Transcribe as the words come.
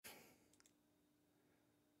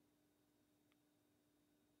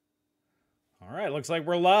All right, looks like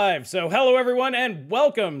we're live. So hello everyone and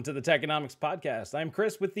welcome to the Techonomics Podcast. I'm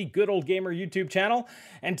Chris with the Good Old Gamer YouTube channel,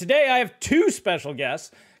 and today I have two special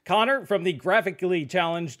guests. Connor from the Graphically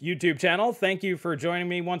Challenged YouTube channel, thank you for joining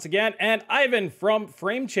me once again, and Ivan from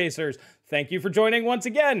Frame Chasers, thank you for joining once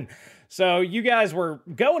again. So you guys were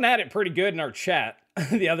going at it pretty good in our chat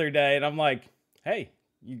the other day, and I'm like, hey,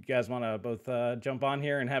 you guys want to both jump on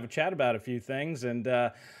here and have a chat about a few things, and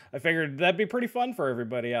I figured that'd be pretty fun for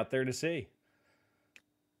everybody out there to see.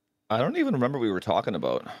 I don't even remember what we were talking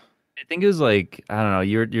about. I think it was like, I don't know,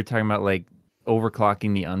 you're talking about like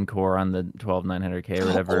overclocking the Uncore on the 12900K or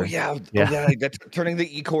whatever. Oh yeah. Turning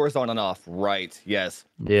the E-cores on and off. Right. Yes.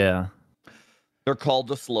 Yeah. They're called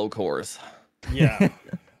the slow cores. Yeah.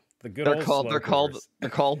 The good they're old called slow they're cores. called they're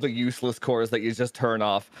called the useless cores that you just turn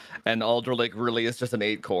off, and Alder Lake really is just an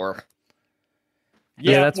 8-core.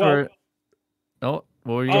 Yeah, that's where. Oh,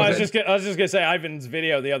 what were you? I was just gonna say, Ivan's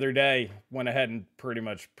video the other day went ahead and pretty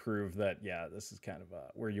much proved that, yeah, this is kind of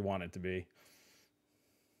where you want it to be.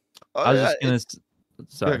 I was just gonna.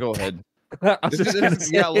 Sorry, go ahead. I was just gonna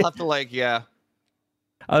say, yeah, we'll have to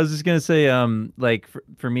I was just gonna say, like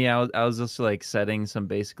for me, I was just like setting some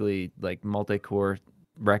basically like multi-core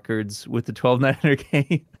records with the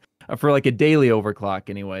 12900K for like a daily overclock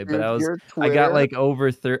anyway. But I got like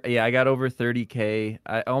over 30. Yeah, I got over 30K.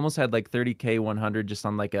 I almost had like 30K 100 just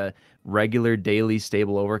on like a regular daily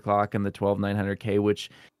stable overclock in the 12900K,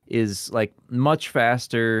 which is like much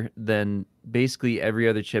faster than basically every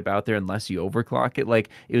other chip out there unless you overclock it. Like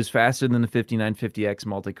it was faster than the 5950X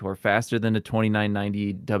multi-core, faster than the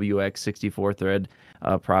 2990WX 64 thread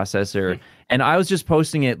processor. And I was just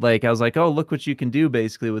posting it like, I was like, oh, look what you can do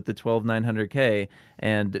basically with the 12900K.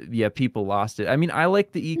 And yeah, people lost it. I mean, I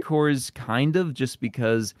like the E-cores kind of just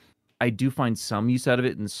because I do find some use out of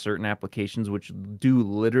it in certain applications, which do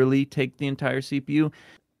literally take the entire CPU.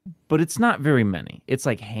 But it's not very many. It's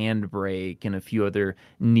like Handbrake and a few other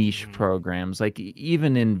niche programs. Like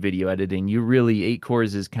even in video editing, you really 8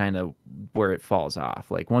 cores is kind of where it falls off.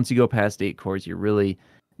 Like once you go past 8 cores, you're really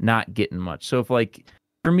not getting much. So if like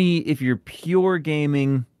for me, if you're pure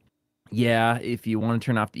gaming, yeah, if you want to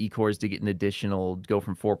turn off the E-cores to get an additional, go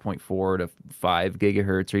from 4.4 to 5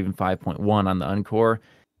 gigahertz or even 5.1 on the Uncore,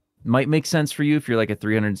 might make sense for you if you're like a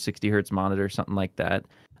 360 hertz monitor, something like that.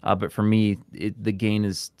 But for me, the gain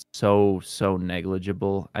is so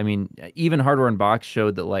negligible. I mean, even Hardware Unboxed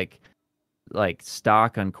showed that like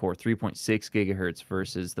stock on Core 3.6 gigahertz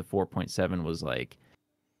versus the 4.7 was like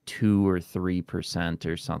 2 or 3%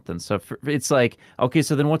 or something. So it's like, okay,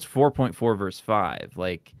 so then what's 4.4 versus 5?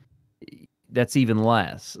 Like that's even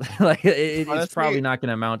less. Like it's probably not going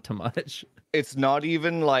to amount to much. It's not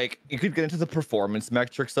even like you could get into the performance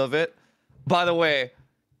metrics of it. By the way,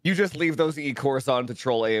 you just leave those E-cores on to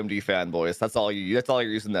troll AMD fanboys. That's all you're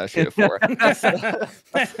using that shit for.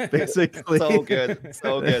 Basically. So good.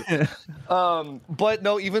 But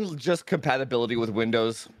no, even just compatibility with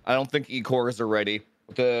Windows. I don't think E-cores are ready.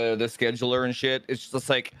 The scheduler and shit. It's just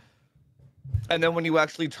like, and then when you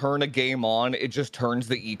actually turn a game on, it just turns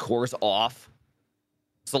the E-cores off.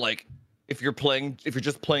 So like, if you're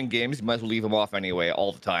just playing games, you might as well leave them off anyway,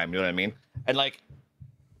 all the time. You know what I mean? And like,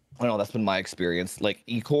 I don't know, that's been my experience. Like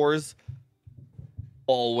E-cores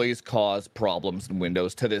always cause problems in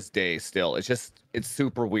Windows to this day still. It's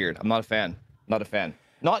super weird. I'm not a fan.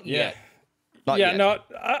 Not yet. Not yet. No,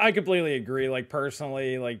 I completely agree. Like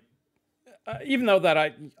personally, like even though that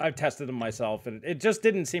I've tested them myself, and it just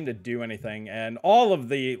didn't seem to do anything. And all of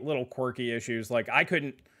the little quirky issues, like I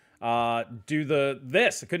couldn't do I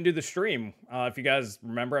couldn't do the stream. If you guys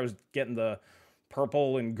remember, I was getting the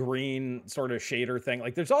purple and green sort of shader thing.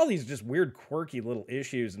 Like there's all these just weird quirky little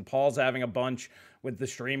issues, and Paul's having a bunch with the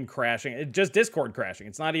stream crashing. It just Discord crashing.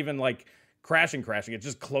 It's not even like crashing. It's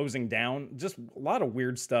just closing down. Just a lot of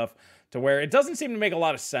weird stuff to where it doesn't seem to make a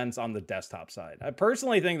lot of sense on the desktop side. I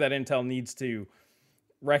personally think that Intel needs to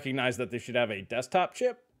recognize that they should have a desktop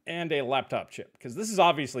chip and a laptop chip, because this is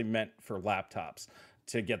obviously meant for laptops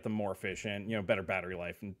to get them more efficient, better battery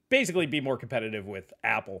life, and basically be more competitive with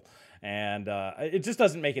Apple. And it just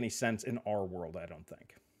doesn't make any sense in our world, I don't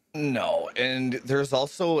think. No, and there's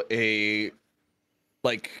also a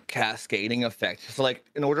like cascading effect. So like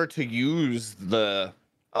in order to use the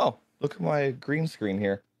look at my green screen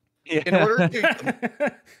here. Yeah. In order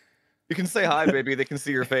to you can say hi, baby. They can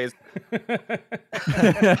see your face.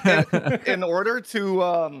 in order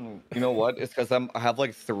to you know what? It's because I have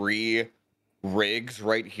like 3 rigs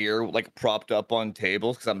right here, like propped up on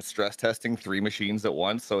tables, because I'm stress testing 3 machines at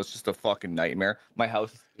once. So it's just a fucking nightmare. My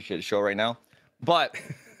house is a shit show right now. But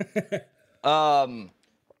hold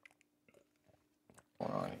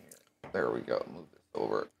on here. There we go. Move this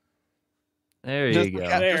over. There There's you the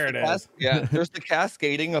go. There it is. yeah, there's the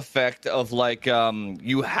cascading effect of like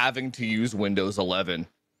you having to use Windows 11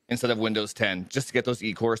 instead of Windows 10 just to get those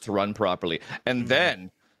E-cores to run properly. And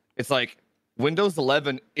then it's like Windows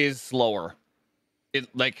 11 is slower. It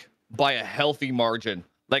like by a healthy margin.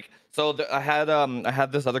 Like so I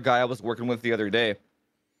had this other guy I was working with the other day.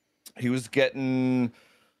 He was getting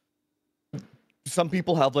some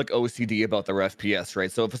people have like OCD about their FPS,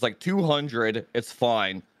 right? So if it's like 200, it's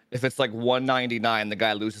fine. If it's like 199, the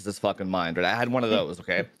guy loses his fucking mind, right? I had one of those,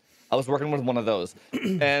 okay? I was working with one of those.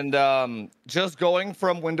 And just going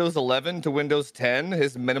from Windows 11 to Windows 10,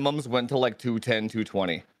 his minimums went to like 210,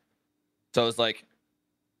 220. So it's like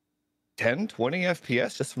 10, 20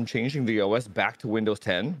 FPS just from changing the OS back to Windows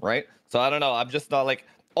 10, right? So I don't know. I'm just not like,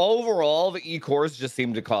 overall, the E-cores just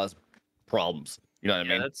seem to cause problems. You know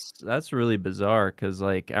what I mean? That's really bizarre because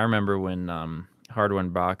like I remember when Hardware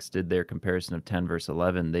Box did their comparison of 10 versus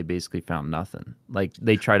 11, they basically found nothing. Like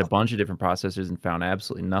they tried a bunch of different processors and found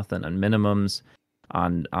absolutely nothing on minimums,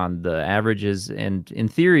 on the averages, and in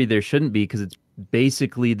theory there shouldn't be because it's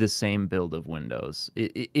basically the same build of Windows.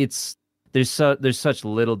 It's there's such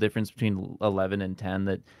little difference between 11 and 10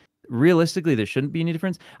 that realistically there shouldn't be any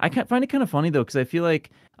difference. Find it kind of funny though because I feel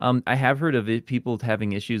like I have heard of people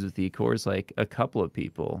having issues with E-cores, like a couple of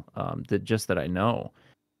people that I know.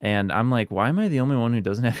 And I'm like, why am I the only one who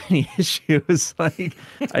doesn't have any issues? Like,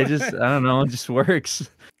 I don't know, it just works.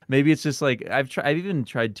 Maybe it's just like I've even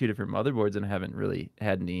tried 2 different motherboards and I haven't really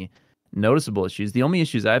had any noticeable issues. The only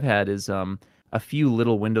issues I've had is a few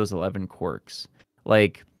little Windows 11 quirks.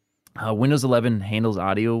 Like Windows 11 handles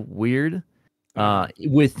audio weird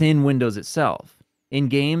within Windows itself. In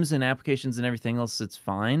games and applications and everything else, it's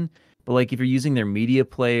fine. But like if you're using their media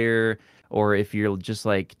player or if you're just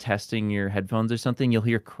like testing your headphones or something, you'll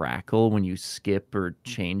hear crackle when you skip or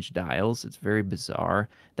change dials. It's very bizarre.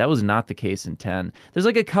 That was not the case in 10. There's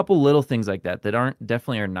like a couple little things like that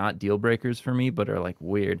definitely are not deal breakers for me, but are like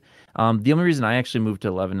weird. The only reason I actually moved to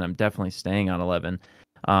 11, and I'm definitely staying on 11,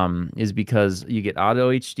 is because you get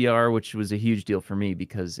auto HDR, which was a huge deal for me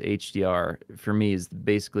because HDR for me is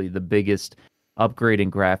basically the biggest upgrade in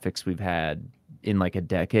graphics we've had in like a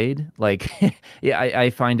decade. Like, yeah, I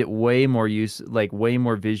find it way more way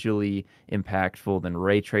more visually impactful than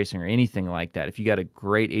ray tracing or anything like that. If you got a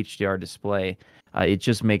great HDR display, it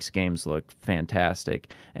just makes games look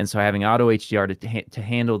fantastic. And so having auto HDR to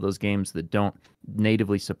handle those games that don't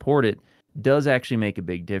natively support it does actually make a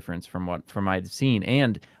big difference from I've seen.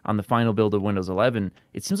 And on the final build of Windows 11,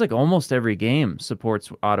 it seems like almost every game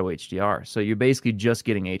supports auto HDR. So you're basically just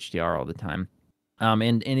getting HDR all the time.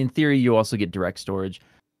 And in theory, you also get direct storage.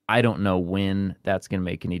 I don't know when that's going to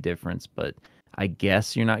make any difference, but I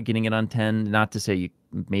guess you're not getting it on 10. Not to say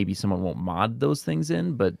maybe someone won't mod those things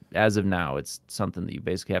in, but as of now, it's something that you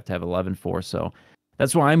basically have to have 11 for. So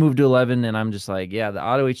that's why I moved to 11, and I'm just like, yeah, the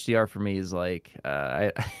auto HDR for me is like,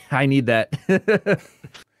 I need that.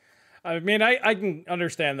 I mean, I can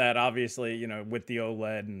understand that, obviously, you know, with the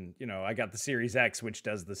OLED, and, you know, I got the Series X, which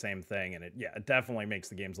does the same thing, and it definitely makes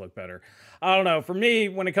the games look better. I don't know. For me,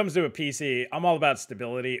 when it comes to a PC, I'm all about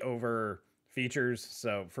stability over features.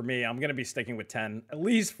 So for me, I'm going to be sticking with 10, at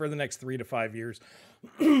least for the next 3 to 5 years.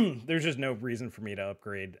 There's just no reason for me to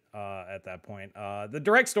upgrade at that point. The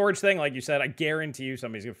direct storage thing, like you said, I guarantee you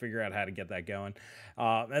somebody's going to figure out how to get that going.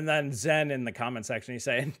 And then Zen in the comment section, he's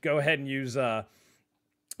saying, go ahead and use...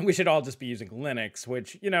 we should all just be using Linux,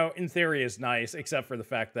 which, you know, in theory is nice, except for the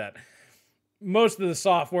fact that most of the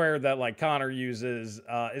software that like Connor uses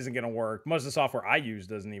isn't going to work. Most of the software I use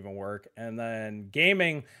doesn't even work. And then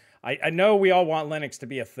gaming, I know we all want Linux to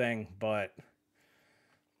be a thing, but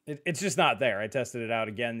it's just not there. I tested it out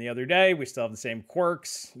again the other day. We still have the same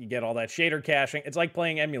quirks. You get all that shader caching. It's like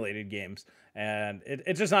playing emulated games. And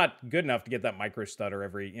it's just not good enough to get that micro stutter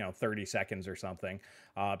every 30 seconds or something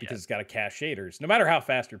because it's got to cache shaders. No matter how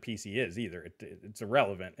fast your PC is either, it's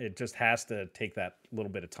irrelevant. It just has to take that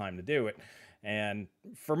little bit of time to do it. And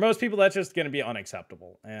for most people, that's just going to be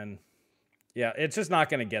unacceptable. And yeah, it's just not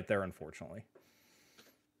going to get there, unfortunately.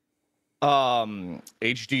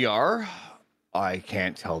 HDR, I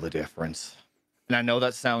can't tell the difference. And I know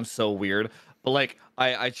that sounds so weird, but like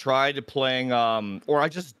I tried playing or I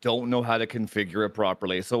just don't know how to configure it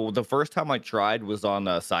properly. So the first time I tried was on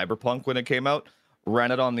Cyberpunk when it came out,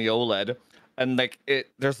 ran it on the OLED, and like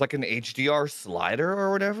there's like an HDR slider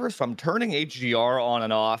or whatever. So I'm turning HDR on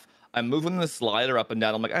and off. I'm moving the slider up and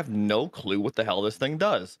down. I'm like, I have no clue what the hell this thing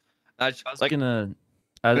does. I'll just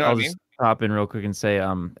hop in real quick and say,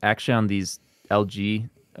 actually on these LG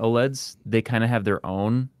OLEDs, they kind of have their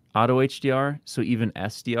own auto HDR, so even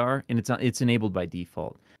SDR, and it's enabled by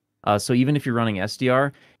default. So even if you're running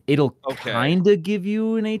SDR, it'll Okay. kind of give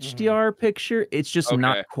you an HDR picture. It's just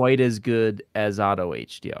not Okay. quite as good as auto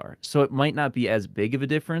HDR. So it might not be as big of a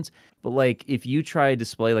difference. But like if you try to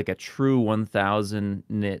display like a true 1000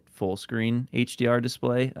 nit full screen HDR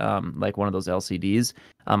display, like one of those LCDs,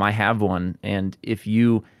 I have one, and if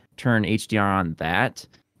you turn HDR on that,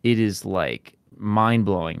 it is like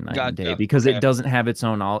mind-blowing night and day Gotcha. because Okay. it doesn't have its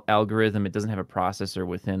own algorithm. It doesn't have a processor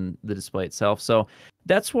within the display itself. So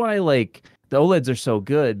that's why like the OLEDs are so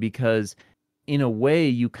good, because in a way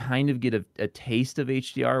you kind of get a taste of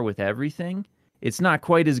HDR with everything. It's not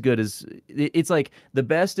quite as good as it's like the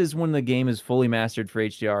best is when the game is fully mastered for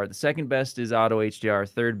HDR. The second best is auto HDR.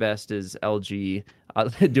 Third best is LG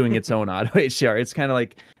doing its own auto HDR. It's kind of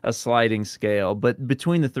like a sliding scale, but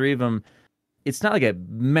between the three of them, it's not like a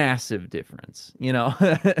massive difference, you know?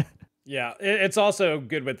 Yeah, it's also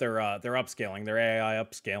good with their upscaling. Their AI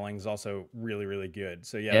upscaling is also really, really good.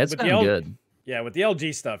 So yeah, Yeah, it's with gotten good. yeah, with the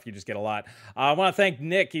LG stuff, you just get a lot. I want to thank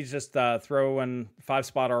Nick. He's just throwing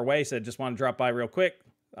 5-spot our way. Said just want to drop by real quick,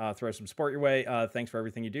 throw some support your way. Thanks for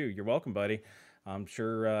everything you do. You're welcome, buddy. I'm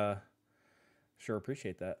sure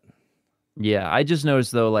appreciate that. Yeah, I just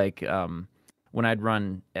noticed though, like when I'd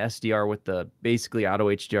run SDR with the basically auto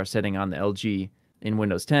HDR setting on the LG in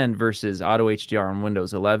Windows 10 versus auto HDR on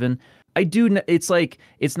Windows 11, it's like,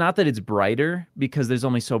 it's not that it's brighter because there's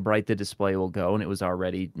only so bright the display will go and it was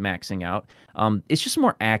already maxing out. It's just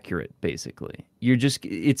more accurate, basically.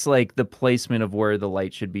 It's like the placement of where the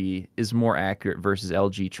light should be is more accurate versus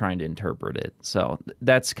LG trying to interpret it. So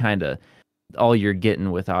that's kind of all you're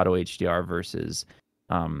getting with auto HDR versus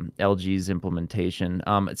LG's implementation.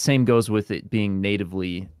 Same goes with it being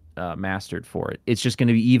natively mastered for it. It's just going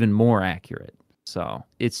to be even more accurate. So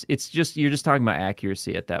it's just, you're just talking about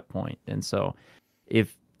accuracy at that point. And so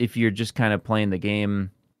if you're just kind of playing the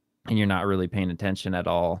game and you're not really paying attention at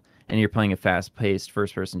all, and you're playing a fast-paced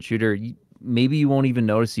first-person shooter, maybe you won't even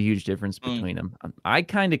notice a huge difference between them. I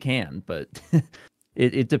kind of can, but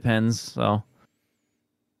it depends. So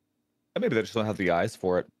Maybe they just don't have the eyes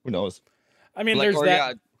for it. Who knows? I mean, Like, there's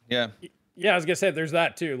that. Yeah. Yeah, I was gonna say there's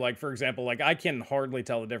that too. Like for example, like I can hardly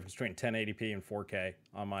tell the difference between 1080p and 4K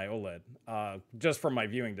on my OLED, just from my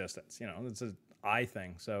viewing distance. You know, it's an eye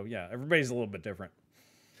thing. So yeah, everybody's a little bit different.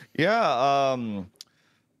 Yeah.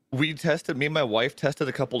 Me and my wife tested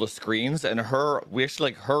a couple of screens, and her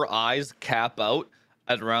eyes cap out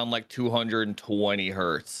at around like 220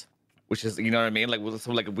 hertz, which is, you know what I mean? Like,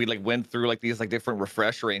 so like we like went through like these like different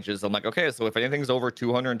refresh ranges. I'm like, okay, so if anything's over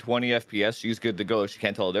 220 FPS, she's good to go. She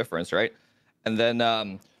can't tell the difference, right? And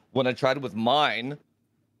then when I tried it with mine,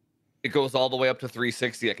 it goes all the way up to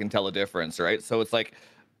 360. I can tell the difference, right? So it's like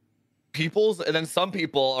and then some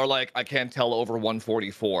people are like, I can't tell over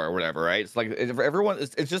 144 or whatever, right? It's like everyone,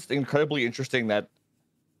 it's just incredibly interesting that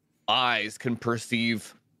eyes can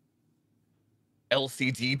perceive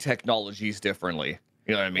LCD technologies differently.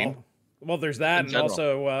 You know what I mean? Well, there's that, and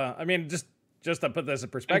also, I mean, just to put this in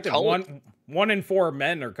perspective, one in 4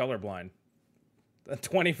 men are colorblind.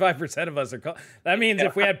 25% of us are that means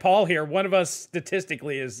if we had Paul here, one of us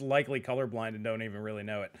statistically is likely colorblind and don't even really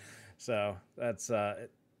know it. So that's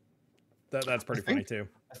pretty funny too.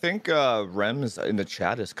 I think Rems in the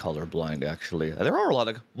chat is colorblind. Actually, there are a lot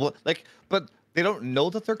of but they don't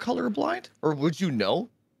know that they're colorblind, or would you know?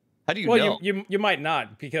 How do you know? You might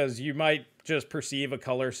not, because you might just perceive a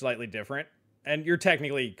color slightly different, and you're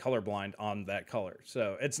technically colorblind on that color.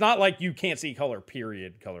 So it's not like you can't see color,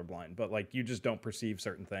 period, colorblind, but like you just don't perceive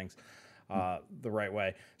certain things the right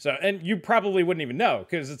way. So, and you probably wouldn't even know,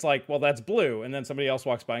 because it's like, well, that's blue, and then somebody else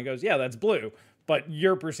walks by and goes, yeah, that's blue, but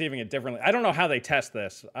you're perceiving it differently. I don't know how they test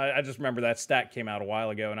this. I just remember that stat came out a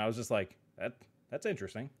while ago, and I was just like, that's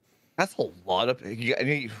interesting. That's a lot of.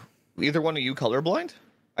 Either one of you colorblind?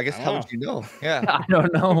 I guess how would you know? Yeah. I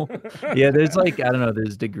don't know. Yeah, there's like, I don't know,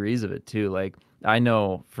 there's degrees of it too. Like I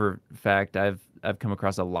know for a fact I've come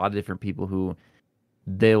across a lot of different people who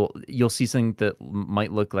you'll see something that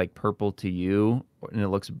might look like purple to you and it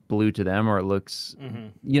looks blue to them, or it looks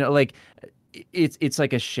you know, like it's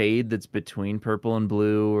like a shade that's between purple and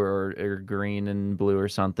blue, or green and blue or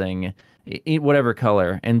something, whatever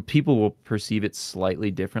color, and people will perceive it slightly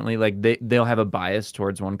differently. Like they'll have a bias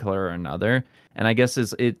towards one color or another. And I guess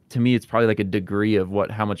to me, it's probably like a degree of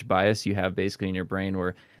how much bias you have basically in your brain,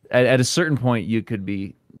 where at a certain point you could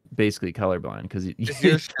be basically colorblind. Because is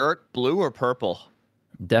your shirt blue or purple?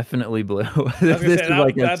 Definitely blue. This is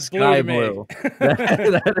like a sky blue.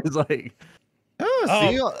 That is like.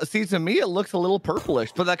 See, to me it looks a little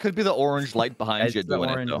purplish, but that could be the orange light behind you doing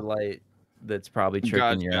it. Orange light. that's probably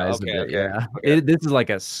tricking your Gotcha. eyes Okay, a bit. okay, Yeah, okay. this is like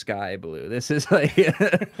a sky blue. This is like,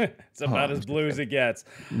 It's about as blue as it gets.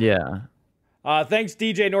 yeah. Thanks,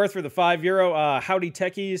 DJ North, for the €5. Howdy,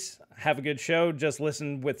 techies. Have a good show. Just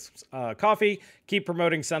listen with coffee. Keep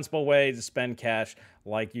promoting sensible ways to spend cash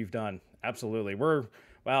like you've done. Absolutely.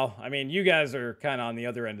 Well, I mean, you guys are kind of on the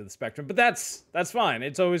other end of the spectrum, but that's fine.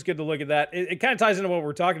 It's always good to look at that. It kind of ties into what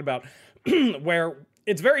we're talking about, where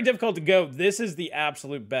it's very difficult to go, this is the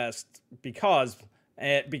absolute best because,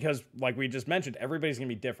 like we just mentioned, everybody's going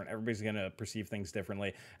to be different. Everybody's going to perceive things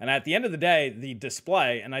differently. And at the end of the day, the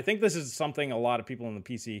display, and I think this is something a lot of people in the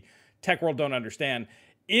PC tech world don't understand,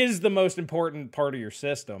 is the most important part of your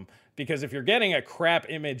system. Because if you're getting a crap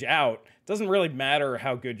image out, it doesn't really matter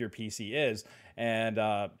how good your PC is. And,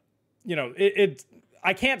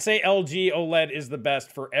 I can't say LG OLED is the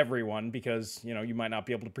best for everyone because, you might not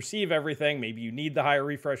be able to perceive everything. Maybe you need the higher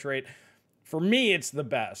refresh rate. For me, it's the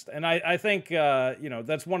best. And I think,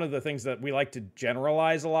 that's one of the things that we like to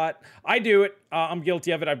generalize a lot. I do it. I'm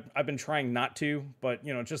guilty of it. I've been trying not to, but,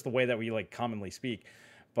 it's just the way that we commonly speak.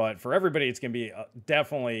 But for everybody, it's going to be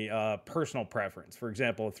definitely personal preference. For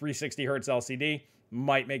example, a 360 hertz LCD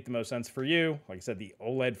might make the most sense for you. Like I said, the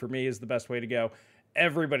OLED for me is the best way to go.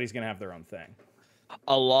 Everybody's going to have their own thing.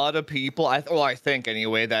 A lot of people, I think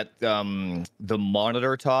anyway, that the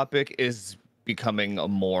monitor topic is becoming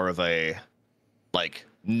more of a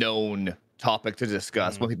known topic to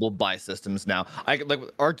discuss when people buy systems now.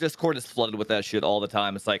 Our Discord is flooded with that shit all the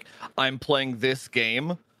time. It's like, I'm playing this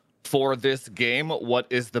game. For this game, what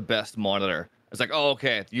is the best monitor? It's like, oh,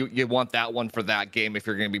 okay, you want that one for that game if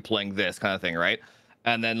you're going to be playing this kind of thing, right?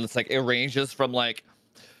 And then it's like, it ranges from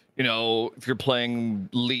if you're playing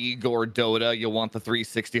League or Dota, you'll want the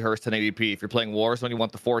 360 hertz 1080p. If you're playing Warzone, you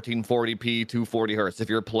want the 1440p 240 hertz. If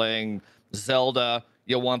you're playing Zelda,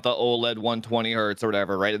 you'll want the OLED 120 hertz or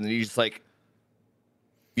whatever, right? And then you just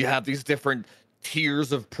you have these different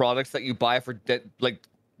tiers of products that you buy for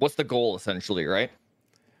what's the goal essentially, right?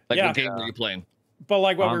 What game are you playing? But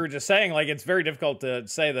like what we were just saying, it's very difficult to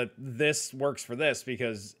say that this works for this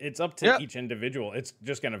because it's up to each individual. It's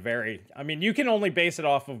just going to vary. I mean, you can only base it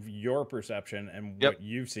off of your perception and what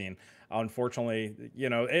you've seen. Unfortunately,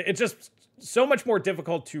 it's just so much more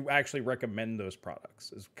difficult to actually recommend those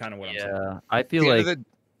products is kind of what I'm saying. Yeah, I feel like...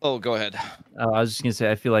 Oh, go ahead. I was just going to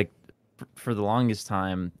say, I feel like for the longest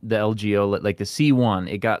time, the LG OLED, the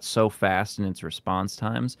C1, it got so fast in its response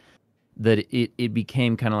times that it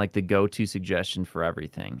became kind of like the go-to suggestion for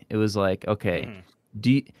everything. It was like, okay,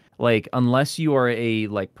 unless you are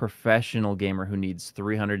a professional gamer who needs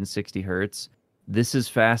 360 hertz, this is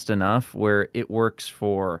fast enough where it works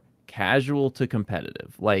for casual to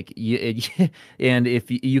competitive. And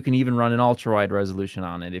if you can even run an ultra wide resolution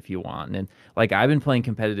on it if you want. And I've been playing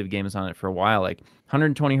competitive games on it for a while.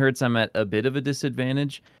 120 hertz, I'm at a bit of a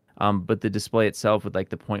disadvantage. But the display itself with the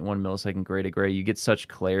 0.1 millisecond gray to gray, you get such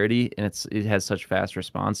clarity and it has such fast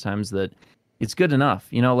response times that it's good enough.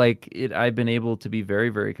 I've been able to be very,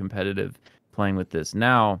 very competitive playing with this.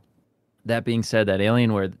 Now, that being said, that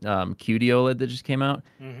Alienware QD OLED that just came out,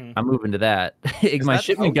 I'm moving to that. My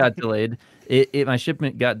shipment got delayed. My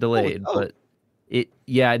shipment got delayed, but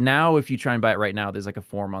now if you try and buy it right now, there's a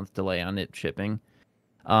 4-month delay on it shipping.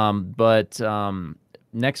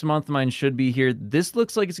 Next month, mine should be here. This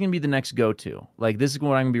looks like it's going to be the next go-to. This is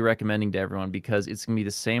what I'm going to be recommending to everyone because it's going to be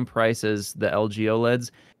the same price as the LG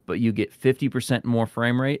OLEDs, but you get 50% more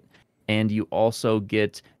frame rate, and you also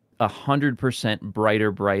get 100%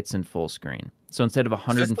 brighter brights in full screen. So instead of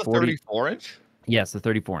 140... Is this the 34-inch? Yes, the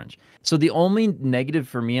 34-inch. So the only negative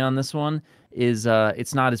for me on this one is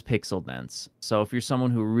it's not as pixel dense. So if you're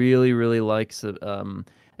someone who really, really likes...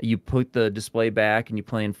 you put the display back and you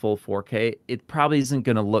play in full 4K, it probably isn't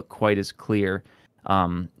going to look quite as clear.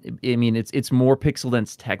 It's more pixel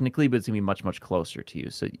dense technically, but it's going to be much, much closer to you.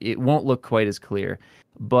 So it won't look quite as clear.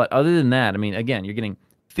 But other than that, again, you're getting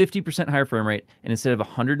 50% higher frame rate, and instead of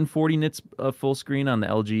 140 nits full screen on the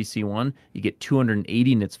LG C1, you get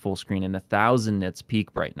 280 nits full screen and 1,000 nits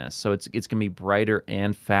peak brightness. So it's going to be brighter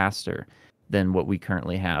and faster than what we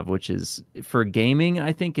currently have, which is for gaming,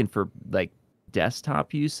 I think, and for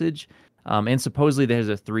desktop usage, and supposedly there's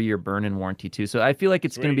a 3-year burn-in warranty too. So I feel like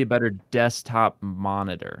it's going to be a better desktop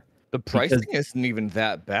monitor. The pricing isn't even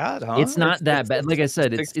that bad, huh? It's not that bad. Like I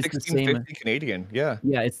said, it's the same. Canadian, yeah.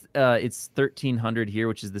 Yeah, it's 1,300 here,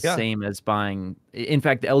 which is the same as buying. In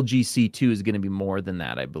fact, the LG C2 is going to be more than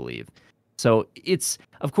that, I believe. So it's,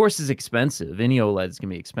 of course, it's expensive. Any OLED is going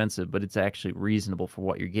to be expensive, but it's actually reasonable for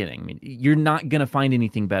what you're getting. You're not going to find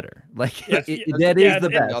anything better. That is the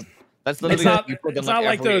best. That's literally it's not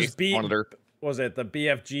like those monitor. was it the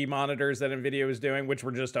BFG monitors that Nvidia was doing, which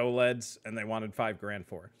were just OLEDs, and they wanted $5,000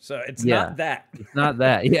 for. So it's not that. It's not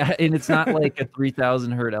that. Yeah, and it's not like a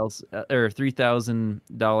 3,000 hertz or $3,000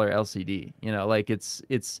 LCD. You know, like it's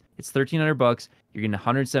 $1,300. You're getting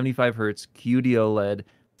 175 hertz QD OLED,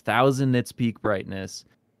 1,000 nits peak brightness.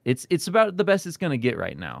 It's about the best it's gonna get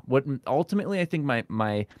right now. What ultimately I think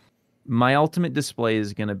my ultimate display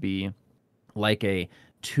is gonna be like a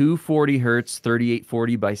 240 hertz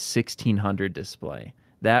 3840 by 1600 display.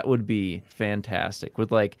 That would be fantastic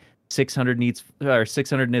with like 600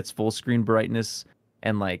 nits full screen brightness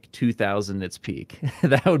and like 2000 nits peak.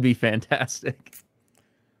 That would be fantastic.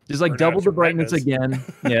 Just like double the brightness again.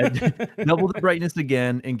 Yeah, double the brightness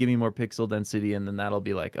again and give me more pixel density, and then that'll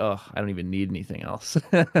be like, oh, I don't even need anything else.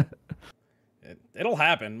 It'll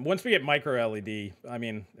happen once we get micro LED. I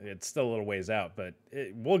mean, it's still a little ways out, but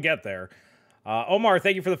we'll get there. Omar,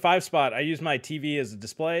 thank you for the 5 spot. I use my TV as a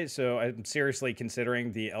display, so I'm seriously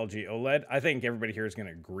considering the LG OLED. I think everybody here is going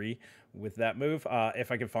to agree with that move.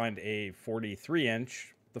 If I can find a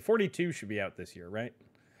 43-inch, the 42 should be out this year, right?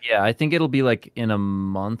 Yeah, I think it'll be like in a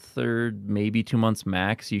month or maybe 2 months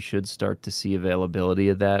max. You should start to see availability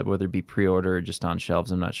of that, whether it be pre-order or just on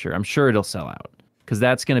shelves. I'm not sure. I'm sure it'll sell out because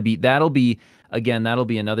that'll be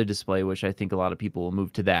another display, which I think a lot of people will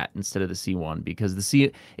move to that instead of the C1 because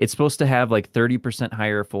it's supposed to have like 30%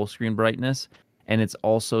 higher full screen brightness, and it's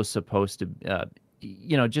also supposed to,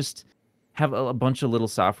 just have a bunch of little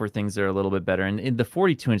software things that are a little bit better. And the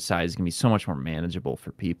 42-inch size is gonna be so much more manageable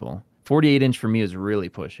for people. 48-inch for me is really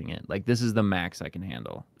pushing it. Like this is the max I can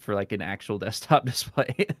handle for like an actual desktop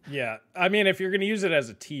display. Yeah, I mean, if you're gonna use it as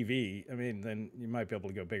a TV, I mean, then you might be able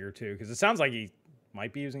to go bigger too, because it sounds like he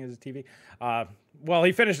might be using it as a TV. Well,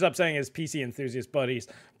 he finishes up saying his PC enthusiast buddies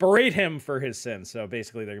berate him for his sins. So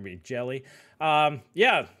basically, they're gonna be jelly.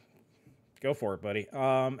 Yeah, go for it, buddy.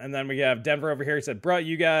 And then we have Denver over here. He said, "Bro,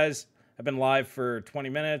 you guys have been live for 20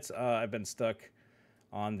 minutes. I've been stuck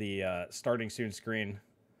on the starting soon screen."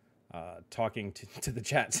 Talking to the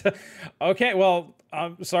chat. Okay, well,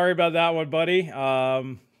 I'm sorry about that one, buddy.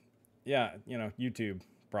 Yeah, YouTube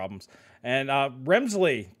problems. And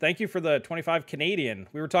Remsley, thank you for the 25 Canadian.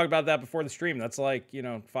 We were talking about that before the stream. That's like,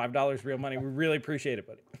 $5 real money. We really appreciate it,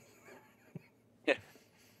 buddy.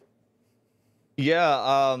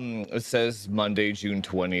 Yeah, it says Monday, June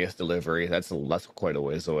 20th delivery. That's quite a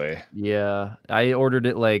ways away. Yeah, I ordered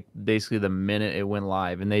it like basically the minute it went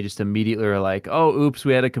live, and they just immediately were like, "Oh, oops,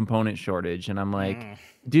 we had a component shortage." And I'm like,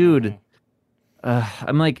 dude,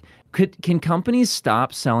 I'm like, can companies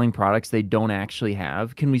stop selling products they don't actually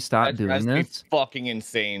have? Can we stop doing this? It's fucking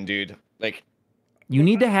insane, dude. Like, you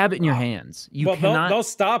need to have it in your hands. They'll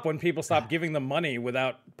stop when people stop giving them money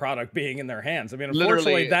without product being in their hands. I mean,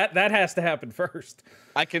 unfortunately, that has to happen first.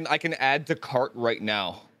 I can add to cart right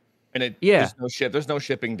now, and there's no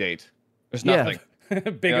shipping date. There's nothing.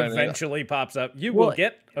 Big eventually pops up. You will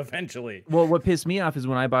get eventually. Well, what pissed me off is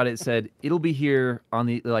when I bought it, it said it'll be here on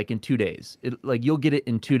in 2 days. You'll get it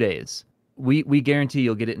in 2 days. We guarantee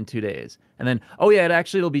you'll get it in 2 days. And then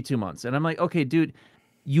it'll be 2 months. And I'm like, okay, dude.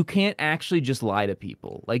 You can't actually just lie to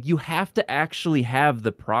people. Like you have to actually have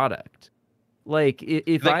the product. Like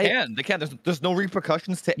if they can. There's no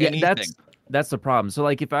repercussions to anything. That's the problem. So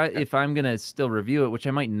like if I'm gonna still review it, which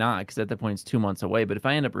I might not, because at that point it's 2 months away. But if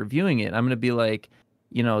I end up reviewing it, I'm gonna be like,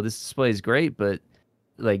 this display is great, but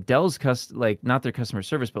like Dell's not their customer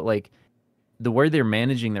service, but like the way they're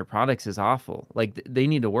managing their products is awful. Like they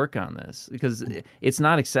need to work on this because it's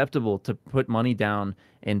not acceptable to put money down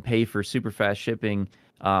and pay for super fast shipping.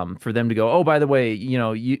 For them to go, oh, by the way,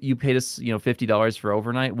 you paid us, $50 for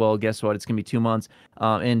overnight. Well, guess what? It's gonna be 2 months.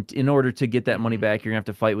 And in order to get that money back, you're gonna have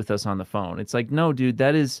to fight with us on the phone. It's like, no, dude,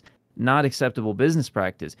 that is not acceptable business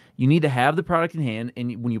practice. You need to have the product in hand,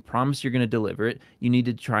 and when you promise you're gonna deliver it, you need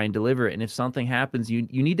to try and deliver it. And if something happens, you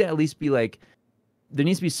need to at least be like, there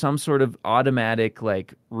needs to be some sort of automatic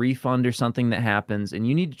like refund or something that happens, and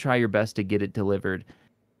you need to try your best to get it delivered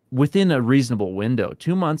within a reasonable window.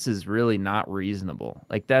 2 months is really not reasonable.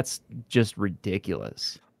 Like that's just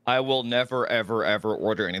ridiculous. I will never, ever, ever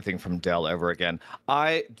order anything from Dell ever again.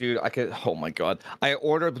 Oh my God. I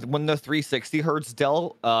ordered when the 360 hertz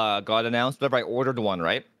Dell got announced, whenever I ordered one,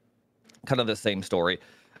 right? Kind of the same story.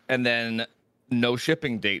 And then no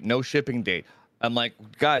shipping date. I'm like,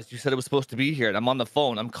 guys, you said it was supposed to be here. And I'm on the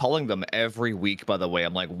phone. I'm calling them every week, by the way.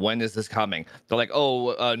 I'm like, when is this coming? They're like,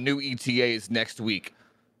 new ETAs next week.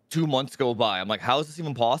 2 months go by. I'm like, how is this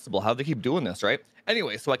even possible? How do they keep doing this, right?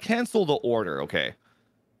 Anyway, so I cancel the order, okay?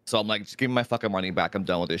 So I'm like, just give me my fucking money back. I'm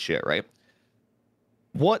done with this shit, right?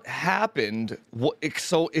 What happened?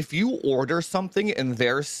 So if you order something in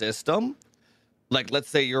their system, like let's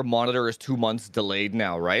say your monitor is 2 months delayed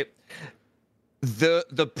now, right?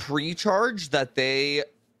 The pre-charge that they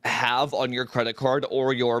have on your credit card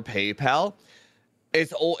or your PayPal,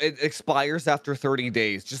 it expires after 30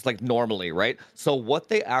 days, just like normally, right? So what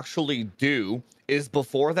they actually do is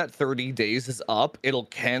before that 30 days is up, it'll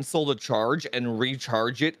cancel the charge and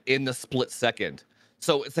recharge it in the split second.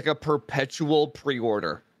 So it's like a perpetual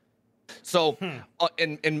pre-order. So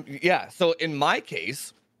so in my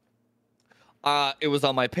case, it was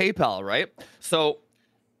on my PayPal, right? So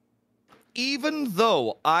even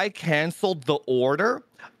though I canceled the order,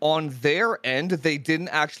 on their end, they didn't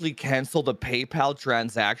actually cancel the PayPal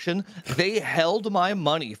transaction. They held my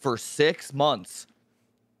money for 6 months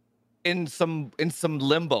in some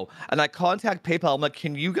limbo. And I contact PayPal. I'm like,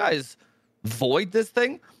 can you guys void this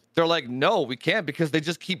thing? They're like, no, we can't, because they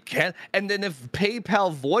just keep and then if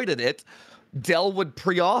PayPal voided it, Dell would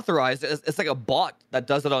pre-authorize it. It's like a bot that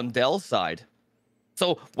does it on Dell's side.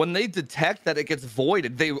 So when they detect that it gets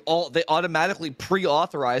voided, they automatically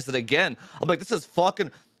pre-authorize it again. I'm like, this is fucking.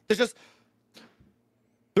 There's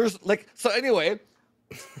like, so anyway,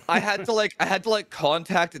 I had to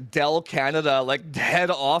contact Dell Canada, like head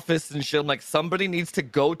office and shit. I'm like, somebody needs to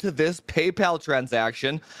go to this PayPal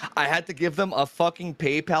transaction. I had to give them a fucking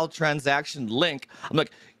PayPal transaction link. I'm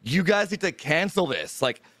like, you guys need to cancel this.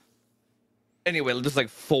 Like, anyway, just like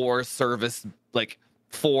four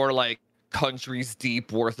countries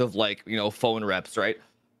deep worth of phone reps, right?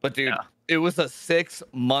 But dude, it was a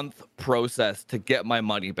 6-month process to get my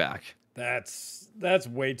money back. That's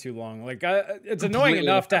way too long. Like, it's annoying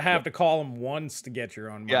enough to have to call them once to get your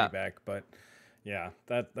own money back, but yeah,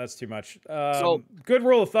 that's too much. So good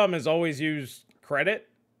rule of thumb is always use credit,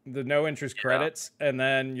 the no interest credits, and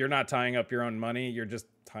then you're not tying up your own money. You're just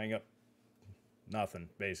tying up nothing,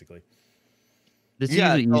 basically. It's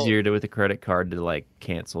usually easier with a credit card to like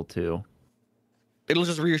cancel too. It'll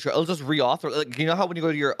just reauthorize. Like, you know how when you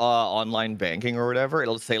go to your online banking or whatever,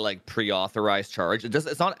 it'll say like pre-authorized charge.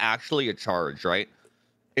 It's not actually a charge, right?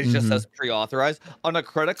 It just says pre-authorized. On a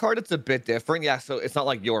credit card, it's a bit different. Yeah, so it's not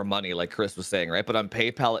like your money, like Chris was saying, right? But on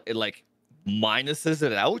PayPal, it like minuses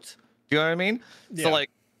it out. Do you know what I mean? Yeah. So like,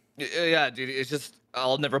 yeah, dude, it's just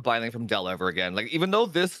I'll never buy anything from Dell ever again. Like, even though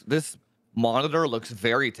this monitor looks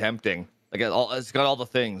very tempting, like it's got all the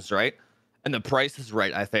things, right? And the price is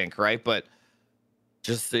right, I think, right? But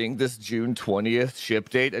just seeing this June 20th ship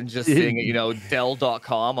date and just seeing it,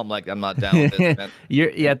 Dell.com, I'm like, I'm not down with this, man.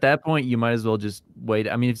 At that point, you might as well just wait.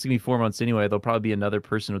 I mean, it's gonna be 4 months anyway. There'll probably be another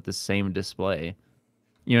person with the same display.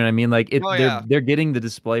 You know what I mean? Like, they're getting the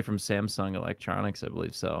display from Samsung Electronics, I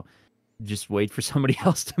believe. So just wait for somebody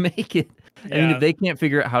else to make it. Yeah. I mean, if they can't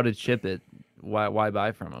figure out how to chip it, why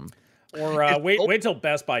buy from them? Or wait till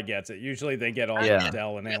Best Buy gets it. Usually they get all the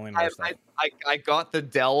Dell and Alienware stuff. I got the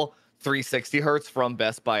Dell 360 hertz from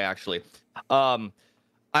Best Buy, actually.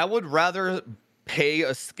 I would rather pay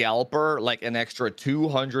a scalper like an extra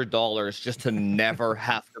 $200 just to never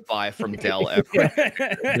have to buy from Dell ever.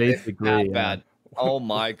 Basically, bad. Oh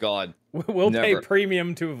my god. We'll pay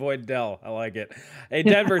premium to avoid Dell. I like it. Hey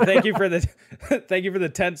Denver, thank you for the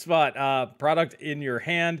 10th spot. Product in your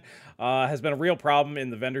hand has been a real problem in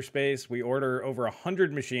the vendor space. We order over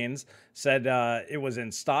 100 machines. Said it was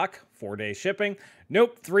in stock, 4-day shipping.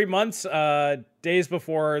 Nope, 3 months, days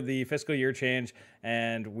before the fiscal year change,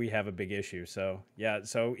 and we have a big issue. So yeah,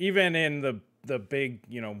 so even in the big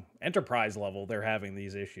enterprise level, they're having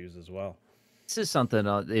these issues as well. This is something.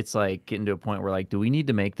 It's like getting to a point where like, do we need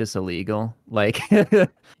to make this illegal? Like,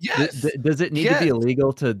 yes. Does it need to be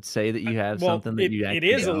illegal to say that you have something that you? It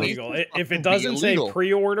is illegal if it doesn't say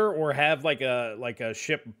pre-order or have like a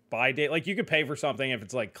ship by date. Like, you could pay for something if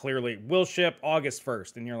it's like clearly will ship August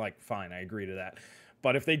 1st, and you're like, fine, I agree to that.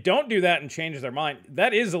 But if they don't do that and change their mind,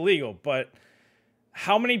 that is illegal. But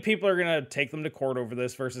how many people are going to take them to court over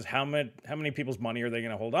this versus how many people's money are they going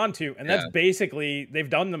to hold on to? And that's basically, they've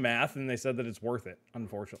done the math and they said that it's worth it,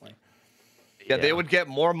 unfortunately. Yeah, they would get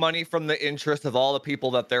more money from the interest of all the people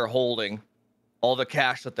that they're holding, all the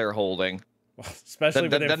cash that they're holding. Well, especially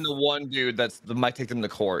than the one dude that might take them to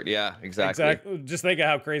court. Yeah, exactly. Just think of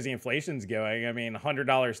how crazy inflation's going. I mean,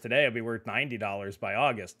 $100 today will be worth $90 by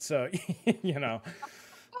August. So,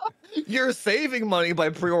 You're saving money by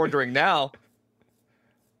pre-ordering now.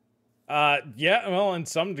 Yeah, well, in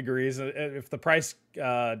some degrees, if the price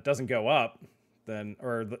doesn't go up, then,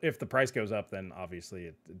 if the price goes up, then obviously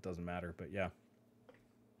it doesn't matter. But yeah,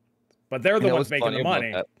 but they're the ones making the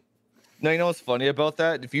money. No, you know what's funny about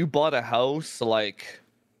that? If you bought a house like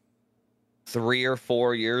 3 or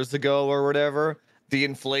 4 years ago or whatever, the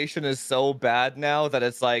inflation is so bad now that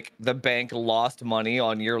it's like the bank lost money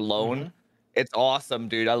on your loan. Mm-hmm. It's awesome,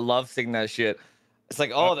 dude. I love seeing that shit. It's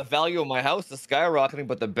like, oh, the value of my house is skyrocketing,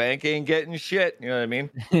 but the bank ain't getting shit. You know what I mean?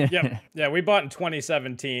 Yeah, we bought in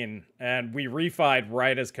 2017 and we refied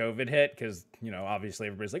right as COVID hit because, you know, obviously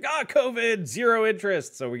everybody's like, COVID, 0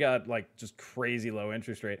 interest. So we got like just crazy low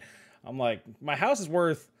interest rate. I'm like, my house is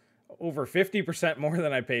worth over 50% more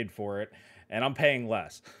than I paid for it, and I'm paying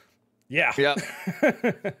less. Yeah. Yeah.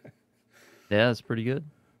 Yeah, it's pretty good.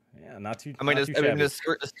 Yeah, not too. I mean, it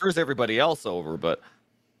screws everybody else over, but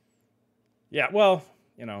yeah, well,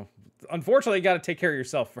 you know, unfortunately, you got to take care of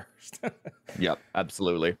yourself first. yep,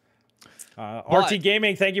 absolutely. RT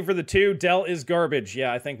Gaming, thank you for the 2. Dell is garbage.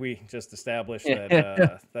 Yeah, I think we just established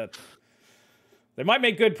that that they might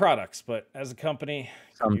make good products, but as a company,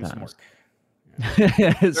 sometimes.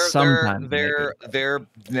 Sometimes they're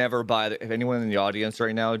never buy. If anyone in the audience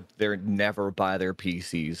right now, they're never buy their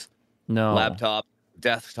PCs. No laptop,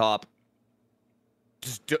 desktop.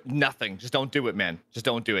 Just nothing. Just don't do it, man. Just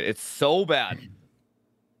don't do it. It's so bad.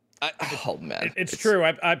 Oh man, it's true.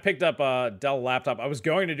 I picked up a Dell laptop. I was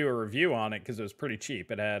going to do a review on it because it was pretty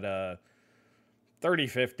cheap. It had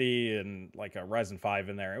 3050 and like a Ryzen 5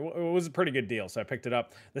 in there. It was a pretty good deal, so I picked it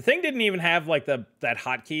up. The thing didn't even have like that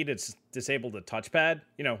hotkey to disable the touchpad.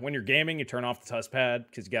 You know, when you're gaming, you turn off the touchpad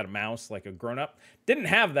because you got a mouse like a grown-up. Didn't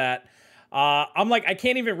have that. I'm like, I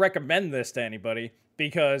can't even recommend this to anybody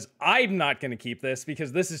because I'm not going to keep this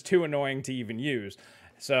because this is too annoying to even use.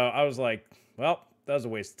 So I was like, well, that was a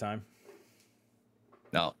waste of time.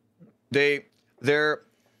 No, they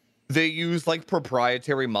use like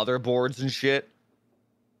proprietary motherboards and shit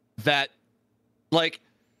that like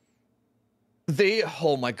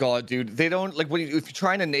oh my god, dude, they don't like if you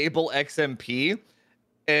try and enable XMP.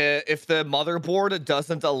 If the motherboard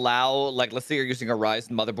doesn't allow, like, let's say you're using a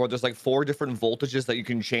Ryzen motherboard, there's like 4 different voltages that you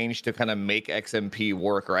can change to kind of make XMP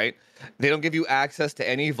work, right? They don't give you access to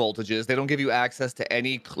any voltages. They don't give you access to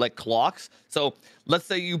any like clocks. So let's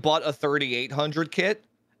say you bought a 3800 kit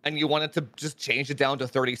and you wanted to just change it down to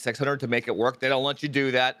 3600 to make it work. They don't let you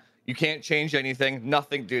do that. You can't change anything.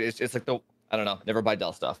 Nothing, dude. It's like I don't know. Never buy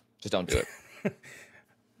Dell stuff. Just don't do it. Just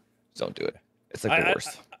don't do it. It's like the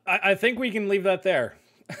worst. I think we can leave that there.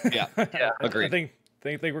 Yeah, agreed. I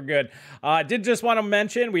think we're good. Did just want to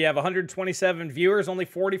mention we have 127 viewers, only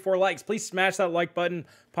 44 likes. Please smash that like button,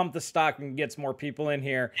 pump the stock, and get some more people in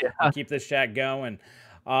here. And keep this chat going.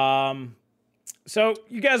 So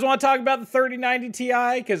you guys want to talk about the 3090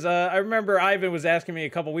 Ti? Because I remember Ivan was asking me a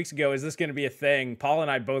couple weeks ago, is this going to be a thing? Paul and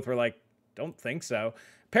I both were like, don't think so.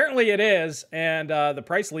 Apparently it is, and the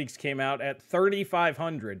price leaks came out at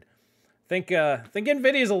 $3,500. Think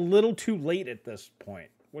NVIDIA is a little too late at this point.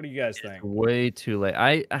 What do you guys think? Way too late.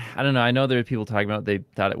 I don't know. I know there are people talking about they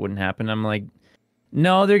thought it wouldn't happen. I'm like,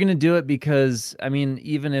 no, they're gonna do it because I mean,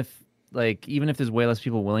 even if there's way less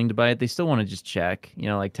people willing to buy it, they still want to just check, you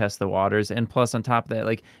know, like test the waters. And plus, on top of that,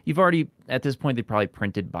 like you've already at this point they probably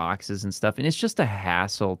printed boxes and stuff, and it's just a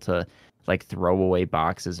hassle to like throw away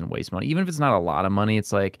boxes and waste money. Even if it's not a lot of money,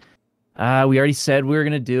 it's like, we already said we were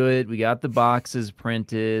going to do it. We got the boxes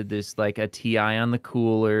printed. There's like a TI on the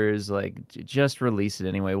coolers. Like, just release it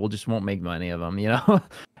anyway. We'll just won't make money of them, you know?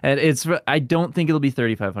 And I don't think it'll be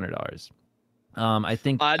 $3,500. I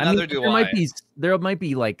think there might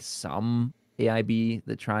be like some AIB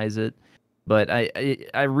that tries it, but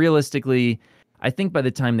I realistically, I think by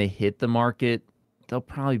the time they hit the market, they'll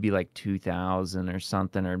probably be like 2,000 or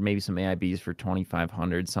something, or maybe some AIBs for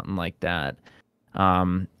 2,500, something like that.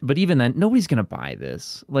 But even then, nobody's gonna buy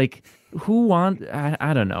this. Like,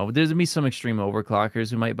 I don't know. There's gonna be some extreme overclockers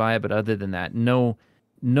who might buy it, but other than that,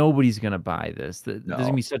 nobody's gonna buy this. There's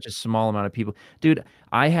gonna be such a small amount of people. Dude,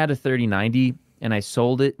 I had a 3090 and I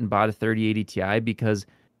sold it and bought a 3080 Ti because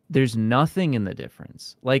there's nothing in the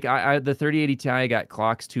difference. Like the 3080 Ti got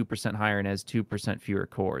clocks 2% higher and has 2% fewer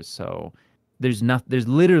cores. So there's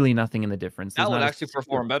literally nothing in the difference. That would actually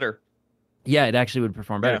perform better. Yeah, it actually would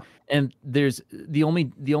perform better. Yeah. And there's the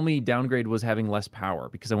only downgrade was having less power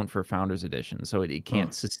because I went for a Founders Edition, so it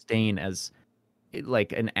can't sustain as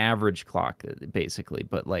like an average clock basically,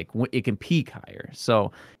 but like it can peak higher.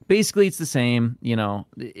 So basically, it's the same, you know.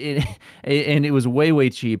 And it was way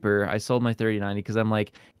cheaper. I sold my 3090 because I'm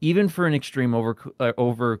like, even for an extreme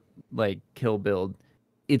over like kill build,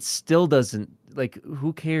 it still doesn't, like,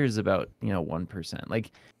 who cares about 1%?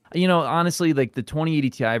 Like, you know, honestly, like the 2080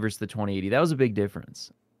 Ti versus the 2080, that was a big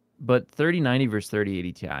difference. But 3090 versus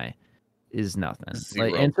 3080 Ti is nothing.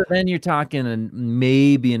 Like, and so then you're talking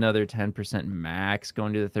maybe another 10% max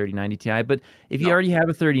going to the 3090 Ti. But if you already have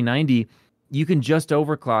a 3090, you can just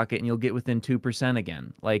overclock it and you'll get within 2%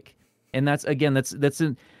 again. Like, and that's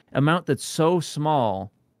an amount that's so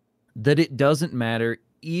small that it doesn't matter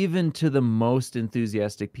even to the most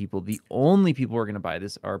enthusiastic people, the only people who are going to buy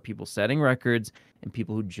this are people setting records and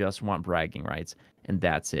people who just want bragging rights, and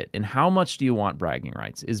that's it. And how much do you want bragging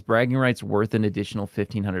rights? Is bragging rights worth an additional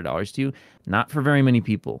 $1,500 to you? Not for very many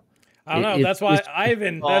people. I don't know. That's why,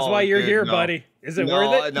 Ivan, that's why you're here, buddy. Is it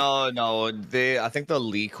worth it? No. I think the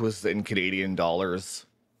leak was in Canadian dollars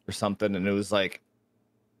or something, and it was like,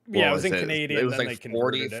 yeah, it was in Canadian. It was like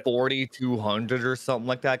 4,200 or something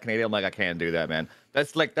like that Canadian. I'm like, I can't do that, man.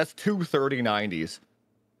 That's two 3090s.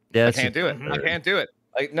 Yeah, I can't do it. I can't do it.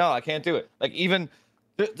 Like, no, I can't do it. Like, even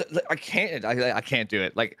I can't. I can't do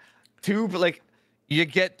it. Like, you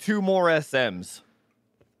get 2 more SMs.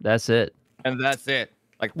 That's it. And that's it.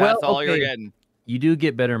 Like, that's all you're getting. You do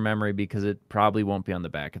get better memory because it probably won't be on the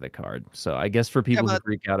back of the card. So I guess for people who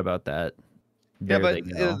freak out about that. Yeah, but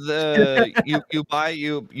you buy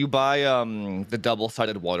the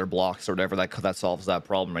double-sided water blocks or whatever that solves that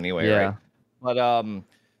problem anyway, right? But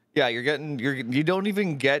yeah, you don't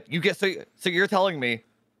even get so you're telling me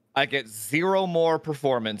I get 0 more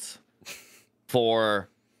performance for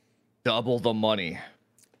double the money.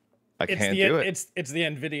 I can't do it. It's the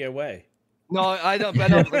NVIDIA way. No, I don't.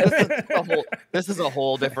 This is a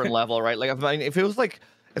whole different level, right? Like, if it was like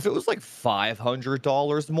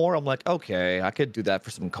 $500 more, I'm like, okay, I could do that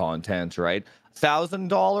for some content, right?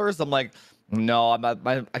 $1,000, I'm like, no,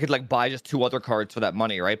 I could like buy just 2 other cards for that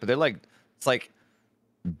money, right? But they're like, it's like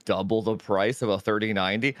double the price of a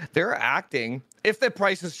 3090. They're acting, if the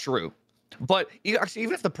price is true, but actually,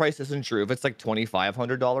 even if the price isn't true, if it's like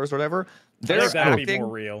 $2,500 or whatever, they're acting be more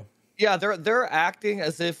real. Yeah, they're acting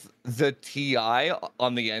as if the TI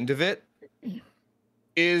on the end of it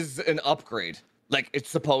is an upgrade. Like it's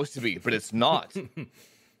supposed to be, but it's not.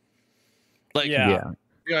 Like, yeah. You know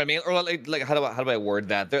what I mean? Or like how do I word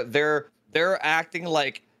that? They're acting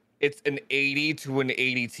like it's an 80 to an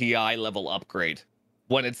 80 Ti level upgrade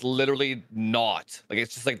when it's literally not. Like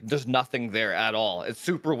it's just like there's nothing there at all. It's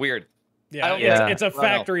super weird. Yeah, it's a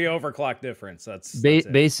factory overclock difference. That's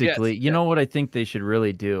basically. Yes, you know what I think they should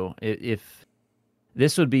really do? If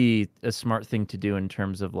this would be a smart thing to do in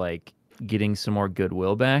terms of like getting some more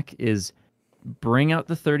goodwill back is bring out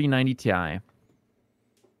the 3090 Ti,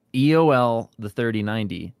 EOL the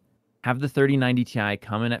 3090, have the 3090 Ti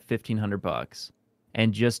come in at $1,500,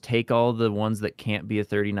 and just take all the ones that can't be a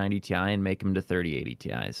 3090 Ti and make them to 3080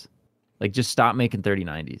 Ti's. Like, just stop making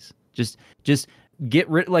 3090s. Just get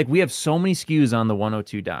rid. Like, we have so many SKUs on the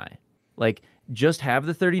 102 die. Like, just have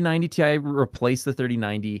the 3090 Ti replace the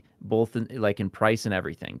 3090, both in price and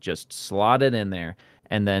everything. Just slot it in there,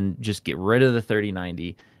 and then just get rid of the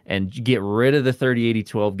 3090 and get rid of the 3080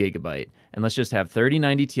 12 gigabyte. And let's just have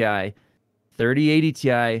 3090 Ti, 3080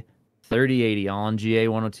 Ti, 3080 all on GA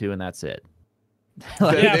 102, and that's it.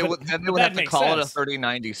 They would have to call it a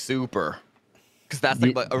 3090 Super, because that's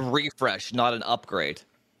like a refresh, not an upgrade.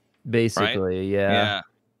 Basically, right? Yeah.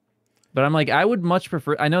 But I'm like, I would much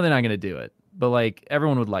prefer. I know they're not going to do it, but like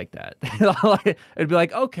everyone would like that. It'd be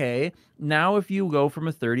like, okay, now if you go from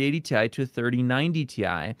a 3080 Ti to a 3090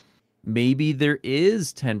 Ti, maybe there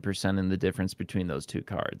is 10% in the difference between those two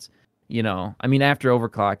cards. You know, I mean, after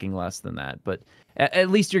overclocking less than that, but at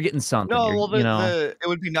least you're getting something. No, it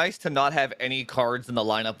would be nice to not have any cards in the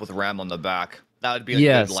lineup with RAM on the back. That would be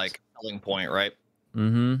a good selling point, right?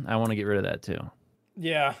 Mm-hmm. I want to get rid of that too.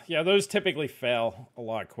 Yeah, those typically fail a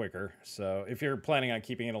lot quicker. So if you're planning on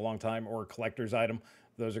keeping it a long time or a collector's item,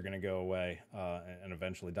 those are going to go away and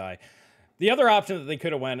eventually die. The other option that they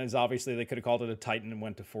could have went is obviously they could have called it a Titan and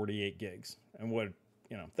went to 48 gigs and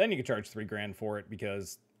then you could charge $3,000 for it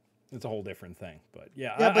because it's a whole different thing. But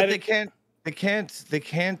but they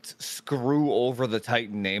can't screw over the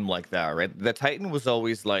Titan name like that, right? The Titan was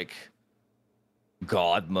always like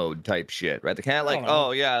God mode type shit, right? They can't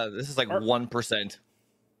this is like 1%.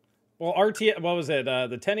 Well, RTX, what was it? The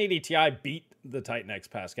 1080 Ti beat the Titan X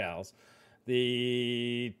Pascals.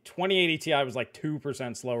 The 2080 Ti was like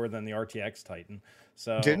 2% slower than the RTX Titan.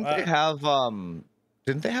 So didn't they have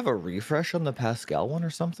a refresh on the Pascal one or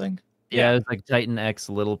something? Yeah, it was like Titan X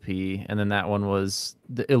little p, and then that one was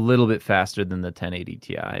a little bit faster than the 1080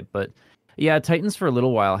 Ti. But yeah, Titans for a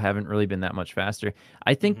little while haven't really been that much faster.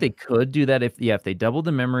 I think they could do that if they doubled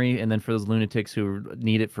the memory, and then for those lunatics who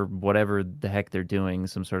need it for whatever the heck they're doing,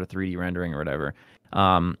 some sort of 3D rendering or whatever,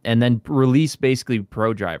 and then release basically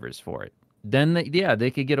pro drivers for it. Then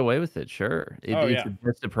they could get away with it. Sure,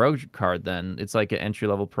 it's a pro card. Then it's like an entry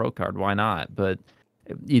level pro card. Why not? But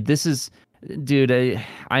this is, dude.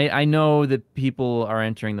 I know that people are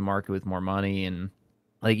entering the market with more money, and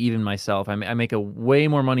Like even myself, I make a way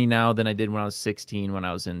more money now than I did when I was 16, when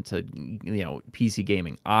I was into, PC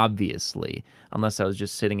gaming. Obviously, unless I was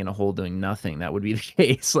just sitting in a hole doing nothing, that would be the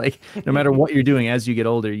case. Like no matter what you're doing, as you get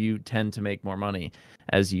older, you tend to make more money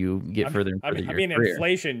as you get further and further in your career.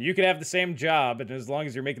 Inflation. You could have the same job, and as long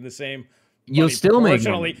as you're making the same, you'll still make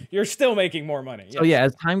more money. You're still making more money. Yes. So yeah,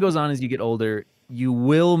 as time goes on, as you get older, you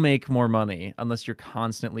will make more money unless you're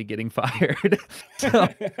constantly getting fired.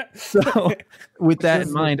 so with that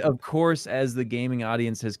in mind, of course, as the gaming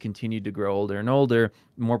audience has continued to grow older and older,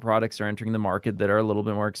 more products are entering the market that are a little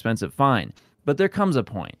bit more expensive. Fine. But there comes a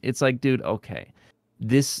point. It's like, dude, okay.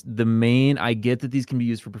 I get that these can be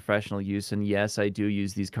used for professional use, and yes, I do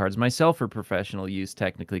use these cards myself for professional use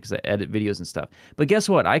technically because I edit videos and stuff. But guess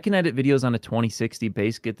what? I can edit videos on a 2060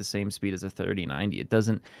 basically at the same speed as a 3090. It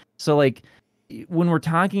doesn't. So like, when we're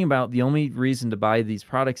talking about the only reason to buy these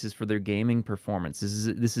products is for their gaming performance,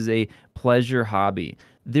 this is a pleasure hobby.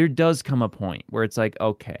 There does come a point where it's like,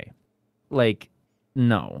 okay, like,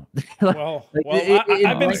 no.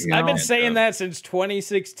 I've been saying that since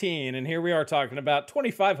 2016, and here we are talking about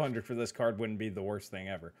 2,500 for this card. Wouldn't be the worst thing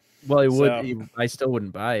ever. Well, it would. I still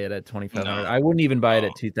wouldn't buy it at 2,500. I wouldn't even buy it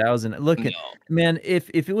at 2,000. Look, man, if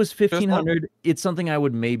it was 1,500, it's something I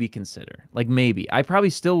would maybe consider. Like maybe I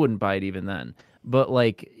probably still wouldn't buy it even then. But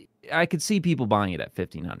like, I could see people buying it at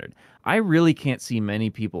 1,500. I really can't see many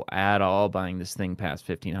people at all buying this thing past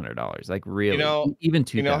 $1,500. Like really, even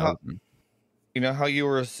 2,000. You know how you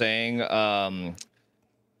were saying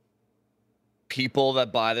people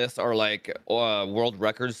that buy this are like world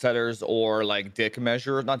record setters or like not dick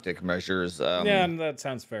measures. Yeah, that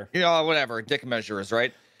sounds fair. Whatever, dick measures,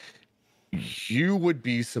 right? You would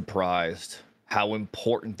be surprised how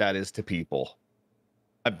important that is to people.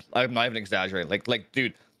 I'm not even exaggerating. Like,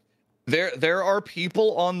 dude, there are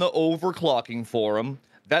people on the overclocking forum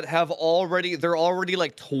that they're already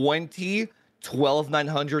like 20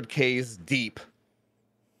 12900Ks deep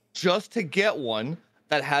just to get one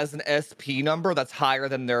that has an SP number that's higher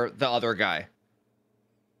than the other guy.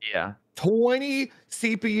 Yeah. 20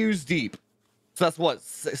 CPUs deep. So that's what,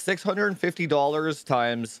 $650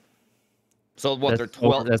 times. So what, they're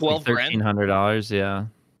 12 that's like $1,300, yeah. You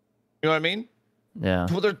know what I mean? Yeah.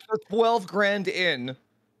 Well, they're 12 grand in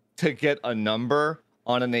to get a number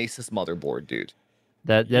on an Asus motherboard, dude.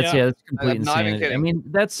 That's complete insanity. I mean,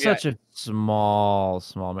 that's such a small.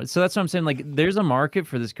 So that's what I'm saying. Like, there's a market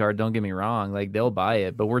for this card. Don't get me wrong. Like, they'll buy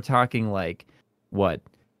it, but we're talking like what,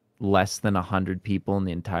 less than 100 people in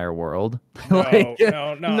the entire world. No.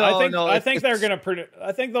 I think they're gonna produce.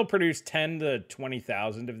 I think they'll produce 10 to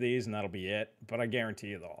 20,000 of these, and that'll be it. But I guarantee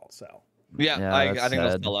you they'll all sell. Yeah, I think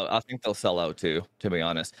they'll sell out. I think they'll sell out too. To be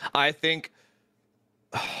honest, I think.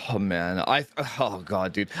 Oh man, oh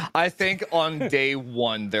god, dude. I think on day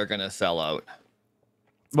one they're gonna sell out.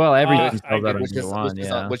 Well, everything sells out on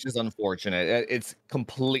day one, which is unfortunate. It's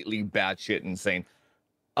completely batshit insane.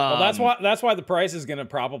 Well, that's why the price is gonna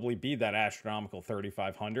probably be that astronomical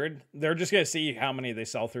 3,500. They're just gonna see how many they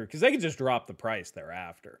sell through because they can just drop the price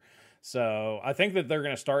thereafter. So I think that they're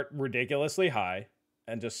gonna start ridiculously high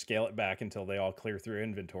and just scale it back until they all clear through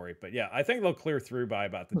inventory. But yeah, I think they'll clear through by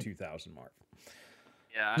about the 2,000 mark.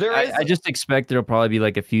 Yeah, I just expect there'll probably be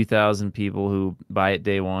like a few thousand people who buy it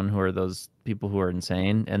day one, who are those people who are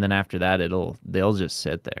insane, and then after that, they'll just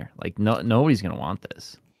sit there. Like nobody's gonna want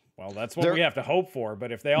this. Well, that's what we have to hope for.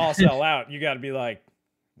 But if they all sell out, you got to be like,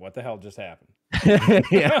 what the hell just happened?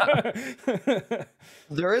 Yeah.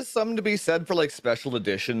 There is something to be said for like special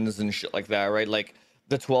editions and shit like that, right? Like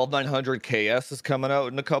the 12900KS is coming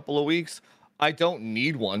out in a couple of weeks. I don't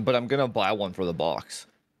need one, but I'm gonna buy one for the box.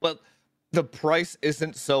 But the price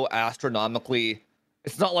isn't so astronomically.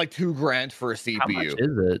 It's not like $2,000 for a CPU. How much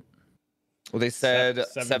is it? Well, they said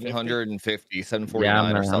 750, 749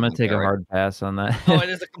 yeah, or something. I'm gonna take a hard pass on that. Oh, it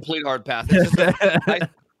is a complete hard pass. It's just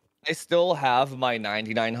I still have my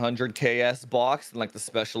 9900KS box and like the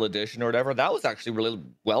special edition or whatever. That was actually really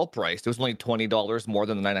well priced. It was only $20 more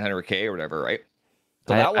than the 900K or whatever, right?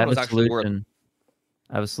 So that one was actually worth.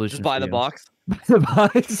 I have a solution. Just buy the box. Buy the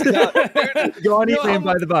box. Go on eBay and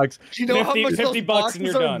buy the box. Do you know how much those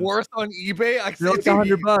boxes are worth on eBay? It's like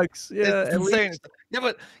 $100. Yeah, it's insane.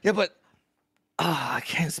 Yeah, but I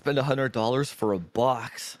can't spend $100 for a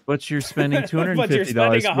box. But you're spending $250. But you're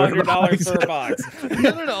spending $100 for a box.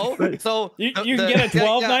 No. So you can get a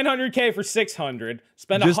 900K for $600.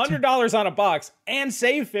 Spend $100 on a box and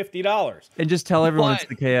save $50. And just tell everyone it's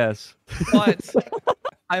the KS. But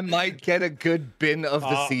I might get a good bin of the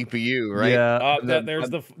CPU, right? Yeah. There's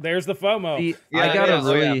the FOMO. See,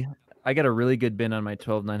 I got a really good bin on my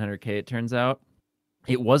 12900K. It turns out,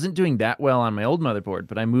 it wasn't doing that well on my old motherboard,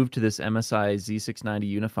 but I moved to this MSI Z690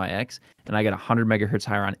 Unify X, and I got 100 megahertz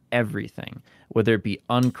higher on everything, whether it be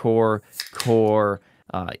Uncore, Core,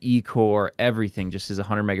 E-Core, everything just is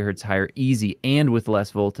 100 megahertz higher, easy, and with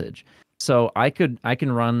less voltage. So I can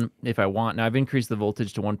run if I want. Now I've increased the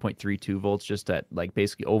voltage to 1.32 volts just at like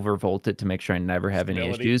basically overvolt it to make sure I never have any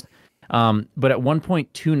issues. But at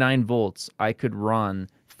 1.29 volts, I could run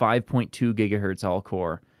 5.2 gigahertz all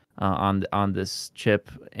core on this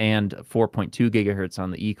chip, and 4.2 gigahertz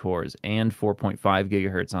on the E-cores, and 4.5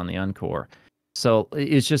 gigahertz on the Uncore. So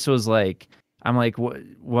it just was like, I'm like,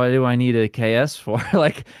 what do I need a KS for?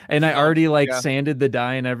 Like, and I already sanded the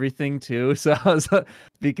die and everything too. So I was,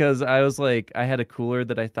 because I was like, I had a cooler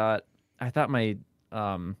that I thought my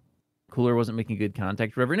cooler wasn't making good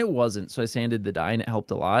contact, or whatever, and it wasn't. So I sanded the die and it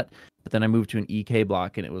helped a lot. But then I moved to an EK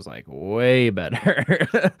block and it was like way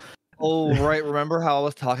better. Oh, right. Remember how I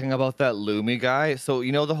was talking about that Lumi guy? So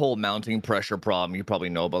you know the whole mounting pressure problem you probably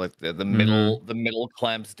know about, like the middle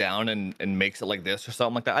clamps down and makes it like this or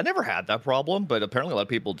something like that. I never had that problem, but apparently a lot of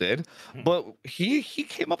people did. But he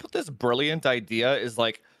came up with this brilliant idea, is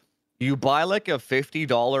like, you buy like a $50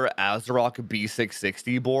 ASRock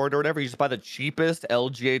B660 board or whatever. You just buy the cheapest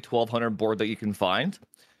LGA 1200 board that you can find.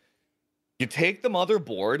 You take the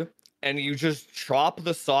motherboard and you just chop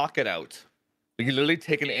the socket out. You literally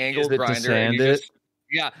take an angle grinder and you just,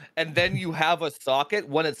 and then you have a socket.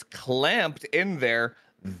 When it's clamped in there,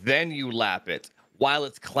 then you lap it while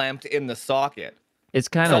it's clamped in the socket. It's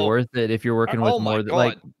kind of worth it if you're working with more than,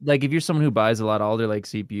 like if you're someone who buys a lot of older like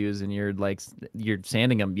CPUs and you're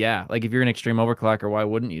sanding them. Yeah, like if you're an extreme overclocker, why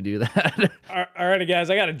wouldn't you do that? All righty, guys,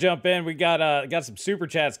 I got to jump in. We got some super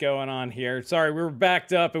chats going on here. Sorry, we were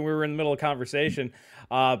backed up and we were in the middle of conversation.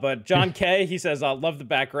 But John K, he says, love the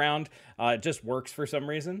background. It just works for some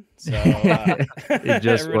reason. So it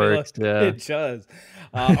just works. Yeah, it does.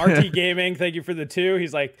 RT Gaming, thank you for the 2.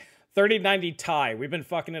 He's like, 3090 Ti. We've been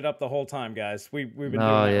fucking it up the whole time, guys. We've been doing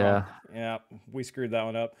that wrong. Yeah, we screwed that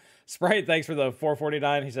one up. Sprite, thanks for the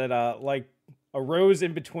 449. He said, like a rose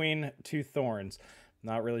in between 2 thorns.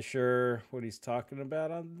 Not really sure what he's talking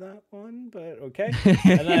about on that one, but okay.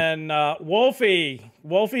 And then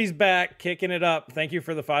Wolfie's back, kicking it up. Thank you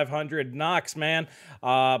for the 500. Knox, man.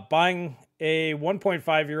 Buying a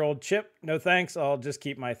 1.5-year-old chip. No thanks. I'll just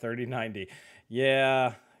keep my 3090.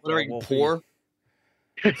 Yeah. What are you, poor?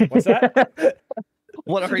 What's that?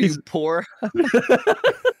 What are you, poor?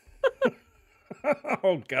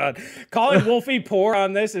 Oh God, calling Wolfie poor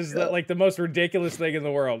on this is like the most ridiculous thing in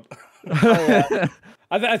the world.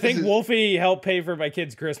 I think Wolfie helped pay for my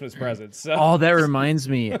kids' Christmas presents. So. Oh, that reminds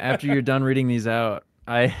me. After you're done reading these out,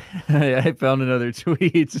 I found another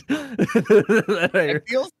tweet.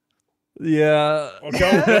 Yeah. Well,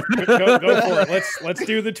 go for it. Let's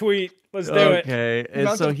do the tweet. Let's do it. Okay. And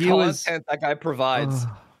so he was. That guy provides.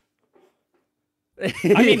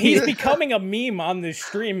 I mean, he's becoming a meme on this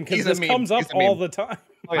stream because this comes up all the time.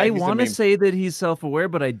 Oh, yeah, I want to say that he's self-aware,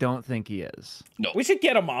 but I don't think he is. No. We should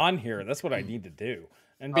get him on here. That's what I need to do.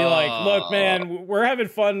 And be like, look, man, we're having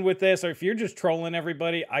fun with this. Or if you're just trolling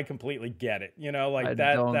everybody, I completely get it. You know, like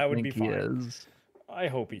that would be fine. I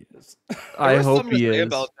hope he is. I hope he is.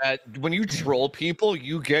 About that, when you troll people,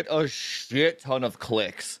 you get a shit ton of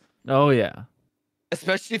clicks. Oh yeah.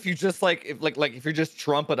 Especially if you just if you're just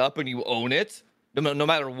trump it up and you own it. No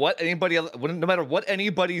matter what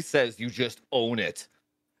anybody says, you just own it.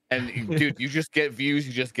 And dude, you just get views,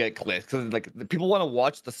 you just get clicks. Because like people want to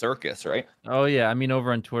watch the circus, right? Oh yeah. I mean,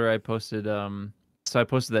 over on Twitter, I posted so I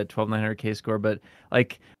posted that 12900K score, but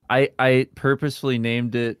like I purposefully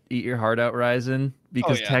named it "Eat Your Heart Out, Ryzen"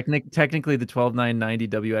 because technically the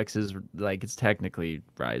 12990WX is like, it's technically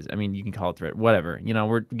Ryzen. I mean, you can call it thread, whatever. You know,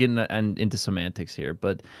 we're getting into semantics here,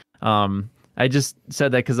 but I just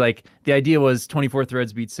said that because like the idea was 24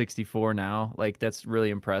 threads beat 64 now. Like that's really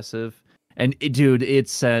impressive. And dude, it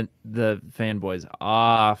sent the fanboys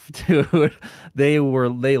off, dude. They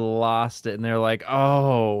lost it, and they're like,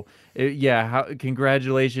 "Oh,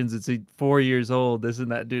 congratulations! It's 4 years old. This and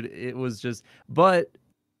that, dude." It was just, but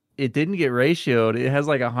it didn't get ratioed. It has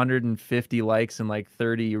like 150 likes and like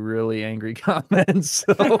 30 really angry comments.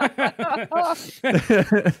 So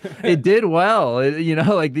it did well.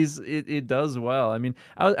 It does well. I mean,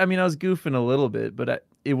 I was goofing a little bit, but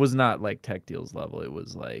it was not like Tech Deals level. It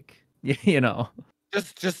was like.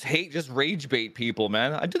 Just rage bait people,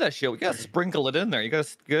 man. I do that shit. We gotta sprinkle it in there. You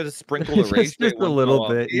gotta sprinkle the rage bait just a little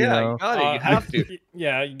bit. You have to.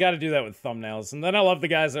 Yeah, you got to do that with thumbnails. And then I love the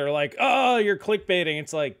guys that are like, "Oh, you're clickbaiting."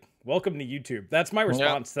 It's like, welcome to YouTube. That's my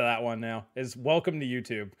response to that one now. Is welcome to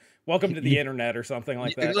YouTube. Welcome to the internet or something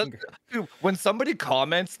like that. Dude, when somebody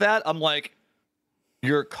comments that, I'm like,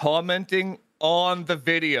 You're commenting on the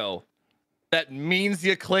video. That means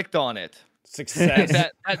you clicked on it. Success.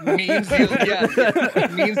 That means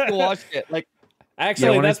it means you watched it. Like,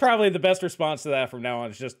 actually, that's probably the best response to that from now on.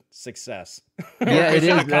 It's just success. Yeah, it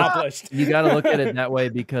is accomplished. You got to look at it that way,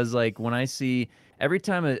 because like when I see every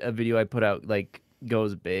time a video I put out like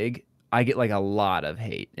goes big, I get like a lot of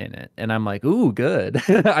hate in it, and I'm like, ooh, good.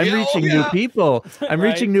 I'm reaching new people. I'm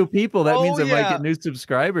reaching new people. That means I might get new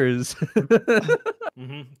subscribers.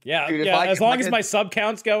 Yeah, dude, yeah. As long as my sub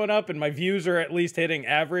count's going up and my views are at least hitting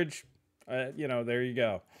average, you know, there you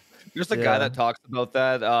go. There's a guy that talks about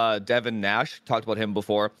that. Devin Nash talked about him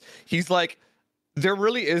before. He's like, there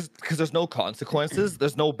really is, because there's no consequences.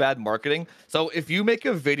 There's no bad marketing. So if you make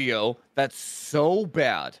a video that's so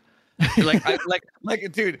bad,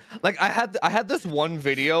 like, dude, like I had this one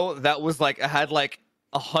video that was like, I had like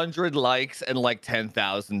 100 likes and like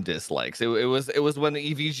 10,000 dislikes. It was when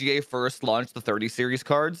the EVGA first launched the 30 series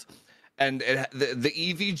cards, and the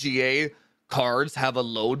EVGA cards have a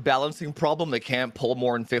load balancing problem. They can't pull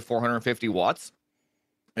more than 450 watts.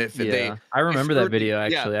 I remember that video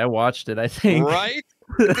actually. I watched it, I think. Right?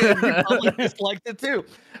 You probably disliked it too.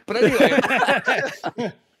 But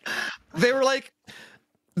anyway, they were like,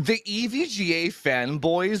 the EVGA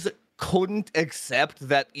fanboys couldn't accept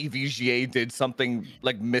that EVGA did something,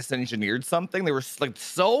 like misengineered something. They were like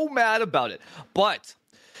so mad about it. But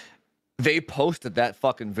they posted that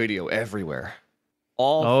fucking video everywhere.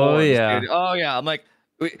 All forums, dude. Oh yeah. I'm like,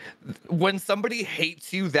 when somebody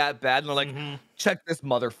hates you that bad and they're like, check this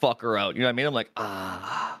motherfucker out. You know what I mean? I'm like,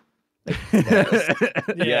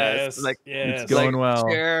 yes. Like, it's going well.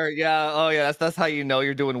 Share, yeah. Oh yeah. That's how you know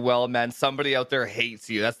you're doing well, man. Somebody out there hates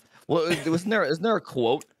you. That's isn't there a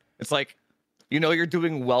quote? It's like, you know, you're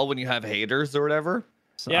doing well when you have haters or whatever.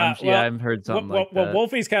 So I've heard something like that. Well,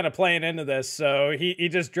 Wolfie's kind of playing into this, so he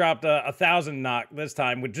just dropped 1,000 knock this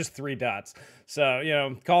time with just 3 dots. So, you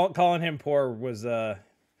know, calling him poor was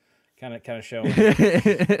kind of showing.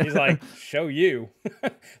 He's like, show you.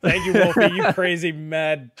 Thank you, Wolfie, you crazy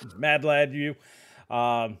mad lad, you.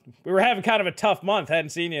 We were having kind of a tough month.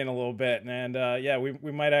 Hadn't seen you in a little bit, and yeah,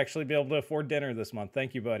 we might actually be able to afford dinner this month.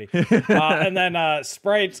 Thank you, buddy. And then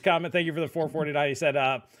Sprite's comment. Thank you for the 449. He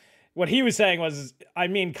said, what he was saying was, I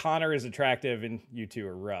mean, Connor is attractive and you two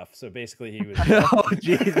are rough. So basically, he was. Oh,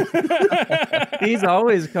 jeez. He's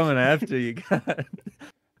always coming after you, God.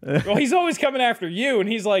 Well, he's always coming after you, and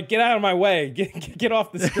he's like, "Get out of my way! Get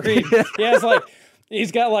off the screen!"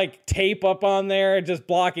 He's got like tape up on there, just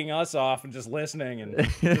blocking us off and just listening and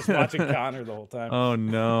just watching Connor the whole time. Oh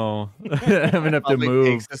no, I'm gonna have to move.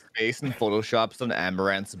 Takes the space and photoshops on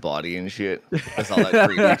Amaranth's body and shit. That's all that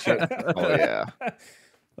creepy shit. Oh yeah.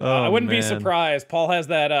 I wouldn't be surprised. Paul has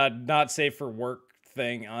that not safe for work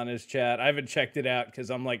thing on his chat. I haven't checked it out because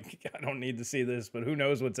I'm like, I don't need to see this, but who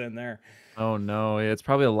knows what's in there. Oh no, yeah, it's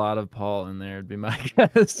probably a lot of Paul in there, would be my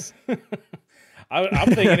guess. I'm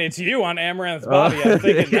thinking it's you on Amaranth's body. I'm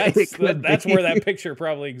thinking that's where that picture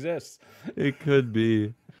probably exists. It could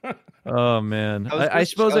be. Oh man, I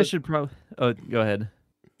suppose I should probably. Oh, go ahead.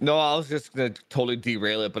 No, I was just gonna totally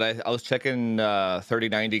derail it, but I was checking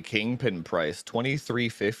 3090 Kingpin price,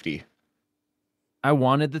 $23.50. I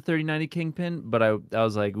wanted the 3090 Kingpin, but I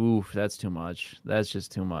was like, oof, that's too much. That's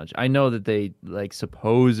just too much. I know that they like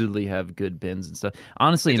supposedly have good bins and stuff.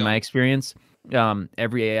 Honestly, in my experience,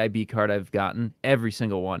 every AIB card I've gotten, every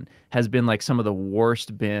single one has been like some of the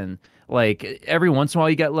worst bin. Like every once in a while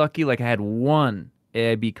you get lucky. Like I had one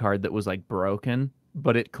AIB card that was like broken,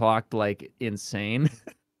 but it clocked like insane.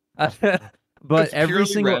 But every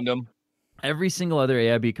single other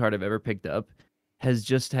AIB card I've ever picked up has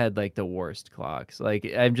just had like the worst clocks.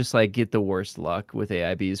 Like I'm just like get the worst luck with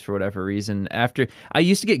AIBs for whatever reason. After I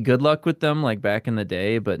used to get good luck with them like back in the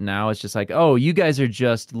day, but now it's just like, oh, you guys are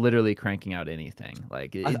just literally cranking out anything.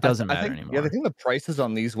 Like it doesn't matter anymore. Yeah, I think the prices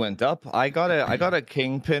on these went up. I got a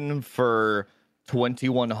Kingpin for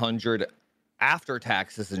 2,100 after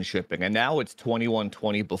taxes and shipping, and now it's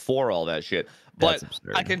 2,120 before all that shit. But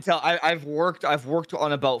I can tell I've worked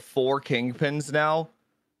on about 4 Kingpins now.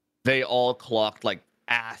 They all clocked like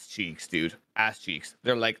ass cheeks, dude. Ass cheeks.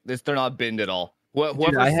 They're like this. They're not binned at all.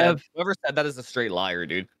 Whoever said that is a straight liar,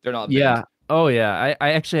 dude. They're not binned. Yeah. Oh yeah.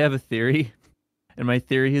 I actually have a theory, and my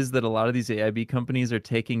theory is that a lot of these AIB companies are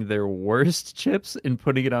taking their worst chips and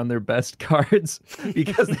putting it on their best cards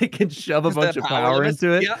because they can shove a bunch of power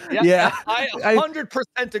into it. Yeah. I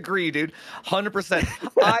 100% agree, dude.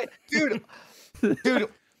 100%. Dude,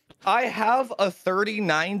 I have a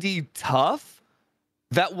 3090 Tough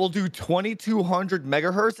that will do 2,200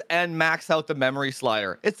 megahertz and max out the memory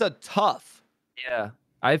slider. It's a Tough. Yeah.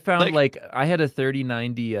 I found like I had a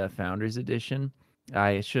 3090 Founders Edition,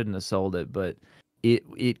 I shouldn't have sold it, but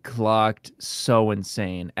it clocked so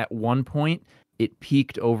insane. At one point, it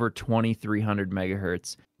peaked over 2300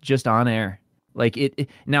 megahertz just on air. Like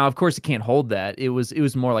now, of course, it can't hold that. It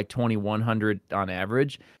was more like 2100 on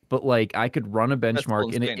average, but like I could run a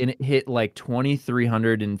benchmark and it hit like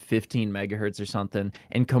 2315 megahertz or something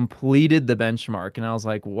and completed the benchmark. And I was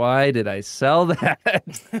like, why did I sell that?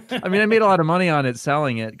 I mean, I made a lot of money on it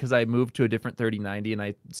selling it because I moved to a different 3090 and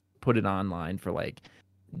I put it online for like,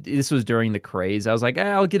 this was during the craze. I was like,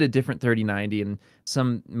 I'll get a different 3090, and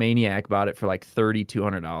some maniac bought it for like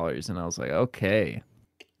 $3,200, and I was like, okay.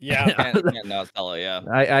 Yeah, can't not sell it. Yeah,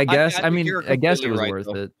 I guess. I think mean, I guess it was right,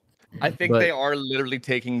 worth it. I think but they are literally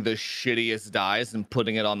taking the shittiest dies and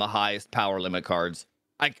putting it on the highest power limit cards.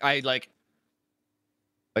 I like.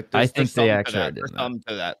 I think there's they some to actually that. did There's that. some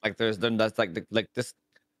to that. Like that's like this.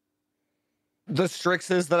 The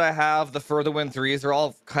Strixes that I have, the Further Wind 3s are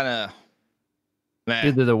all kind of.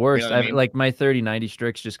 Dude, they're the worst. You know what I mean? Like my 3090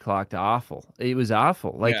 Strix just clocked awful. It was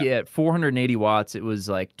awful. Like at 480 watts, it was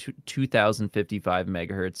like 2055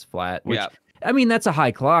 megahertz flat. Which I mean, that's a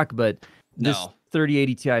high clock, but this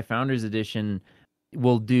 3080 Ti Founders Edition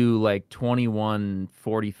will do like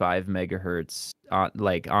 2145 megahertz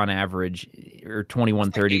on average, or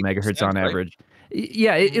 2130 megahertz on average.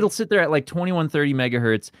 Yeah, it'll sit there at like 2130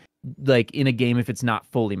 megahertz, like in a game if it's not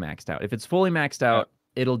fully maxed out. If it's fully maxed out,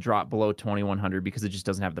 it'll drop below 2100 because it just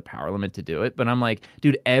doesn't have the power limit to do it. But I'm like,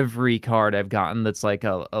 dude, every card I've gotten that's like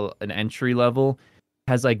an entry level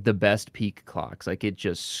has like the best peak clocks. Like it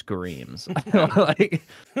just screams. Like,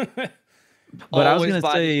 but I was gonna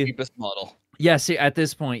say the cheapest model. Yeah, see, at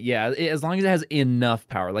this point, as long as it has enough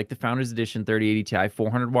power, like the Founders Edition 3080 Ti,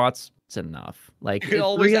 400 watts, it's enough. Like you can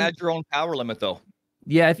always add your own power limit, though.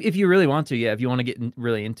 Yeah, if you really want to, if you want to get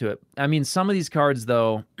really into it. I mean, some of these cards,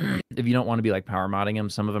 though, if you don't want to be like power modding them,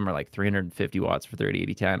 some of them are like 350 watts for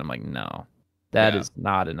 3080 Ti, and I'm like, no, that is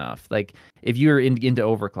not enough. Like, if you're into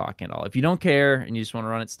overclocking at all, if you don't care and you just want to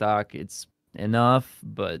run it stock, it's enough,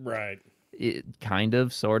 but it kind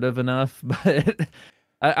of, sort of enough. But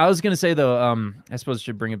I was going to say, though, I suppose I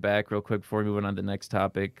should bring it back real quick before we move on to the next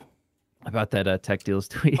topic about that Tech Deals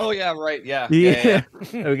tweet. Oh, yeah, right. Yeah. We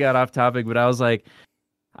got off topic, but I was like,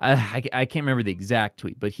 I can't remember the exact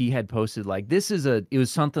tweet, but he had posted like, it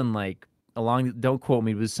was something like don't quote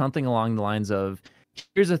me, it was something along the lines of,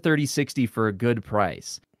 here's a 3060 for a good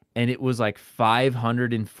price. And it was like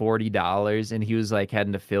 $540. And he was like, had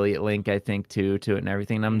an affiliate link, I think, to it and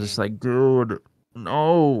everything. And I'm just like, dude,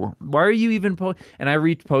 no, why are you even And I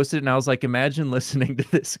reposted it and I was like, imagine listening to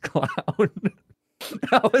this clown.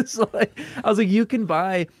 I was like, you can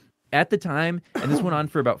buy at the time, and this went on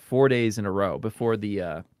for about 4 days in a row before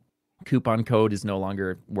the coupon code is no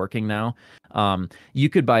longer working now. You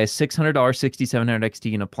could buy a $600 6700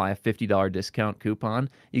 XT and apply a $50 discount coupon.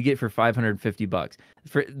 You get for $550.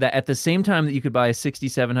 For that, at the same time that you could buy a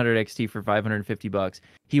 6700 XT for $550,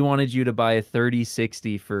 he wanted you to buy a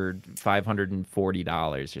 3060 for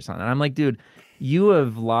 $540 or something. And I'm like, dude, you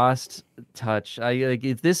have lost touch.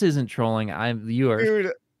 If this isn't trolling, you are.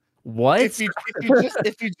 Dude, what? If you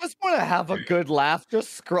just want to have a good laugh, I'm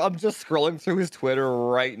just scrolling through his Twitter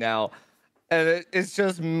right now, and it's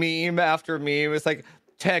just meme after meme. It's like,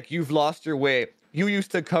 Tech, you've lost your way. You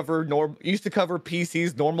used to cover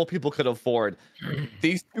PCs normal people could afford.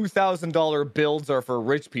 These $2,000 builds are for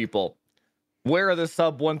rich people. Where are the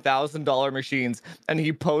sub $1,000 machines? And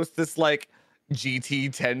he posts this like GT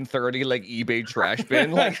 1030 like eBay trash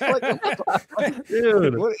bin. Like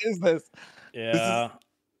dude, what is this? Yeah.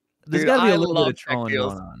 There's got to be a little bit of trolling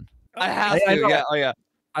going on. I have to. Yeah. Oh, yeah.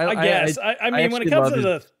 I guess. I mean, when it comes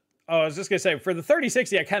to I was just going to say, for the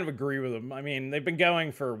 3060, I kind of agree with them. I mean, they've been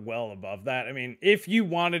going for well above that. I mean, if you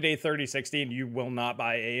wanted a 3060 and you will not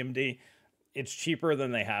buy AMD, it's cheaper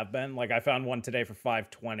than they have been. Like, I found one today for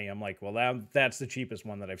 $520. I'm like, well, that's the cheapest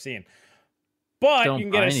one that I've seen. But you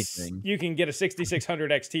can get a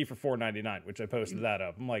 6600 XT for $499, which I posted that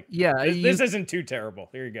up. I'm like, this isn't too terrible.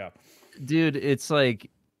 Here you go. Dude, it's like,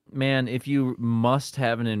 man, if you must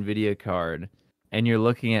have an NVIDIA card and you're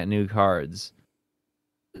looking at new cards,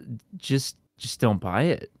 just don't buy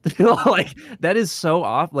it. Like, that is so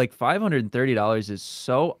off. Like, $530 is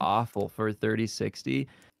so awful for a 3060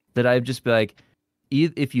 that I'd just be like,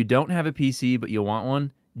 if you don't have a PC but you want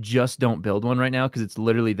one, just don't build one right now because it's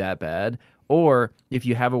literally that bad. Or if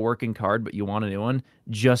you have a working card but you want a new one,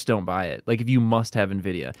 just don't buy it. Like, if you must have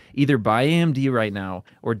NVIDIA, either buy AMD right now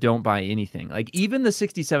or don't buy anything. Like, even the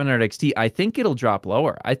 6700 XT, I think it'll drop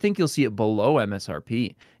lower. I think you'll see it below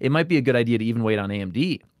MSRP. It might be a good idea to even wait on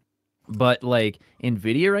AMD. But, like,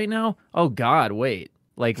 NVIDIA right now, oh, God, wait.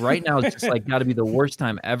 Like right now, it's just like got to be the worst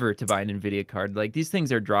time ever to buy an NVIDIA card. Like these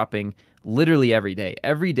things are dropping literally every day.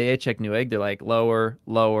 Every day I check Newegg, they're like lower,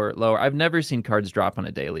 lower, lower. I've never seen cards drop on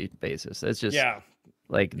a daily basis. It's just Yeah.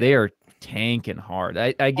 like they are tanking hard.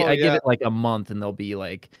 I Oh, give yeah. it like a month and they'll be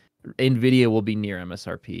like NVIDIA will be near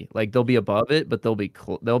MSRP. Like they'll be above it, but they'll be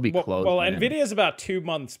close. Well, Man. NVIDIA is about 2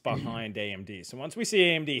 months behind AMD. So once we see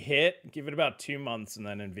AMD hit, give it about 2 months, and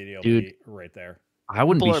then NVIDIA will be right there. I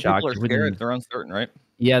wouldn't be shocked. People are scared. They're uncertain, right?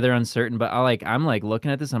 Yeah, they're uncertain, but I'm like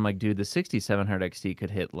looking at this. I'm like, dude, the 6700 XT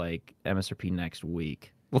could hit like MSRP next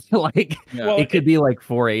week. Like, Well, it could be like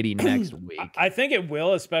 480 next week. I think it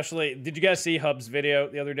will, especially. Did you guys see Hub's video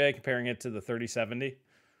the other day comparing it to the 3070?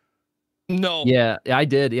 No. Yeah, I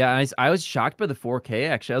did. Yeah, I was shocked by the 4K.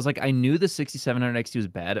 Actually, I was like, I knew the 6700 XT was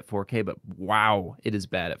bad at 4K, but wow, it is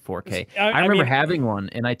bad at 4K. I remember having one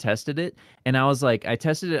and I tested it, and I was like, I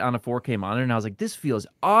tested it on a 4K monitor, and I was like, this feels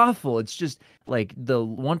awful. It's just like the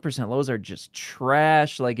 1% lows are just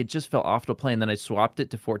trash. Like it just felt awful to play. And then I swapped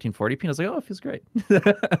it to 1440p, and I was like, oh, it feels great.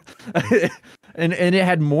 and it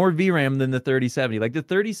had more VRAM than the 3070. Like the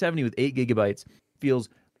 3070 with 8 gigabytes feels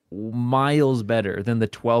miles better than the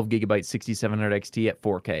 12 gigabyte 6700 XT at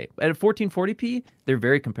 4K. At 1440p, they're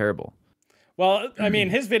very comparable. Well, I mean,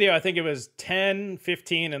 his video, I think it was 10,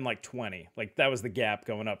 15, and like 20. Like that was the gap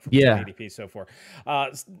going up from 1080p so far.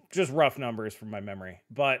 Just rough numbers from my memory,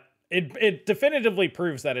 but it definitively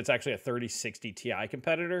proves that it's actually a 3060 Ti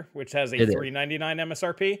competitor, which has a $399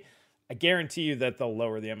 MSRP. I guarantee you that they'll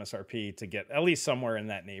lower the MSRP to get at least somewhere in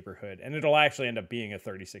that neighborhood, and it'll actually end up being a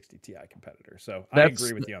 3060 Ti competitor. So I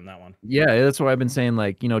agree with you on that one. Yeah, that's why I've been saying,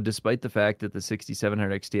 like, you know, despite the fact that the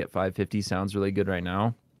 6700 XT at 550 sounds really good right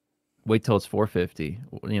now, wait till it's 450.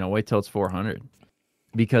 You know, wait till it's 400,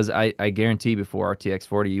 because I guarantee before RTX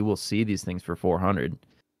 40, you will see these things for 400.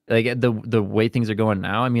 Like the way things are going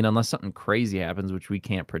now, I mean, unless something crazy happens, which we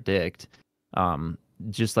can't predict,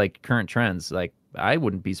 just like current trends, like I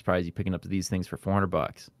wouldn't be surprised you picking up these things for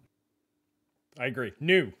 $400. I agree.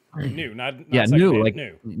 New, not new, like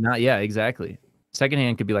new. Not exactly.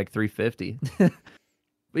 Secondhand could be like 350. But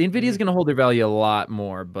Nvidia's going to hold their value a lot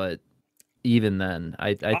more, but even then,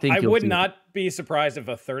 I think I would not be surprised if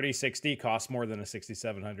a 3060 costs more than a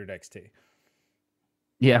 6700 XT.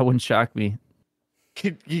 Yeah, it wouldn't shock me.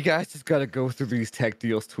 You guys just gotta go through these tech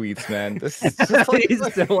deals tweets, man. This is just like, he's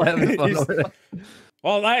still having fun with it.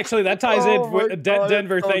 Well, actually, that ties in with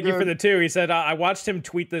Denver. So Thank you for good. the 2. He said, I watched him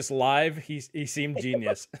tweet this live. He seemed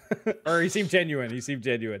genius. Or he seemed genuine. He seemed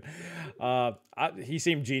genuine. He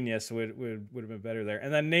seemed genius. Would have been better there.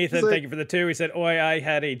 And then Nathan, thank you for the 2. He said, oi, I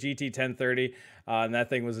had a GT 1030, and that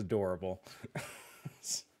thing was adorable.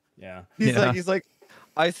 Yeah. He's like,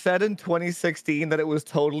 I said in 2016 that it was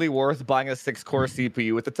totally worth buying a 6-core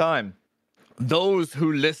CPU at the time. Those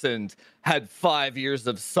who listened had 5 years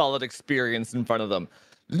of solid experience in front of them.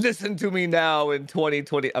 Listen to me now in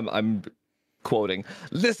 2020. I'm quoting.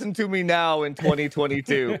 Listen to me now in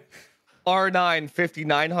 2022. R9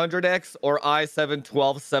 5900X or i7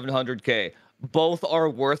 12700K. Both are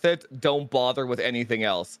worth it. Don't bother with anything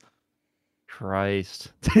else.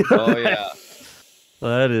 Christ. Oh yeah.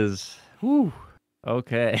 That is. Whew.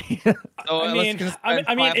 Okay. I mean,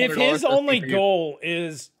 if his only goal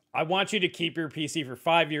is, I want you to keep your PC for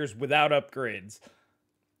 5 years without upgrades,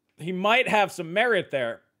 he might have some merit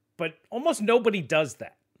there, but almost nobody does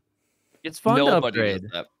that. It's fun to upgrade.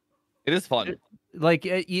 Does that. It is fun. Like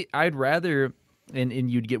I'd rather,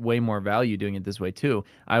 and you'd get way more value doing it this way too.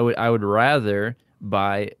 I would rather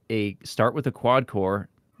start with a quad core,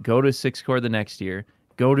 go to a 6-core the next year,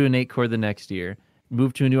 go to an 8-core the next year,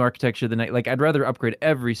 move to a new architecture the next. Like I'd rather upgrade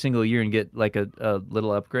every single year and get like a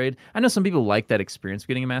little upgrade. I know some people like that experience of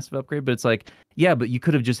getting a massive upgrade, but it's like, yeah, but you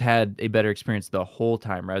could have just had a better experience the whole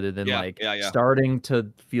time rather than starting to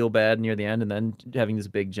feel bad near the end and then having this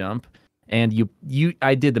big jump. And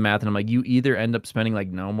I did the math and I'm like, you either end up spending like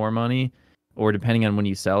no more money, or depending on when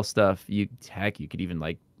you sell stuff, you could even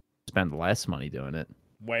like spend less money doing it.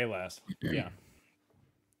 Way less. Yeah.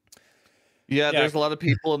 Yeah, there's a lot of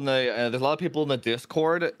people in the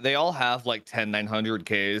Discord. They all have like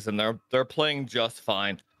 10900Ks and they're playing just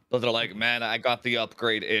fine. But they're like, man, I got the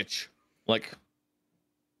upgrade itch. Like,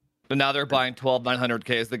 but now they're buying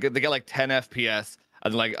 12900Ks. They get like 10 FPS,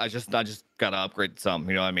 and like I just gotta upgrade some.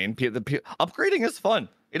 You know what I mean? Upgrading is fun.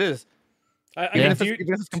 It is. Even if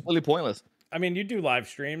it's completely pointless. I mean, you do live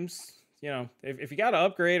streams. You know, if you got to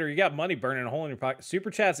upgrade or you got money burning a hole in your pocket,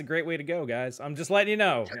 Super Chat's a great way to go, guys. I'm just letting you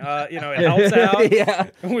know. You know, it helps out. Yeah.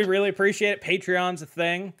 We really appreciate it. Patreon's a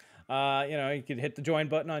thing. You know, you could hit the join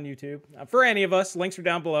button on YouTube. For any of us, links are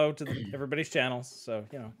down below to everybody's channels. So,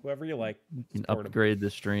 you know, whoever you like. You can support 'em. upgrade the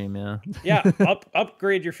stream, yeah. Yeah,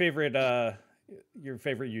 upgrade your favorite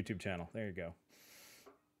YouTube channel. There you go.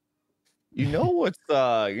 You know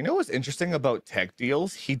what's interesting about Tech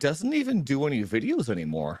Deals? He doesn't even do any videos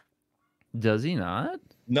anymore. Does he not?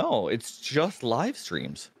 No, it's just live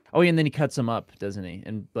streams. Oh, yeah, and then he cuts them up, doesn't he?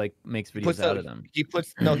 And like makes videos out of them. He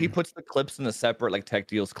puts the clips in the separate like Tech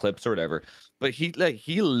Deals clips or whatever. But he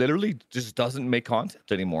literally just doesn't make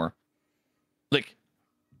content anymore. Like,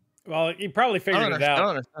 well, he probably figured it out. I don't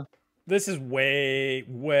understand. This is way,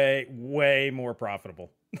 way, way more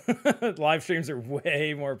profitable. Live streams are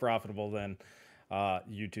way more profitable than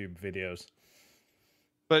YouTube videos.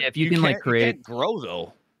 But Yeah, if you can like create, you can't grow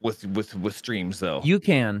though with streams though. you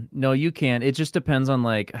can. No, you can. It just depends on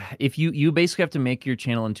like if you basically have to make your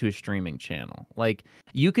channel into a streaming channel. Like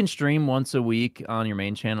you can stream once a week on your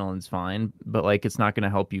main channel and it's fine, but like it's not going to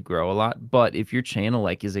help you grow a lot. But if your channel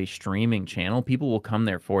like is a streaming channel, people will come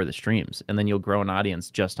there for the streams, and then you'll grow an audience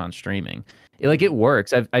just on streaming. It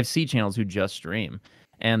works. I've seen channels who just stream,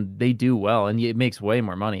 and they do well, and it makes way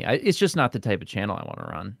more money. It's just not the type of channel I want to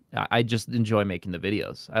run. I just enjoy making the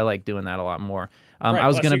videos. I like doing that a lot more. Right, I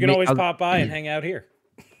was plus gonna you can always pop by and hang out here.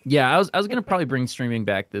 Yeah, I was gonna probably bring streaming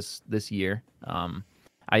back this year.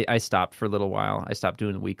 I stopped for a little while. I stopped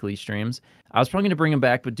doing weekly streams. I was probably gonna bring them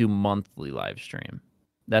back, but do monthly live stream.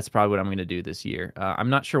 That's probably what I'm gonna do this year.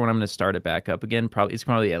 I'm not sure when I'm gonna start it back up again. It's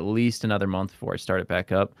probably at least another month before I start it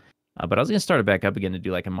back up. But I was gonna start it back up again to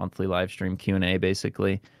do like a monthly live stream Q&A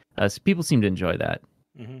basically. So people seem to enjoy that.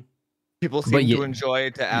 Mm-hmm. People seem to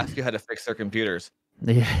enjoy to ask you how to fix their computers.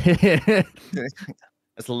 Yeah.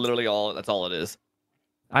 That's literally all. That's all it is.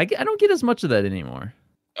 I don't get as much of that anymore.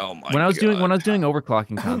 Oh my! When I was God. doing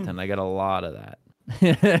overclocking content, I got a lot of that.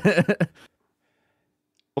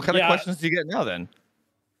 What kind of questions do you get now then?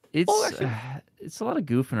 It's a lot of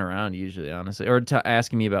goofing around usually, honestly, or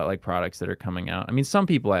asking me about like products that are coming out. I mean, some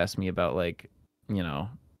people ask me about like, you know,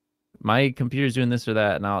 my computer's doing this or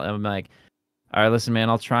that, and I'm like, all right, listen, man,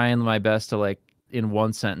 I'll try my best to like in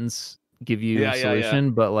one sentence give you a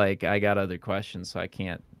solution, but like I got other questions, so I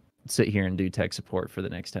can't sit here and do tech support for the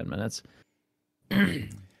next 10 minutes.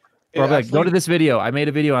 Or like, go to this video. I made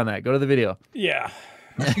a video on that. Go to the video. Yeah.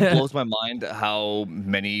 It blows my mind how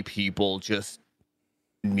many people just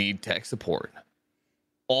need tech support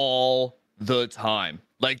all the time.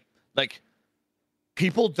 Like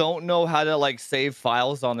people don't know how to like save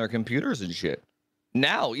files on their computers and shit.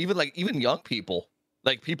 Now, even young people,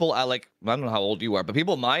 like people I don't know how old you are, but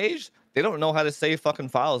people my age, they don't know how to save fucking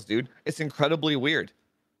files, dude. It's incredibly weird.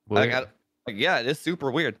 Yeah, it is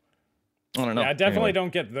super weird. I don't know. Yeah, I definitely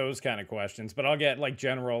don't get those kind of questions, but I'll get like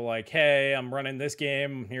general, like, hey, I'm running this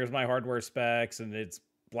game. Here's my hardware specs, and it's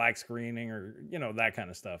black screening, or you know, that kind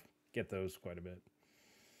of stuff. Get those quite a bit.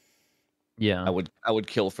 Yeah, I would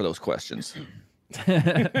kill for those questions.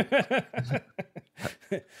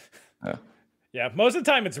 Yeah, most of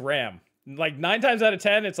the time it's RAM. Like 9 times out of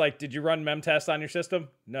 10, it's like, did you run memtest on your system?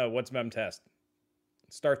 No. What's memtest?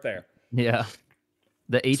 Start there. Yeah,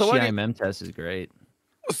 the HCI memtest is great.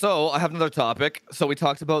 So I have another topic. So we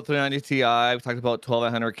talked about 390 Ti. We talked about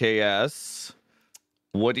 1200 KS.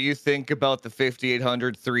 What do you think about the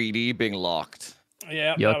 5800 3D being locked?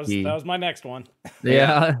 Yeah, that was my next one.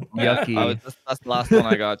 Yeah, yucky. That's the last one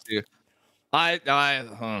I got to.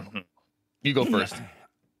 You go first.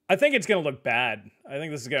 I think it's going to look bad. I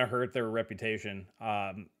think this is going to hurt their reputation.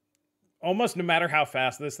 Almost no matter how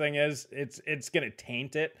fast this thing is, it's going to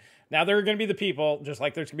taint it. Now, there are going to be the people, just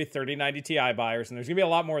like there's going to be 3090 Ti buyers, and there's going to be a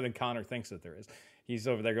lot more than Connor thinks that there is. He's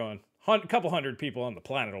over there going, a couple hundred people on the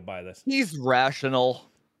planet will buy this. He's rational.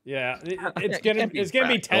 Yeah, it's going to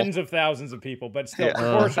be tens of thousands of people, but still,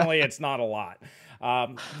 proportionally, it's not a lot.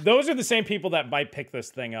 Those are the same people that might pick this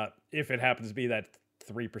thing up if it happens to be that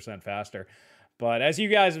 3% faster. But as you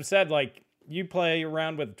guys have said, like, you play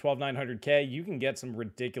around with 12900K, you can get some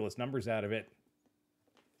ridiculous numbers out of it.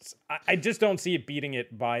 I just don't see it beating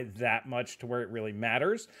it by that much to where it really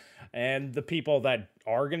matters. And the people that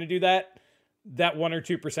are going to do that 1 or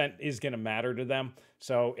 2% is going to matter to them.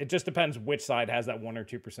 So it just depends which side has that 1 or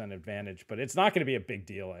 2% advantage. But it's not going to be a big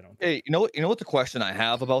deal, I don't think. Hey, you know what the question I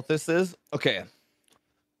have about this is? Okay.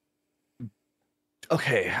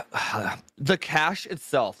 The cache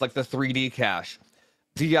itself, like the 3D cache,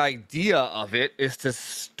 the idea of it is to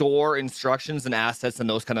store instructions and assets and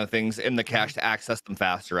those kind of things in the cache to access them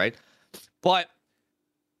faster, right? But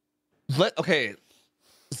let's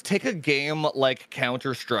take a game like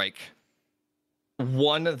Counter-Strike,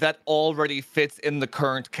 one that already fits in the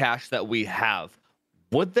current cache that we have.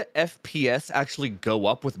 would the FPS actually go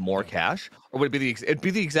up with more cache, or would it be it'd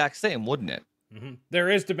be the exact same, wouldn't it? There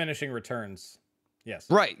is diminishing returns. Yes.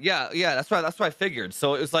 Right. Yeah. Yeah. That's right. That's what I figured.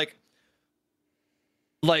 So it was like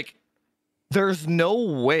there's no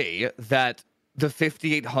way that the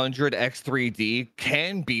 5800 X3D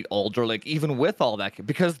can beat Alder Lake even with all that,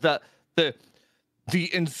 because the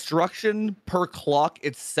instruction per clock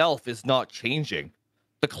itself is not changing.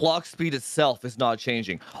 The clock speed itself is not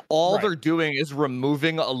changing. All they're doing is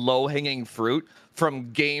removing a low-hanging fruit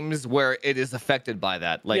from games where it is affected by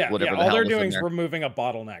that. Like whatever the all hell they're is in doing is there. removing a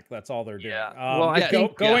bottleneck. That's all they're doing. Yeah. Well, I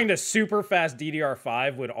think going to super fast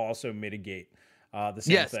DDR5 would also mitigate the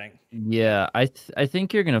same thing. Yeah, I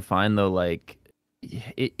think you're gonna find though, like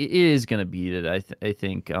it is gonna beat it. I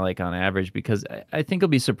think like on average, because I think I'll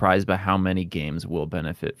be surprised by how many games will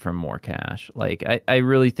benefit from more cache. Like I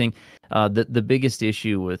really think the biggest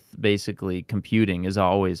issue with basically computing is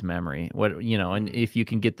always memory. And if you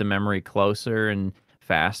can get the memory closer and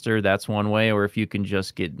faster, that's one way. Or if you can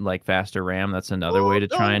just get like faster RAM, that's another way to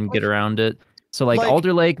try and get around it. So like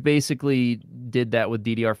Alder Lake basically did that with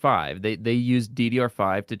DDR5. They used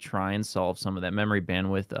DDR5 to try and solve some of that memory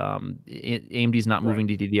bandwidth. AMD's not moving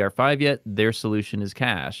to DDR5 yet. Their solution is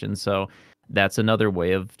cache, and so that's another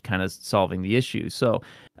way of kind of solving the issue. So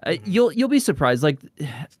you'll be surprised. Like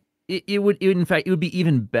it would be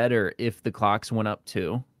even better if the clocks went up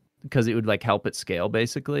too, because it would like help it scale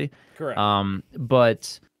basically. Correct.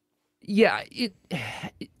 But yeah,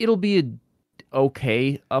 it'll be a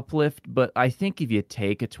okay uplift, but I think if you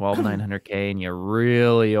take a 12900K and you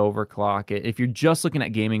really overclock it, if you're just looking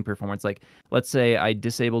at gaming performance, like let's say I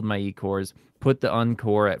disabled my E-cores, put the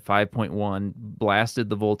uncore at 5.1, blasted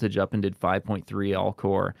the voltage up and did 5.3 all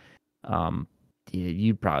core,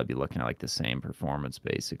 you'd probably be looking at like the same performance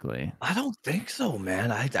basically. I don't think so,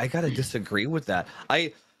 man. I gotta disagree with that.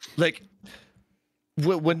 I like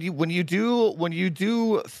when you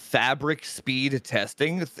do fabric speed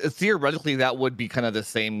testing, theoretically that would be kind of the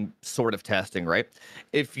same sort of testing, right?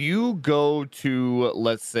 If you go to,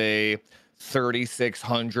 let's say,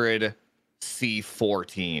 3600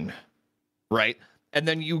 C14, right? And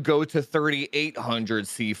then you go to 3800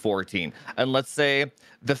 C14, and let's say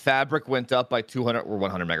the fabric went up by 200 or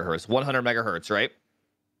 100 megahertz, right?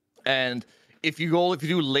 And if you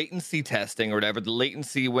do latency testing or whatever, the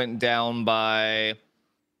latency went down by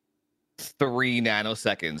 3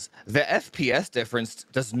 nanoseconds. The FPS difference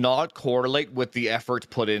does not correlate with the effort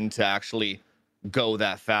put in to actually go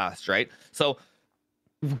that fast, right? So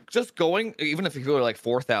just going, even if you go to like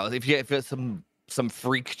 4,000, if it's some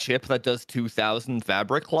freak chip that does 2,000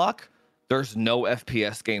 fabric clock, there's no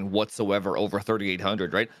FPS gain whatsoever over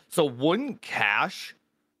 3,800, right? So wouldn't cache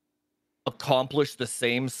accomplish the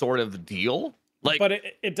same sort of deal? Like, but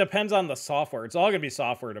it depends on the software. It's all gonna be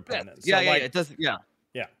software dependent. Yeah, so it does. Yeah.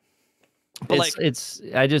 But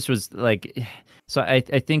I just was like, so I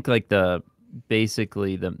think like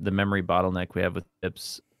basically the memory bottleneck we have with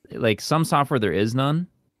chips, like some software there is none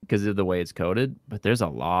because of the way it's coded, but there's a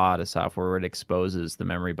lot of software where it exposes the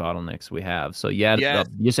memory bottlenecks we have. So you just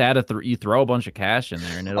you throw a bunch of cache in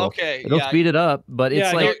there and it'll speed it up. But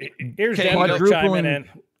it's like here's Denver chiming in.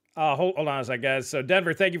 Hold on a sec, guys. So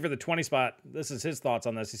Denver, thank you for the 20 spot. This is his thoughts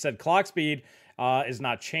on this. He said clock speed is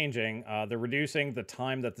not changing. They're reducing the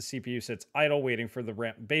time that the CPU sits idle waiting for the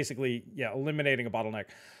ramp. Basically, eliminating a bottleneck.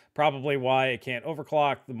 Probably why it can't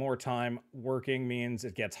overclock. The more time working means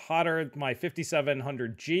it gets hotter. My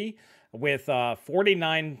 5700G with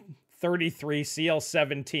 4933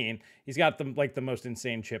 CL17. He's got the most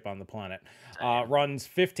insane chip on the planet. Runs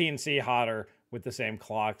 15C hotter with the same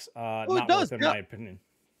clocks. Not worth it, in my opinion.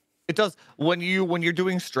 It does. When you're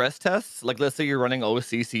doing stress tests, like let's say you're running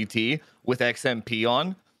OCCT with XMP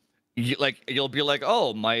on, you'll be like,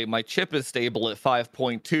 oh, my chip is stable at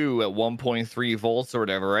 5.2 at 1.3 volts or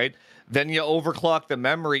whatever, right? Then you overclock the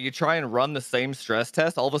memory, you try and run the same stress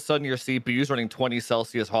test, all of a sudden your CPU is running 20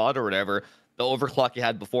 Celsius hot or whatever. The overclock you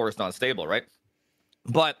had before is not stable, right?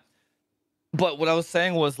 But what I was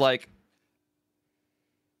saying was like,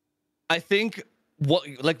 I think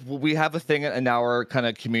we have a thing in our kind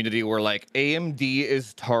of community where like AMD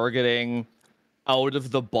is targeting out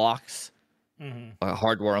of the box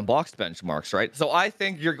hardware unboxed benchmarks, right? So I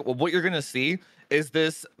think what you're gonna see is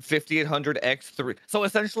this 5800X3. So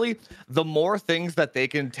essentially, the more things that they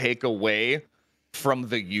can take away from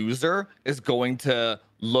the user is going to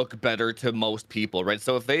look better to most people, right?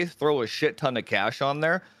 So if they throw a shit ton of cash on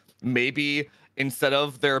there, maybe instead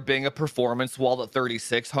of there being a performance wall at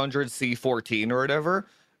 3600 C14 or whatever,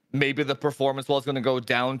 maybe the performance wall is going to go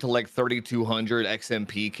down to like 3200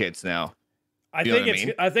 XMP kits now. I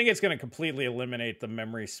think it's going to completely eliminate the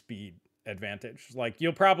memory speed advantage. Like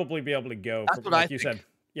you'll probably be able to go That's from, what I like you think. said,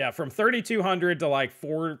 yeah, from 3200 to like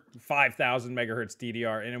 5,000 megahertz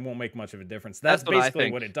DDR, and it won't make much of a difference. That's That's what I basically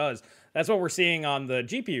think. what it does. That's what we're seeing on the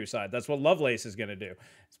GPU side. That's what Lovelace is going to do.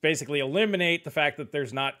 It's basically eliminate the fact that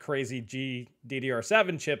there's not crazy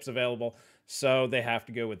GDDR7 chips available, so they have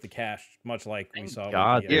to go with the cache, much like we saw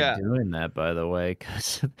God, with they're the Yeah. doing that, by the way,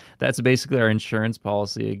 because that's basically our insurance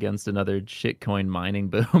policy against another shitcoin mining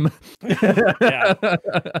boom. yeah.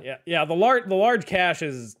 Yeah. The large cache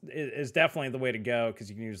is definitely the way to go because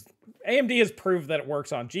you can use. AMD has proved that it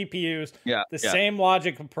works on GPUs. Yeah. The Yeah. same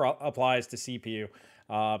logic applies to CPU.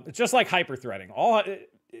 It's just like hyper-threading.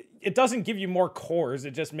 It doesn't give you more cores.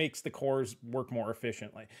 It just makes the cores work more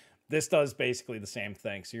efficiently. This does basically the same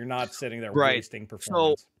thing. So you're not sitting there Right. wasting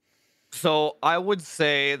performance. So I would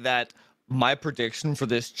say that my prediction for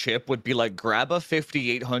this chip would be like grab a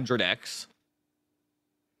 5800X,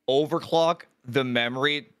 overclock the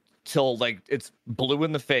memory till like it's blue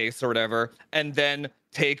in the face or whatever, and then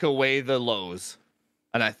take away the lows.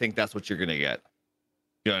 And I think that's what you're gonna get.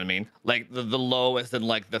 You know what I mean? Like the low is in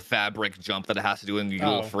like the fabric jump that it has to do in the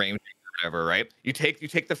little frame whatever, right? You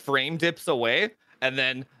take the frame dips away, and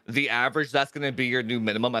then the average that's gonna be your new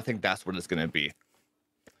minimum. I think that's what it's gonna be.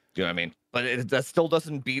 You know what I mean? But that still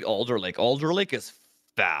doesn't beat Alder Lake. Alder Lake is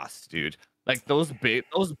fast, dude. Like those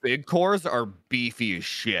big cores are beefy as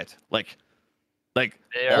shit. Like They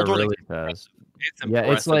are Alder Lake, really fast. it's Yeah,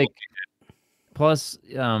 it's impressive like looking. plus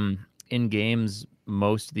in games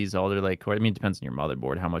most of these Alder Lake core. I mean, it depends on your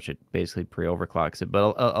motherboard how much it basically pre-overclocks it,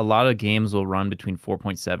 but a lot of games will run between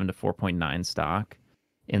 4.7 to 4.9 stock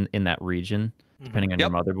in that region, depending on your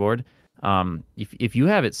motherboard. If you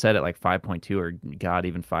have it set at like 5.2 or God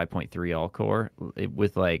even 5.3 all core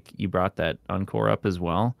with like you brought that uncore up as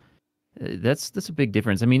well, that's a big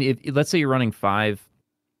difference. I mean, if let's say you're running 5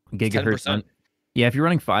 gigahertz 10%. yeah, if you're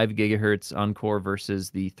running 5 gigahertz uncore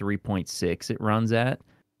versus the 3.6 it runs at,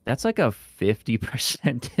 that's like a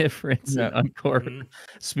 50% difference in uncore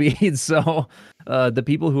speed. So the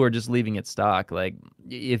people who are just leaving it stock, like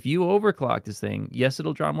if you overclock this thing, yes,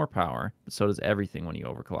 it'll draw more power, but so does everything when you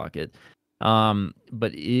overclock it.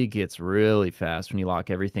 But it gets really fast when you lock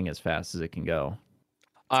everything as fast as it can go.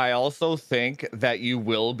 I also think that you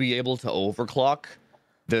will be able to overclock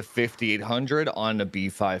the 5800 on a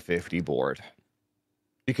B550 board.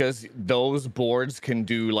 Because those boards can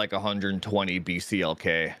do like 120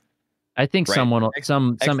 BCLK. I think Right.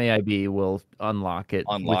 some AIB will unlock it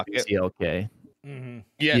with BCLK.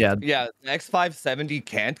 Yeah. X570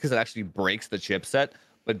 can't because it actually breaks the chipset,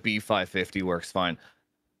 but B550 works fine.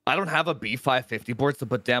 I don't have a B550 board, so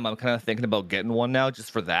but damn, I'm kind of thinking about getting one now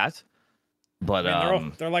just for that. But I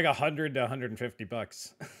mean, they're like $100 to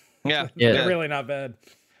 $150. Yeah, They're really not bad.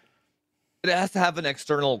 It has to have an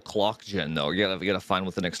external clock gen though. You gotta find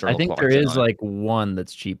with an external. I think clock there gen is on it. like one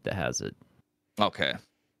that's cheap that has it. Okay,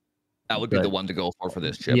 that would be the one to go for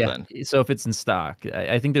this chip then. So if it's in stock,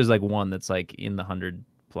 I think there's like one that's like in the $100+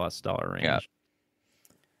 range.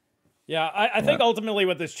 Yeah, I think ultimately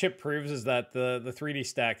what this chip proves is that the 3D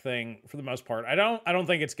stack thing, for the most part, I don't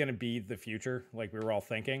think it's going to be the future like we were all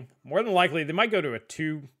thinking. More than likely, they might go to a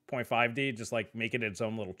 2.5D, just like make it its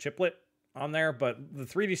own little chiplet on there. But the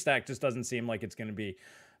 3D stack just doesn't seem like it's going to be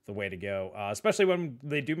the way to go, especially when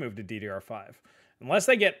they do move to DDR5. Unless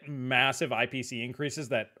they get massive IPC increases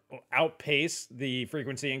that outpace the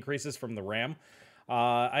frequency increases from the RAM,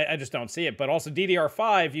 I just don't see it. But also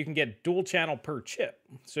DDR5, you can get dual channel per chip.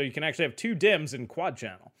 So you can actually have 2 DIMMs in quad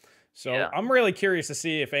channel. So I'm really curious to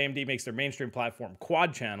see if AMD makes their mainstream platform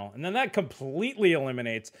quad channel. And then that completely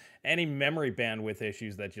eliminates any memory bandwidth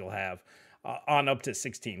issues that you'll have on up to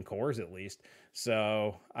 16 cores at least.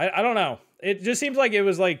 So I don't know. It just seems like it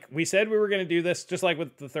was like we said we were going to do this, just like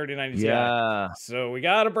with the 3090 Ti. Yeah. So we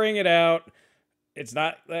got to bring it out. It's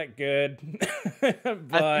not that good.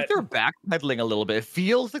 But I think they're backpedaling a little bit. It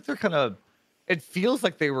feels like it feels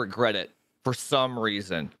like they regret it for some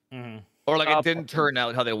reason. Or like it didn't turn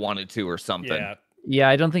out how they wanted to or something. Yeah,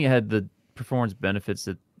 I don't think it had the performance benefits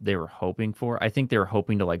that they were hoping for. I think they were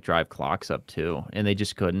hoping to like drive clocks up too, and they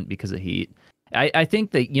just couldn't because of heat. I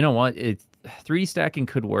think that, you know what, 3D stacking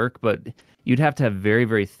could work, but you'd have to have very,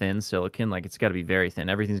 very thin silicon. Like it's got to be very thin.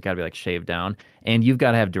 Everything's got to be like shaved down, and you've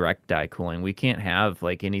got to have direct die cooling. We can't have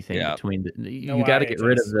like anything between. You got to get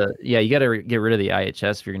rid of you got to get rid of the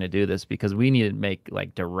IHS if you're going to do this, because we need to make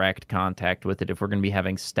like direct contact with it if we're going to be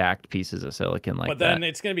having stacked pieces of silicon like that. But then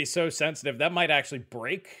it's going to be so sensitive that might actually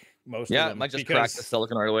break most Yeah, of it them. might just crack the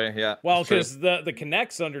silicon right away. Yeah. Well, it's true. because the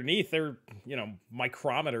connects underneath, they're, you know,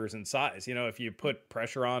 micrometers in size. You know, if you put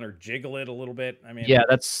pressure on or jiggle it a little bit, I mean, Yeah,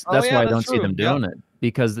 that's Oh, why yeah, I that's don't see true. them Yeah. doing it,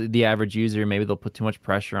 because the average user, maybe they'll put too much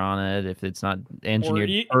pressure on it if it's not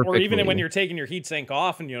engineered or perfectly. even when you're taking your heatsink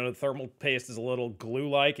off and, you know, the thermal paste is a little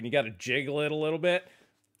glue-like and you got to jiggle it a little bit,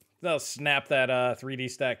 they'll snap that 3D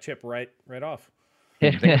stack chip right off.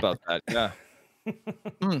 Think about that. Yeah.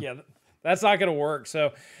 Yeah, that's not going to work.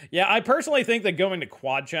 So, yeah, I personally think that going to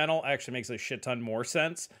quad channel actually makes a shit ton more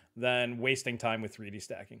sense than wasting time with 3D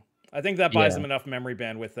stacking. I think that buys them enough memory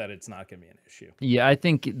bandwidth that it's not going to be an issue. Yeah, I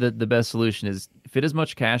think the best solution is fit as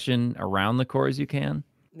much cache in around the core as you can.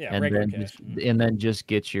 Yeah, and regular then cache. and then just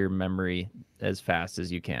get your memory as fast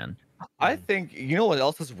as you can. I think, you know what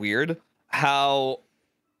else is weird? How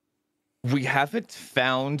we haven't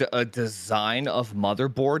found a design of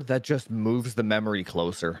motherboard that just moves the memory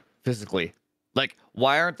closer physically. Like,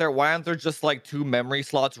 why aren't there just like 2 memory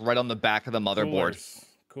slots right on the back of the motherboard?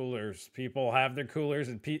 Coolers. People have their coolers,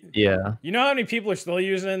 and Yeah. you know how many people are still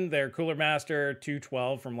using their Cooler Master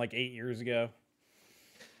 212 from like 8 years ago?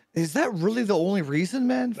 Is that really the only reason,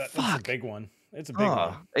 man? That's Fuck. a big one. It's a big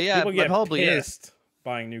one. Yeah, people it get probably pissed is.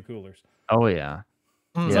 buying new coolers. Oh yeah.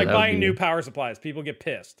 It's Yeah, like that would buying be- new power supplies. People get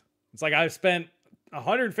pissed. It's like, I've spent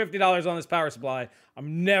 $150 on this power supply.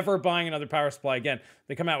 I'm never buying another power supply again.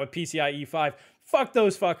 They come out with PCIe 5. Fuck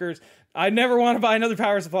those fuckers. I never want to buy another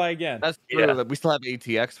power supply again. That's true. Yeah. We still have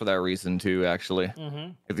ATX for that reason too, actually.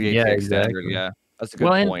 Mm-hmm. The Yeah, ATX standard, exactly. yeah. That's a good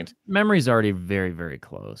and point. memory's already very, very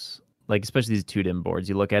close. Like, especially these 2DIMM boards.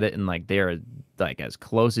 You look at it and like they are like as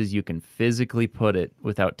close as you can physically put it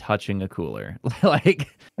without touching a cooler.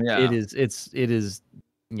 Like Yeah. it is,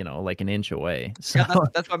 you know, like an inch away. So Yeah,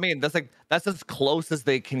 that's what I mean. That's as close as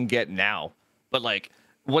they can get now. But like,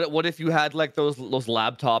 what if you had like those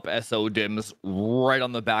laptop SO DIMMs right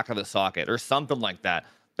on the back of the socket or something like that?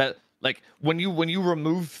 That like when you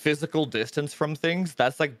remove physical distance from things,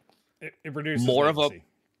 that's like It reduces more latency. of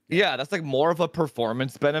a that's like more of a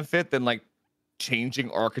performance benefit than like changing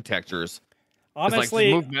architectures. It's like just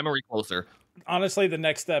move memory closer. Honestly, the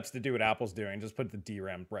next step's to do what Apple's doing. Just put the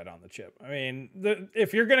DRAM right on the chip. I mean,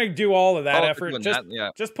 if you're going to do all of that effort,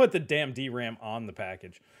 just put the damn DRAM on the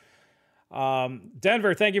package.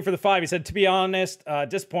 Denver, thank you for the 5. He said, to be honest,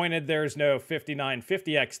 disappointed there's no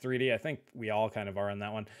 5950X 3D. I think we all kind of are on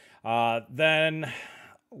that one. Then,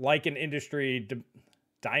 like an industry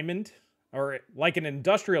diamond, or like an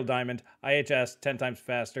industrial diamond, IHS 10 times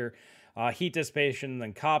faster, heat dissipation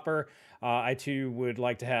than copper. I too would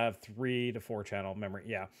like to have 3 to 4 channel memory.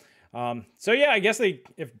 Yeah. So yeah, I guess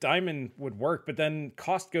if diamond would work, but then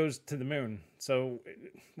cost goes to the moon. So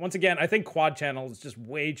once again, I think quad channel is just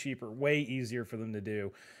way cheaper, way easier for them to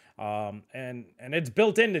do. And it's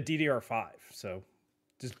built into DDR5. So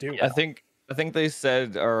just do it. I think they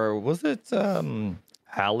said, or was it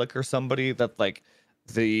Halleck or somebody, that like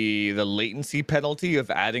the latency penalty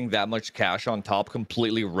of adding that much cache on top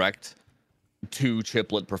completely wrecked 2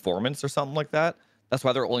 chiplet performance or something like that. That's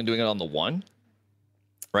why they're only doing it on the 1.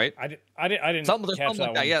 Right? I didn't Something catch that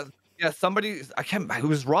like one. that. Yeah, somebody, I can't. It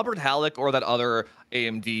was Robert Halleck or that other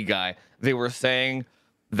AMD guy. They were saying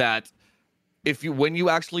that when you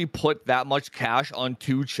actually put that much cache on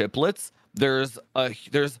 2 chiplets, there's an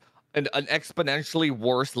exponentially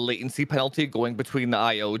worse latency penalty going between the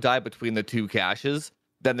I/O die between the 2 caches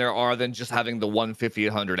than just having the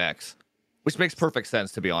 150-100X, which makes perfect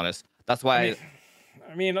sense, to be honest. That's why.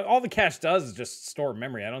 I mean, all the cache does is just store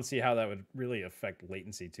memory. I don't see how that would really affect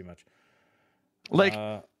latency too much. Like,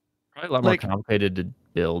 probably a lot more complicated to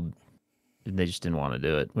build. They just didn't want to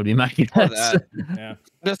do it. Would be my guess. Yeah.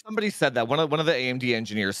 Somebody said that one of the AMD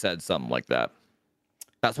engineers said something like that.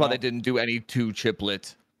 That's why they didn't do any 2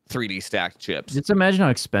 chiplet 3D stacked chips. Just imagine how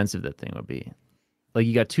expensive that thing would be. Like,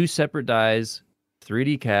 you got 2 separate dies,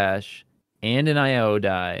 3D cache, and an I/O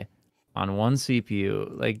die on one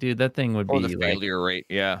CPU. Like, dude, that thing would be the failure rate.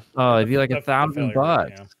 Yeah. Oh, it'd be like $1,000.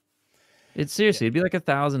 Yeah. It's seriously, it'd be like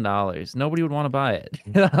 $1,000. Nobody would want to buy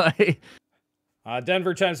it.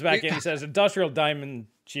 Denver chimes back in. He says, industrial diamond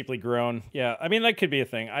cheaply grown. Yeah, I mean, that could be a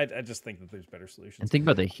thing. I just think that there's better solutions. And think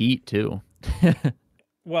about the heat, too.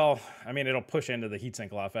 Well, I mean, it'll push into the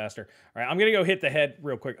heatsink a lot faster. All right, I'm going to go hit the head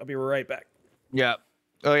real quick. I'll be right back. Yeah.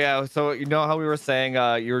 Oh, yeah. So, you know how we were saying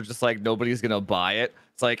you were just like, nobody's going to buy it?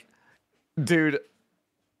 It's like, dude,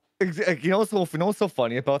 you know what's so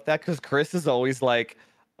funny about that? Because Chris is always like,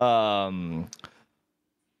 $2,000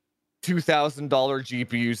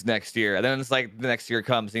 GPUs next year, and then it's like the next year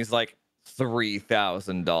comes and he's like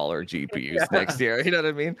 $3,000 GPUs next year. You know what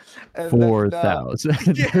I mean? And 4,000.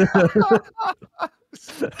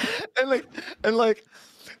 and like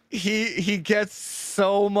he gets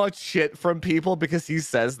so much shit from people because he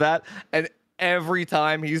says that, and every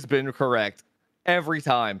time he's been correct. Every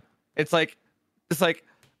time. It's like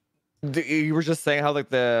you were just saying how like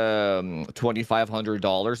the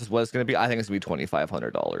 $2,500 is what it's gonna be. I think it's gonna be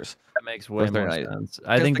 $2,500. That makes way more night. sense.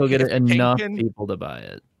 I think they'll get enough people to buy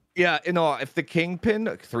it. Yeah, you know, if the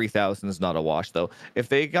Kingpin 3,000 is not a wash though. If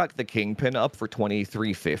they got the Kingpin up for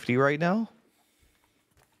 2,350 right now,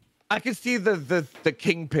 I could see the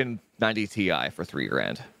Kingpin 90 Ti for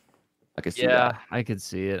 $3,000. I could see that. I could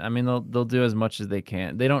see it. I mean, they'll do as much as they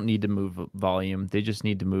can. They don't need to move volume. They just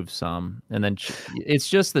need to move some, and then it's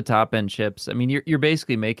just the top end chips. I mean, you're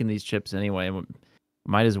basically making these chips anyway.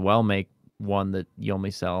 Might as well make one that you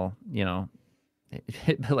only sell, you know,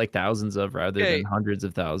 like thousands of rather than hundreds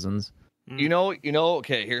of thousands. You know.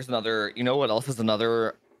 Okay, here's another. You know what else is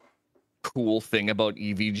another cool thing about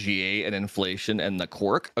EVGA and inflation and the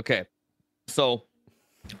quirk? Okay, so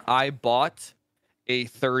I bought a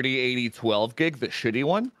 3080 gig, the shitty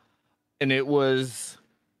one, and it was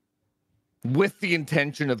with the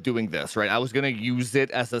intention of doing this, right? I was going to use it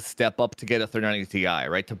as a step up to get a 3090 Ti,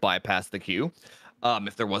 right, to bypass the queue,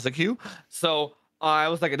 if there was a queue. So I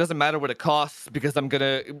was like, it doesn't matter what it costs because I'm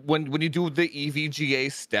gonna when you do the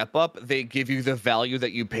EVGA step up, they give you the value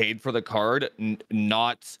that you paid for the card,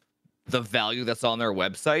 not the value that's on their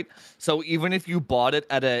website. So even if you bought it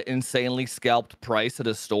at an insanely scalped price at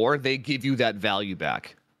a store, they give you that value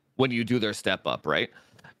back when you do their step up, right?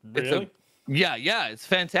 Really? Yeah, it's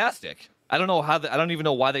fantastic. I don't know how I don't even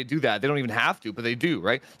know why they do that. They don't even have to, but they do,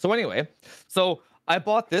 right? So anyway, so I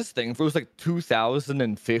bought this thing for, it was like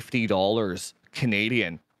 $2,050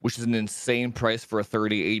 Canadian, which is an insane price for a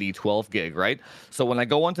 3080 gig, right? So when I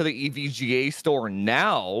go onto the EVGA store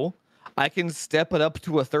now, I can step it up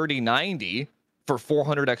to a 3090 for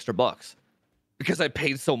 400 extra bucks because I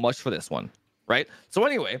paid so much for this one, right? So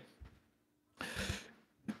anyway,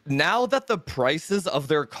 now that the prices of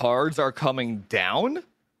their cards are coming down,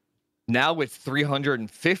 now it's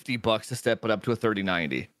 350 bucks to step it up to a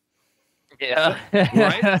 3090. Yeah.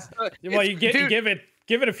 Right? Well, you give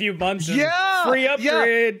it a few months and yeah, free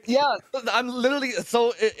upgrade. Yeah. I'm literally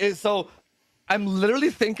I'm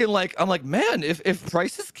literally thinking like, I'm like, man, if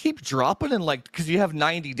prices keep dropping and like, because you have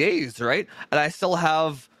 90 days, right? And I still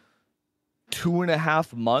have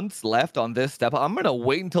 2.5 months left on this step. I'm gonna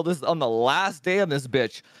wait until this on the last day on this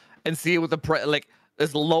bitch and see it with the price like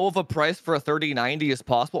as low of a price for a 3090 as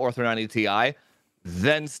possible or 3090 Ti,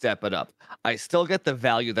 then step it up. I still get the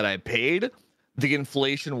value that I paid. The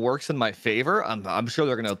inflation works in my favor. I'm sure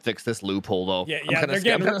they're gonna fix this loophole though. Yeah, they're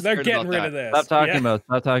getting rid of this. Stop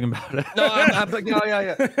talking about it. No, I'm like,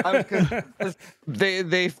 yeah.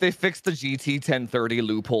 They fixed the GT 1030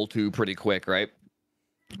 loophole too pretty quick, right?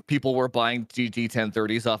 People were buying GT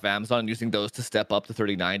 1030s off Amazon using those to step up to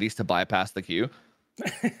 3090s to bypass the queue.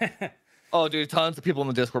 Oh, dude, tons of people in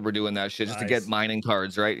the Discord were doing that shit just to get mining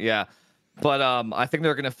cards, right? Yeah. But I think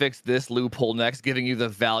they're gonna fix this loophole next, giving you the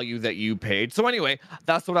value that you paid. So anyway,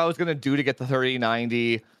 that's what I was gonna do to get the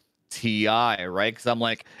 3090 Ti, right? Because I'm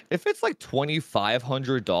like, if it's like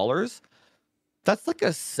 $2,500, that's like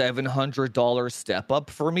a $700 step up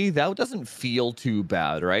for me. That doesn't feel too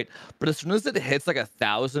bad, right? But as soon as it hits like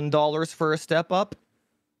 $1,000 for a step up,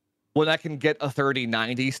 when I can get a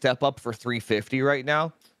 3090 step up for $350 right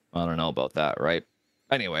now, I don't know about that, right?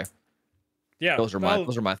 Anyway. Yeah, those are my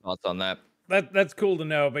thoughts on that. That's cool to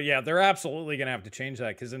know, but yeah, they're absolutely gonna have to change that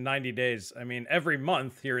because in 90 days, I mean, every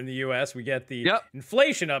month here in the U.S. we get the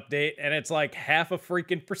inflation update, and it's like half a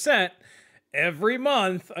freaking percent every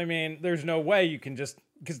month. I mean, there's no way you can just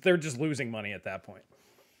because they're just losing money at that point.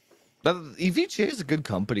 EVGA is a good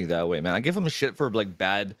company that way, man. I give them shit for like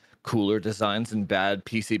bad cooler designs and bad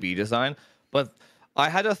PCB design, but I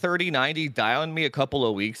had a 3090 die on me a couple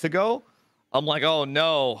of weeks ago. I'm like, oh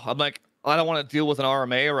no. I'm like, I don't want to deal with an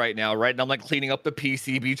RMA right now, right? And I'm like cleaning up the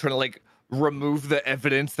PCB, trying to like remove the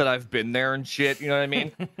evidence that I've been there and shit. You know what I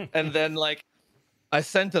mean? And then like I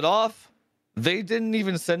sent it off. They didn't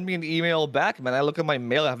even send me an email back, man. I look at my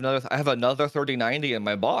mail. I have another 3090 in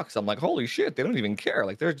my box. I'm like, holy shit! They don't even care.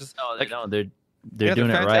 Like they're just they're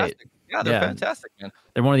doing it right. Yeah, they're fantastic, man.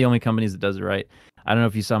 They're one of the only companies that does it right. I don't know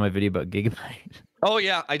if you saw my video about Gigabyte. Oh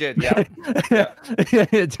yeah, I did. Yeah,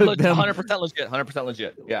 it took them 100% legit. 100%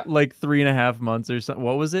 legit. Yeah, like 3.5 months or something.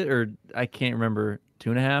 What was it? Or I can't remember.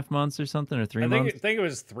 2.5 months or something, or 3 months. I think it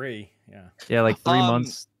was 3. Yeah. Yeah, like 3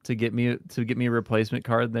 months to get me a replacement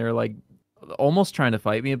card. And they're like almost trying to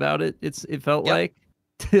fight me about it. It felt like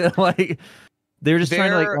like They were just trying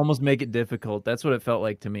to like They're almost make it difficult. That's what it felt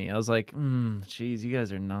like to me. I was like, geez, you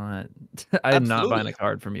guys are not. I am not buying a absolutely.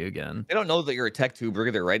 card from you again. They don't know that you're a tech tuber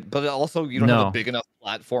either, right? But also, you don't have a No. big enough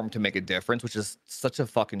platform to make a difference, which is such a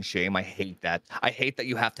fucking shame. I hate that. I hate that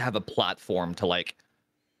you have to have a platform to like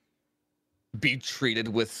be treated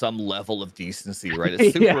with some level of decency, right?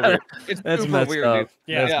 It's super Yeah, weird. It's that's super messed weird, up. dude.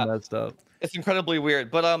 Yeah. That's messed up. It's incredibly weird.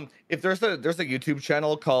 But if there's a YouTube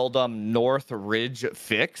channel called North Ridge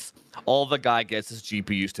Fix, all the guy gets is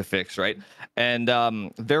GPUs to fix, right? And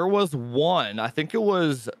there was one, I think it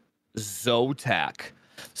was Zotac.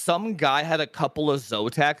 Some guy had a couple of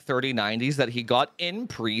Zotac 3090s that he got in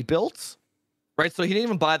pre-built, right? So he didn't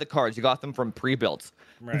even buy the cards, he got them from pre-built.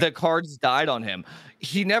 Right. The cards died on him.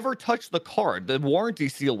 He never touched the card. The warranty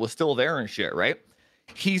seal was still there and shit, right?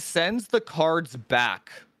 He sends the cards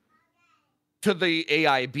back to the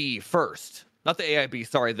AIB first. Not the AIB,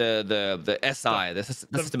 sorry, the SI, the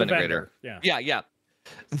system integrator. vendor, yeah. Yeah.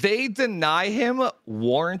 They deny him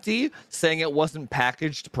warranty, saying it wasn't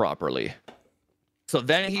packaged properly. So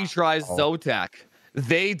then he tries Zotac.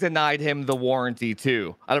 They denied him the warranty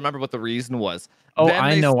too. I don't remember what the reason was. Oh, Then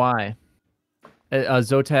I they know why.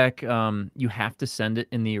 Zotac, you have to send it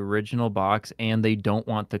in the original box, and they don't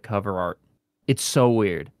want the cover art. It's so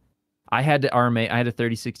weird. I had to RMA. I had a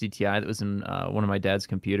 3060 Ti that was in one of my dad's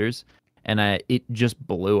computers, and it just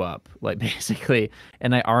blew up, like basically.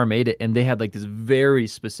 And I RMA'd it, and they had like this very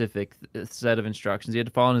specific set of instructions you had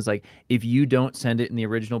to follow. And it's like, if you don't send it in the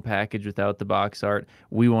original package without the box art,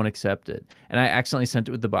 we won't accept it. And I accidentally sent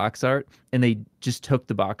it with the box art, and they just took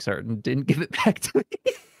the box art and didn't give it back to me.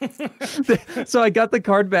 So I got the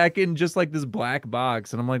card back in just like this black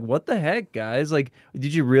box, and I'm like, what the heck, guys? Like,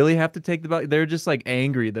 did you really have to take the box? They're just like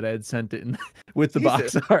angry that I had sent it in with the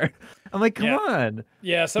box art. I'm like, come on.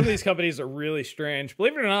 Yeah, some of these companies are really strange.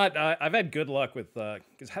 Believe it or not, I've had good luck with,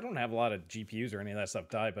 because I don't have a lot of GPUs or any of that stuff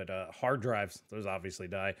die, but hard drives, those obviously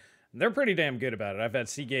die. And they're pretty damn good about it. I've had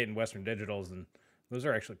Seagate and Western Digitals, and those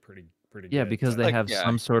are actually pretty good. Yeah, because they have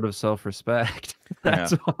some sort of self-respect.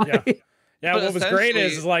 That's why. Yeah, But what was great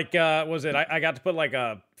is like, I got to put like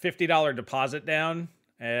a $50 deposit down,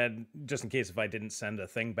 and just in case if I didn't send a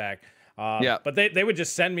thing back. But they would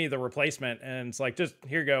just send me the replacement, and it's like, just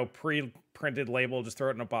here you go, pre-printed label, just throw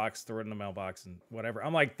it in a box, throw it in the mailbox, and whatever.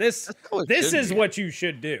 I'm like, this is what you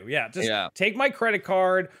should do. Yeah, just take my credit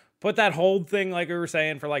card, put that hold thing like we were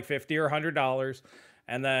saying for like $50 or $100.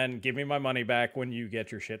 And then give me my money back when you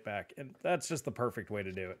get your shit back. And that's just the perfect way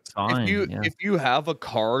to do it. Fine, if you have a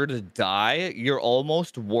card die, you're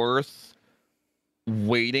almost worth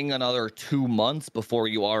waiting another 2 months before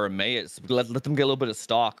you RMA it. So let them get a little bit of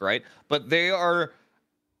stock, right? But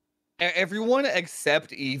everyone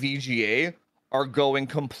except EVGA are going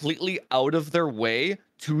completely out of their way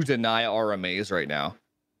to deny RMAs right now.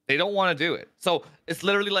 They don't want to do it. So it's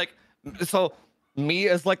literally like, so me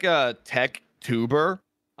as like a tech tuber,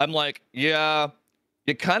 I'm like, yeah,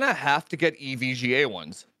 you kind of have to get EVGA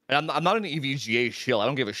ones. And I'm not an EVGA shill. I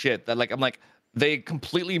don't give a shit. That like, I'm like, they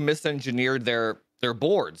completely misengineered their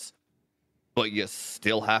boards, but you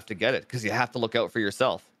still have to get it because you have to look out for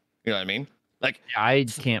yourself. You know what I mean? Like, I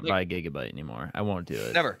can't buy Gigabyte anymore. I won't do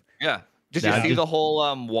it. Never. Yeah. Did you see the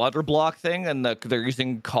whole water block thing? And they're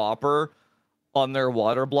using copper on their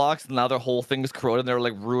water blocks. And now their whole thing is corroded. And they're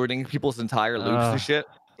like ruining people's entire loops and shit.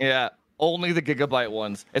 Yeah. Only the Gigabyte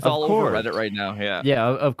ones. It's all over Reddit right now. Yeah. Yeah,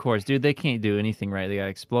 of course, dude. They can't do anything right. They got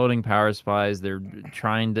exploding power supplies. They're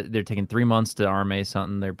taking 3 months to RMA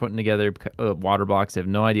something. They're putting together water blocks. They have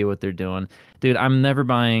no idea what they're doing. Dude, I'm never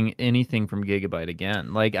buying anything from Gigabyte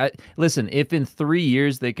again. Like, listen, if in 3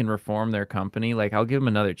 years they can reform their company, like, I'll give them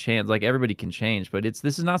another chance. Like, everybody can change, but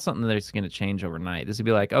this is not something that's going to change overnight. This would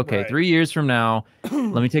be like, okay, 3 years from now,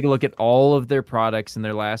 let me take a look at all of their products in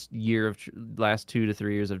their last 2 to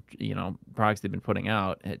 3 years of, products they've been putting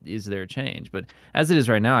out. Is there a change? But as it is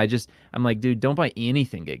right now, I'm like, dude, don't buy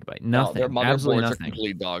anything Gigabyte. Nothing. No, their absolutely motherboards nothing. are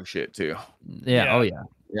complete dog shit too. Yeah. Oh yeah.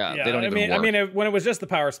 Yeah. They don't even work. I mean, when it was just the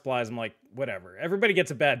power supplies, I'm like, whatever. Everybody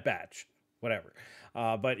gets a bad batch. Whatever.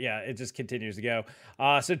 But yeah, it just continues to go.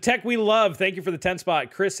 So Tech We Love, thank you for the 10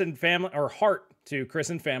 spot. Chris and family, or heart to Chris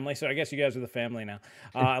and family. So I guess you guys are the family now.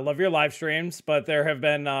 I love your live streams, but there have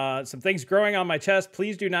been some things growing on my chest.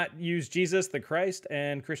 Please do not use Jesus the Christ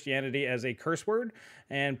and Christianity as a curse word,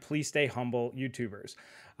 and please stay humble, YouTubers.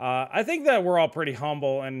 I think that we're all pretty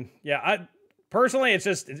humble, and yeah, personally, it's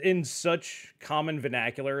just in such common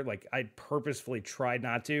vernacular. Like, I purposefully tried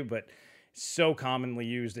not to, but so commonly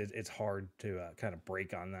used, it's hard to kind of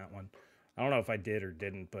break on that one. I don't know if I did or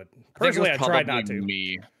didn't, but personally, I tried not to.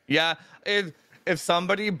 Me. Yeah, if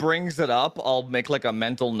somebody brings it up, I'll make like a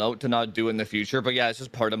mental note to not do in the future. But yeah, it's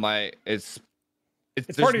just part of my. It's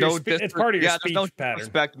It's part of your it's part of your yeah, speech there's no pattern.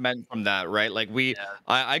 disrespect meant from that, right? Like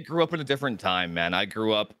I grew up in a different time, man. I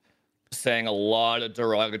grew up saying a lot of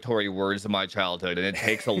derogatory words in my childhood, and it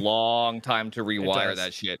takes a long time to rewire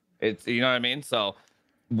that shit. It's, you know what I mean? So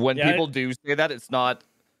when people do say that, it's not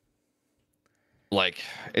like,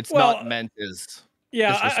 it's not meant as disrespect. You know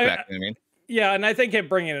what I mean? Yeah, and I think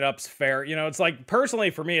bringing it up's fair. You know, it's like, personally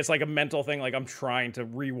for me, it's like a mental thing. Like, I'm trying to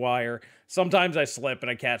rewire. Sometimes I slip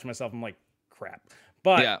and I catch myself. I'm like, crap.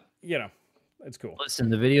 But yeah, you know, it's cool. Listen,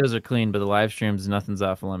 the videos are clean, but the live streams, nothing's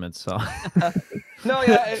off limits. So no,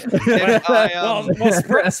 yeah.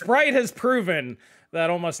 Sprite has proven that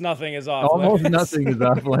almost nothing is off almost limits. nothing is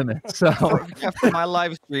off limits. So after my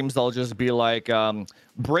live streams, I'll just be like,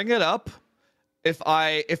 bring it up if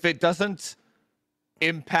it doesn't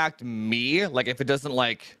impact me, like if it doesn't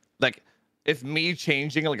like if me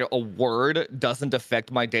changing like a word doesn't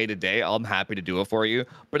affect my day-to-day, I'm happy to do it for you.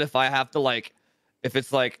 But if I have to, like, if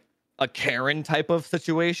it's like a Karen type of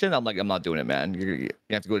situation, I'm like, I'm not doing it, man. You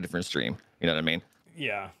have to go to a different stream. You know what I mean?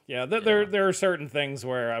 Yeah. There are certain things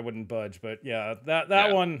where I wouldn't budge, but yeah,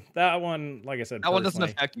 that one, like I said, that one doesn't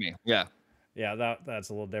affect me. Yeah, that's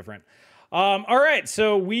a little different. All right,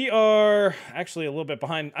 so we are actually a little bit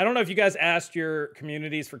behind. I don't know if you guys asked your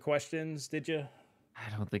communities for questions, did you? I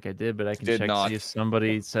don't think I did, but I can check to see if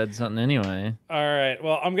somebody said something anyway. All right,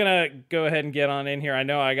 well, I'm gonna go ahead and get on in here. I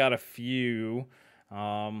know I got a few,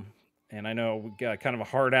 and I know we got kind of a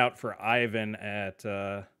hard out for Ivan at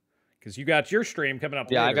because you got your stream coming up.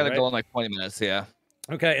 Yeah, later, I gotta right? go in like 20 minutes. Yeah.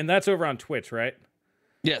 Okay, and that's over on Twitch, right?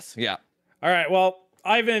 Yes. Yeah. All right. Well,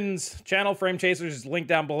 Ivan's channel, Frame Chasers, is linked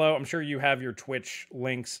down below. I'm sure you have your Twitch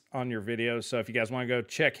links on your videos, so if you guys want to go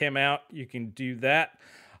check him out, you can do that.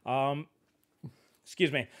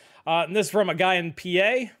 Excuse me. And this is from a guy in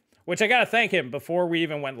PA, which I got to thank him before we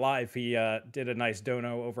even went live. He did a nice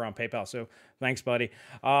dono over on PayPal, so thanks, buddy.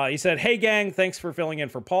 He said, "Hey, gang, thanks for filling in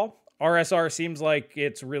for Paul. RSR seems like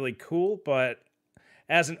it's really cool, but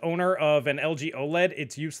as an owner of an LG OLED,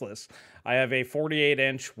 it's useless. I have a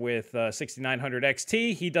 48-inch with 6900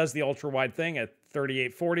 XT. He does the ultra-wide thing at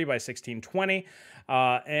 3840 by 1620.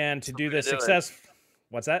 And to do this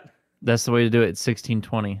what's that? That's the way to do it. It's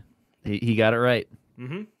 1620. He got it right.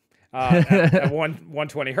 Mm-hmm. At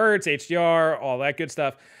 120 hertz, HDR, all that good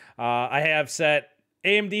stuff. I have set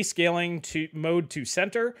AMD scaling mode to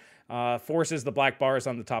center. Forces the black bars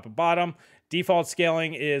on the top and bottom. Default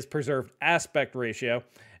scaling is preserved aspect ratio.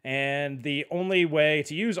 And the only way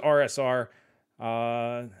to use RSR,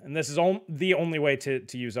 and this is the only way to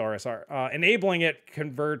use RSR, enabling it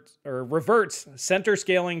reverts center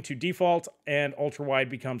scaling to default, and ultra-wide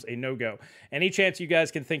becomes a no-go. Any chance you guys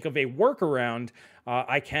can think of a workaround,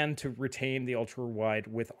 I can to retain the ultra-wide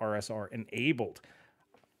with RSR enabled.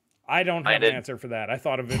 I don't have an answer for that. I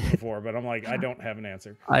thought of it before, but I'm like, I don't have an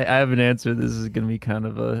answer. I have an answer. This is going to be kind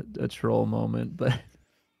of a troll moment, but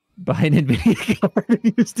buy an NVIDIA card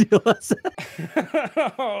and use DLSS.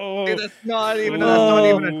 Hey, that's not even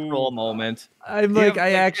a troll moment. I'm like,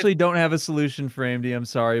 I actually don't have a solution for AMD. I'm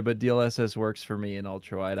sorry, but DLSS works for me in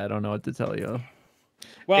ultrawide. I don't know what to tell you.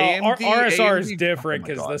 Well, RSR is different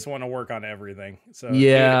because this one will work on everything. So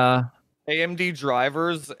yeah, AMD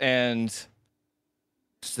drivers and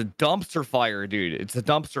it's a dumpster fire, dude. It's a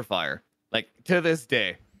dumpster fire. Like, to this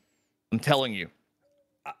day, I'm telling you.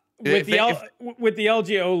 With the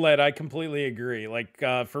LG OLED, I completely agree. Like,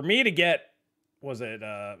 for me to get,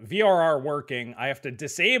 VRR working, I have to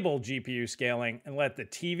disable GPU scaling and let the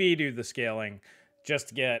TV do the scaling just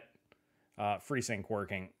to get FreeSync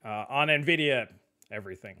working. On NVIDIA,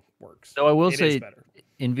 everything works. So I will say,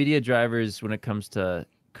 NVIDIA drivers, when it comes to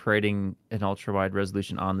creating an ultra-wide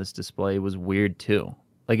resolution on this display, was weird too.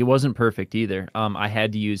 Like, it wasn't perfect either. I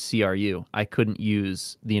had to use CRU. I couldn't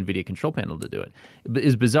use the NVIDIA control panel to do it.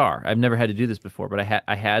 It's bizarre. I've never had to do this before, but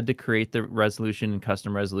I had to create the resolution and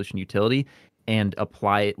custom resolution utility and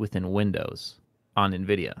apply it within Windows on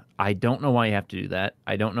NVIDIA. I don't know why you have to do that.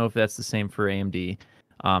 I don't know if that's the same for AMD.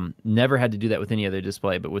 Never had to do that with any other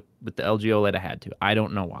display, but with the LG OLED, I had to. I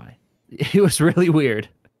don't know why. It was really weird.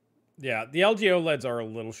 Yeah, the LG OLEDs are a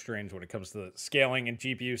little strange when it comes to scaling and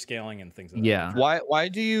GPU scaling and things like that. Why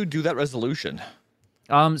do you do that resolution?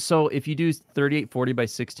 So if you do 3840 by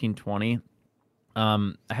 1620,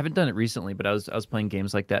 I haven't done it recently, but I was playing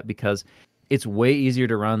games like that because it's way easier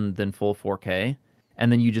to run than full 4K.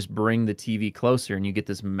 And then you just bring the TV closer and you get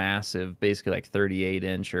this massive, basically like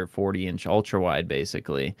 38-inch or 40-inch ultra-wide,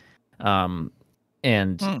 basically. And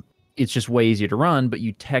it's just way easier to run, but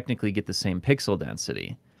you technically get the same pixel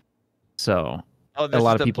density. So a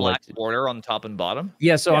lot of people black border on top and bottom.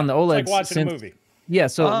 Yeah, so on the OLED, it's like watching a movie. Yeah,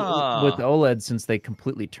 so with the OLED, since they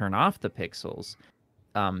completely turn off the pixels,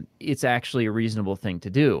 it's actually a reasonable thing to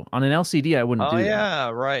do. On an LCD, I wouldn't Oh do that yeah,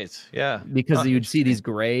 right. Yeah. because Huh, you'd see interesting. these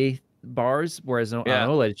gray bars, whereas on Yeah.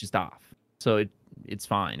 OLED, it's just off. So it's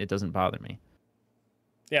fine. It doesn't bother me.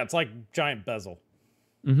 Yeah, it's like giant bezel.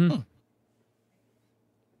 Mm-hmm.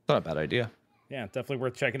 Not a bad idea. Yeah, definitely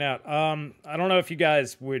worth checking out. I don't know if you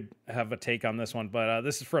guys would have a take on this one, but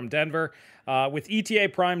this is from Denver. With ETA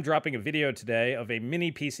Prime dropping a video today of a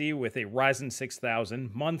mini PC with a Ryzen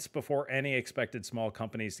 6000 months before any expected small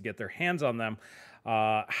companies to get their hands on them,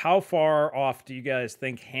 how far off do you guys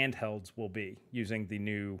think handhelds will be using the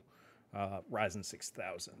new Ryzen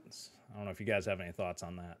 6000s? I don't know if you guys have any thoughts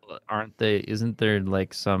on that. Aren't they? Isn't there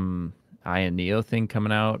like some Aya Neo thing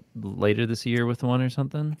coming out later this year with one or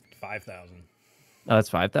something? 5,000. Oh, that's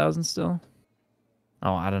 5,000 still.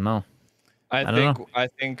 Oh, I don't know. I don't think I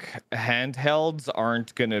think handhelds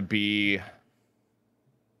aren't gonna be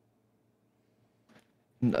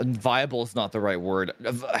viable is not the right word.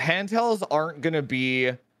 Handhelds aren't gonna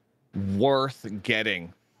be worth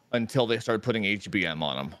getting until they start putting HBM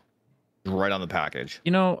on them, right on the package.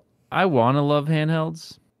 You know, I want to love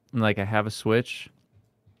handhelds. Like I have a Switch,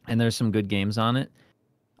 and there's some good games on it.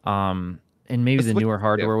 And maybe the Switch newer is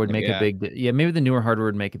hardware would different, make a big maybe the newer hardware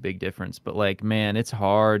would make a big difference. But like, man, it's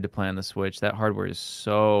hard to play on the Switch. That hardware is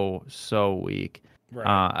so weak.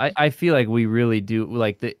 Right. I feel like we really do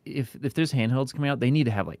like if there's handhelds coming out, they need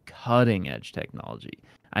to have like cutting edge technology.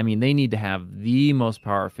 I mean, they need to have the most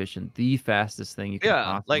power efficient, the fastest thing you can Yeah,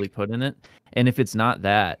 possibly like put in it. And if it's not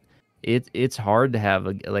that, it's hard to have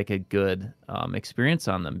a good experience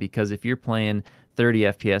on them, because if you're playing 30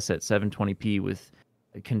 FPS at 720p with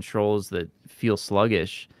controls that feel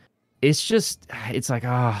sluggish, it's like,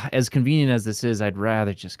 as convenient as this is, I'd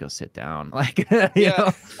rather just go sit down. Like, you yeah,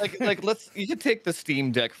 know? like you could take the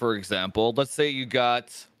Steam Deck for example. Let's say you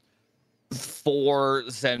got 4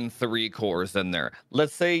 Zen 3 cores in there.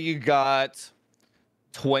 Let's say you got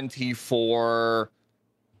 24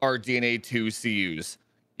 RDNA 2 CUs.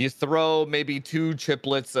 You throw maybe 2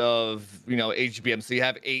 chiplets of, HBM, so you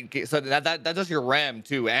have 8 gigs. So that does your RAM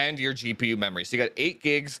too, and your GPU memory. So you got 8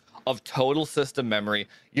 gigs of total system memory.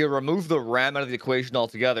 You remove the RAM out of the equation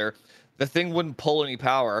altogether, the thing wouldn't pull any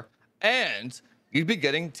power, and you'd be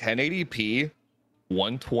getting 1080p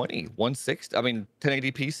 120, 160. I mean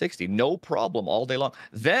 1080p 60, no problem all day long.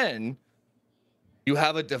 Then you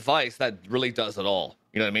have a device that really does it all.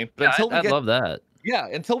 You know what I mean? But I love that. yeah,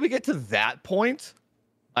 until we get to that point,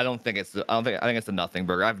 I think it's a nothing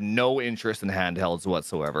burger. I have no interest in handhelds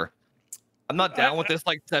whatsoever. I'm not down with this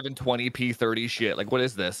like 720p 30 shit. Like, what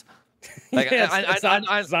is this? Like, yeah,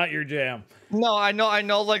 it's not your jam. No, I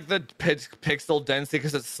know like the pixel density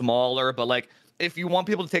because it's smaller, but like if you want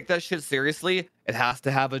people to take that shit seriously, it has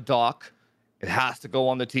to have a dock. It has to go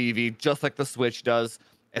on the TV, just like the Switch does.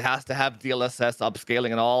 It has to have DLSS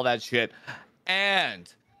upscaling and all that shit,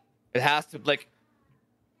 and it has to like.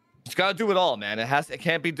 It's got to do it all, man. It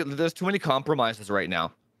can't be. There's too many compromises right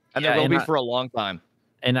now, and there will be for a long time.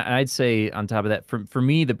 And I'd say on top of that, for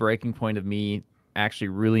me, the breaking point of me actually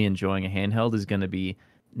really enjoying a handheld is going to be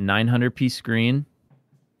 900p screen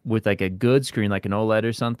with like a good screen, like an OLED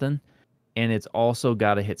or something, and it's also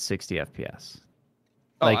got to hit 60 FPS.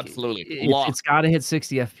 Oh, like, absolutely. It's got to hit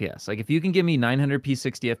 60 FPS. Like if you can give me 900p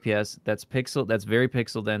 60 FPS, that's very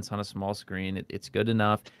pixel dense on a small screen. It's good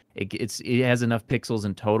enough. It has enough pixels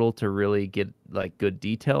in total to really get like good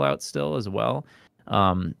detail out still as well.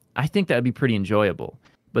 I think that'd be pretty enjoyable.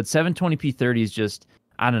 But 720p 30 is just,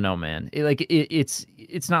 I don't know, man.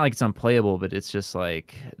 It's not like it's unplayable, but it's just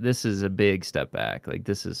like, this is a big step back. Like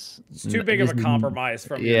it's too big of a compromise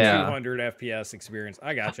from your 200 FPS experience.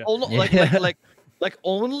 I gotcha. Like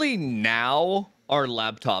only now are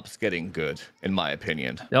laptops getting good, in my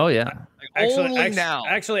opinion. Oh yeah. Now.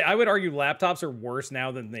 Actually, I would argue laptops are worse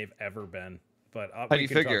now than they've ever been. But how do you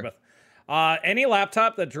figure? Any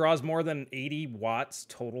laptop that draws more than 80 watts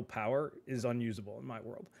total power is unusable in my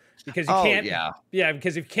world, because you can't.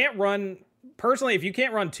 Because if you can't run, personally, if you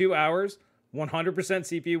can't run 2 hours, 100%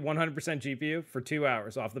 CPU, 100% GPU for 2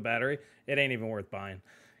 hours off the battery, it ain't even worth buying.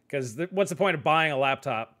 Because what's the point of buying a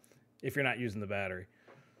laptop if you're not using the battery?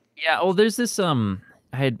 Yeah. Oh, there's this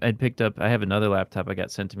I'd picked up. I have another laptop I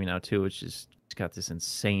got sent to me now too, which is it's got this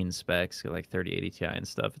insane specs, like 3080 Ti and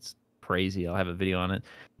stuff. It's crazy. I'll have a video on it.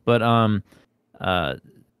 But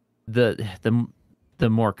the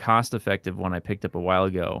more cost effective one I picked up a while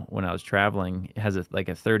ago when I was traveling, it has a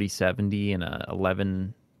 3070 and a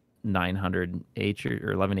 11900H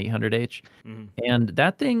or 11800H, and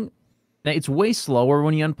that thing. It's way slower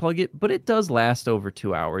when you unplug it, but it does last over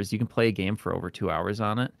 2 hours. You can play a game for over 2 hours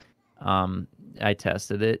on it. I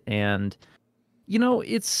tested it, and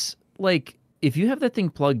it's like if you have that thing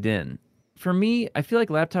plugged in, for me, I feel like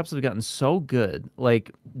laptops have gotten so good.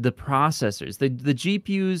 Like the processors, the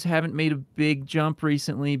GPUs haven't made a big jump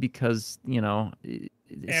recently because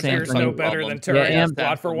Ampere's Samsung, no better than yeah, Turing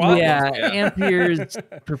watt for watt. yeah, Ampere's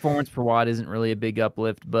performance per watt isn't really a big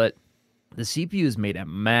uplift, but the CPU's made a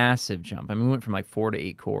massive jump. I mean, we went from like 4 to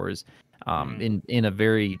 8 cores in a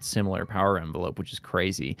very similar power envelope, which is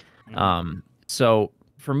crazy. So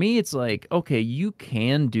for me, it's like, okay, you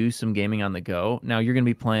can do some gaming on the go. Now you're going to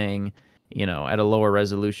be playing, at a lower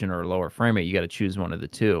resolution or a lower frame rate. You got to choose one of the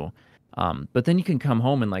two. But then you can come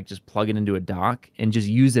home and like just plug it into a dock and just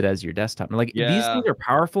use it as your desktop. And like these things are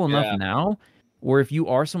powerful enough now, where if you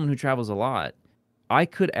are someone who travels a lot, I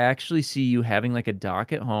could actually see you having like a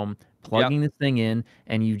dock at home, plugging this thing in,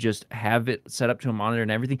 and you just have it set up to a monitor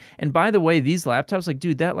and everything. And by the way, these laptops, like,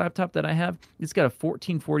 dude, that laptop that I have, it's got a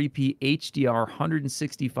 1440p HDR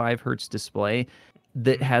 165 hertz display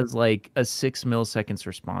that has like a 6 milliseconds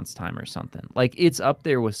response time or something. Like, it's up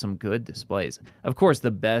there with some good displays. Of course, the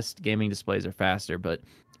best gaming displays are faster, but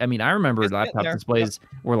I mean, I remember laptop displays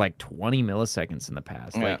were like 20 milliseconds in the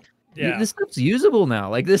past. Like, this stuff's usable now.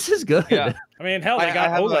 Like, this is good. I mean, hell, they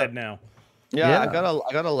got OLED now. I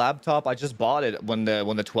got a laptop. I just bought it when the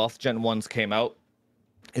 12th gen ones came out.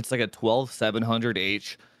 It's like a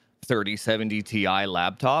 12700H 3070 Ti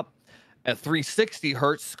laptop, a 360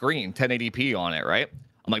 hertz screen, 1080p on it, right?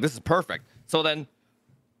 I'm like, this is perfect. So then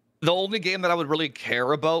the only game that I would really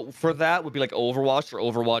care about for that would be like Overwatch or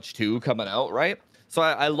Overwatch 2 coming out, right? So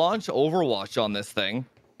I launched Overwatch on this thing.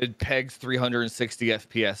 It pegs 360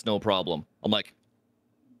 FPS, no problem. I'm like,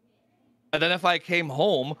 and then if I came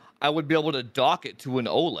home, I would be able to dock it to an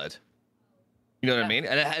OLED. You know what I mean?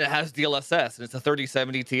 And it has DLSS, and it's a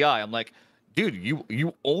 3070 Ti. I'm like, dude,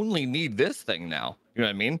 you only need this thing now. You know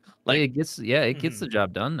what I mean? Like, it gets the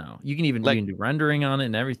job done now. You can even do rendering on it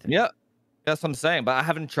and everything. Yeah, that's what I'm saying. But I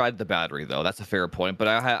haven't tried the battery though. That's a fair point. But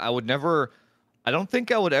I would never. I don't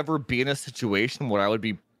think I would ever be in a situation where I would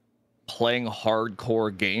be playing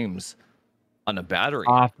hardcore games on a battery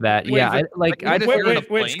off that.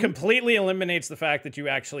 Which completely eliminates the fact that you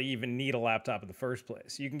actually even need a laptop in the first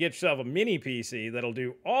place. You can get yourself a mini PC that'll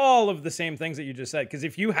do all of the same things that you just said. Because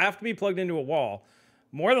if you have to be plugged into a wall,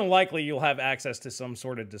 more than likely you'll have access to some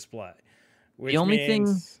sort of display. Which the only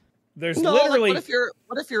thing there's literally like,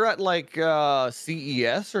 what if you're at like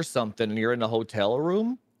CES or something and you're in a hotel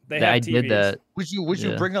room? They have TVs. Did that. Would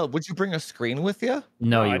you bring a screen with you?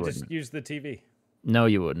 No, you I wouldn't. just use the TV. No,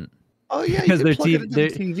 you wouldn't. Oh yeah, because their TV,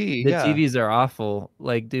 TV. The TVs are awful.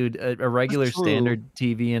 Like, dude, a regular standard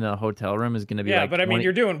TV in a hotel room is going to be like. Yeah, but I mean,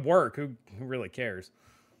 you're doing work. Who really cares?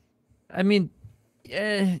 I mean,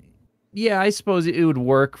 yeah, I suppose it would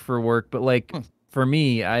work for work, but like for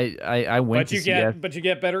me, I went. But you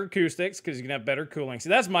get better acoustics because you can have better cooling. See,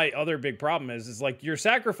 that's my other big problem is like you're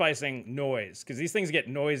sacrificing noise because these things get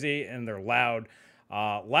noisy and they're loud.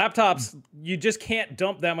 Laptops, you just can't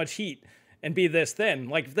dump that much heat and be this thin.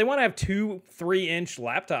 Like, if they want to have 2-3 inch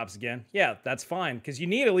laptops again, yeah, that's fine, because you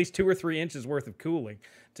need at least 2 or 3 inches worth of cooling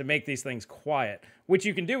to make these things quiet, which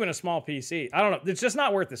you can do in a small PC. I don't know. It's just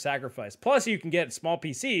not worth the sacrifice. Plus, you can get small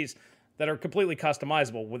PCs that are completely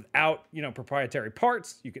customizable without, proprietary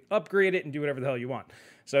parts. You can upgrade it and do whatever the hell you want.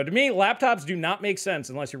 So to me, laptops do not make sense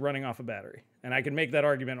unless you're running off a battery. And I can make that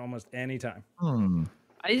argument almost any time.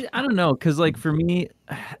 I don't know, because like for me,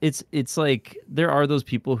 it's like there are those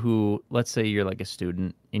people who, let's say you're like a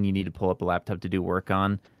student and you need to pull up a laptop to do work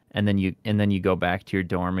on, and then you go back to your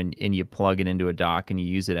dorm and you plug it into a dock and you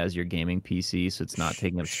use it as your gaming PC, so it's not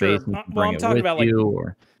taking up space. I'm talking about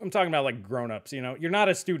like grown-ups. You're not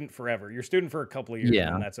a student forever. You're a student for a couple of years,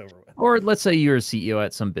 and that's over with. Or let's say you're a CEO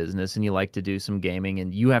at some business and you like to do some gaming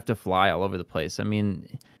and you have to fly all over the place. I mean,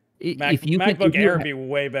 MacBook Air would be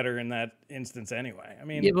way better in that instance anyway. I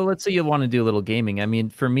mean, yeah, but let's say you want to do a little gaming. I mean,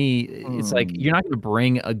 for me, it's like you're not going to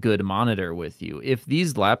bring a good monitor with you. If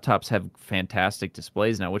these laptops have fantastic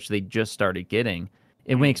displays now, which they just started getting,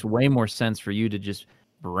 it makes way more sense for you to just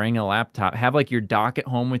bring a laptop, have like your dock at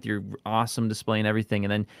home with your awesome display and everything,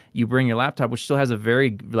 and then you bring your laptop, which still has a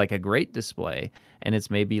a great display, and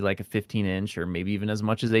it's maybe like a 15-inch or maybe even as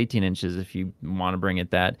much as 18 inches if you want to bring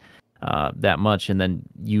it that much, and then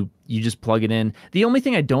you just plug it in. The only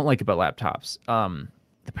thing I don't like about laptops,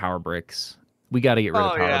 the power bricks. We got to get rid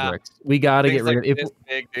of power bricks. We got to get rid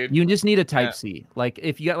of. You just need a Type C. Like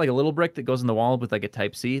if you got like a little brick that goes in the wall with like a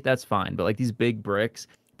Type C, that's fine. But like these big bricks,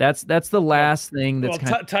 that's the last thing that's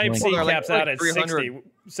Type C caps out at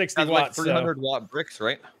 60 watts. like 300 watt bricks,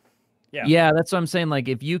 right? Yeah. Yeah, that's what I'm saying. Like,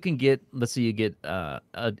 if you can get, let's say you get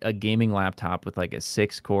a gaming laptop with like a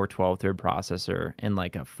 6-core 12-thread processor and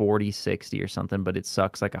like a 4060 or something, but it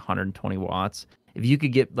sucks like 120 watts. If you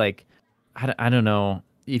could get like, I don't know,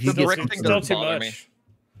 if you The get brick some thing sort Still of, doesn't too bother me. much.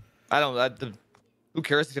 I don't. Who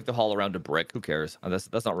cares if you have to haul around a brick? Who cares?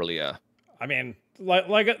 That's not really a. I mean,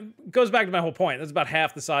 like it goes back to my whole point. That's about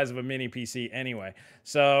half the size of a mini PC anyway.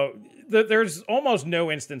 So there's almost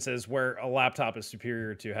no instances where a laptop is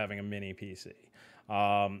superior to having a mini PC.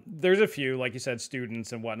 There's a few, like you said,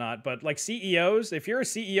 students and whatnot, but like CEOs, if you're a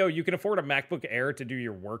CEO, you can afford a MacBook Air to do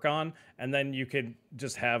your work on, and then you could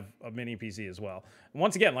just have a mini PC as well. And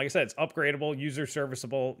once again, like I said, it's upgradable, user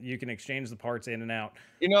serviceable. You can exchange the parts in and out.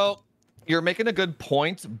 You know, you're making a good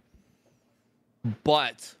point,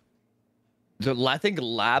 but I think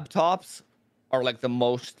laptops are like the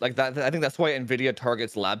most like that. I think that's why Nvidia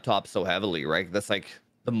targets laptops so heavily, right? That's like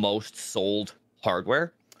the most sold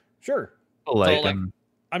hardware. Sure. like, like,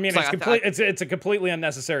 I mean, it's a completely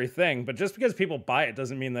unnecessary thing, but just because people buy it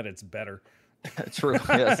doesn't mean that it's better. True.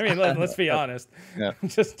 Yes. I mean, let's be honest. Yeah.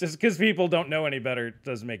 Just because people don't know any better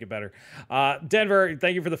doesn't make it better. Denver,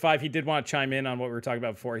 thank you for the 5. He did want to chime in on what we were talking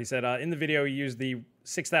about before. He said in the video he used the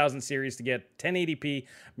 6000 series to get 1080p,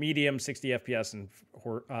 medium, 60 FPS,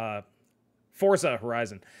 and Forza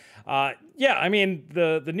Horizon. Yeah, I mean,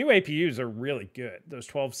 the new APUs are really good. Those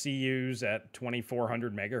 12 CUs at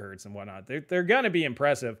 2400 megahertz and whatnot, they're going to be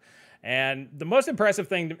impressive. And the most impressive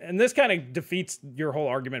thing, and this kind of defeats your whole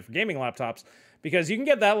argument for gaming laptops, because you can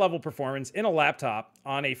get that level of performance in a laptop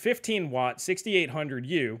on a 15-watt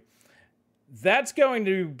 6800U. That's going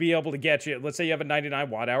to be able to get you, let's say you have a 99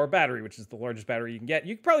 watt-hour battery, which is the largest battery you can get.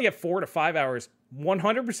 You can probably get 4 to 5 hours,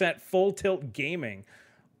 100% full tilt gaming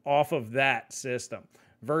off of that system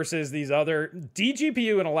versus these other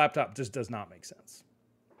DGPU in a laptop just does not make sense.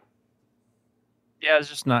 yeah, it's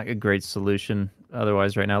just not a great solution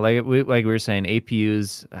otherwise right now. Like we were saying,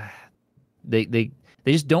 APUs, they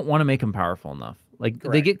just don't want to make them powerful enough. Like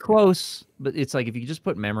they get close, but it's like if you just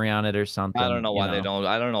put memory on it or something. I don't know why they don't.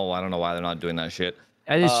 I don't know why they're not doing that shit.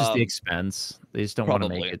 It's just the expense. They just don't want to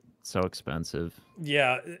Probably. make it so expensive.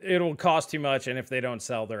 Yeah, it'll cost too much, and if they don't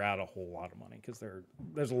sell, they're out a whole lot of money because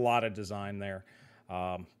there's a lot of design there.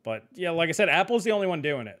 But yeah, like I said, Apple's the only one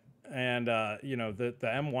doing it. And you know, the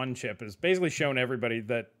M1 chip has basically shown everybody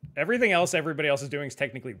that everything else everybody else is doing is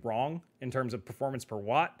technically wrong in terms of performance per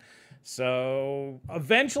watt. So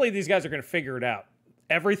eventually these guys are going to figure it out.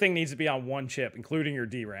 Everything needs to be on one chip, including your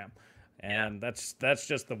DRAM. And that's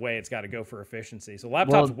just the way it's got to go for efficiency. So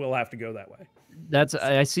laptops will have to go that way.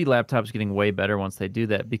 I see laptops getting way better once they do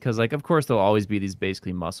that, because like of course there'll always be these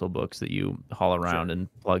basically muscle books that you haul around and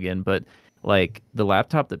plug in, but like the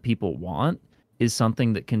laptop that people want is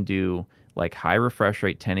something that can do like high refresh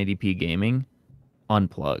rate 1080p gaming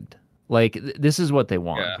unplugged. Like this is what they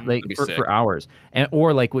want, like for hours. And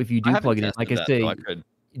or like if you do plug it in, like I say,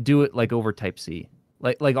 do it like over Type-C.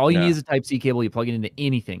 Like all you need is a Type-C cable. You plug it into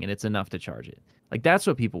anything, and it's enough to charge it. Like that's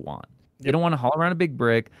what people want. They don't want to haul around a big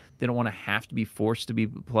brick. They don't want to have to be forced to be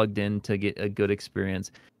plugged in to get a good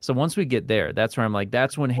experience. So once we get there, that's where I'm like,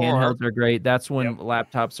 that's when handhelds are great. That's when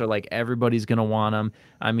laptops are like everybody's gonna want them.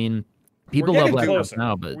 I mean, people love laptops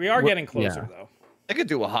now, but we are getting closer though. I could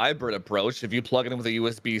do a hybrid approach. If you plug it in with a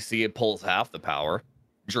USB-C, it pulls half the power,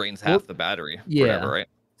 drains half the battery. Whatever, right?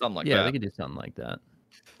 Something like that. Yeah, they could do something like that.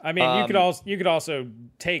 I mean, you could also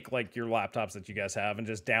take like your laptops that you guys have and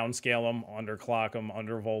just downscale them, underclock them,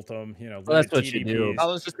 undervolt them. You know, that's what you do. I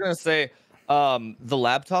was just gonna say, the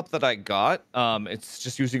laptop that I got, it's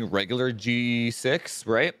just using regular G6,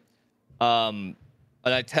 right? And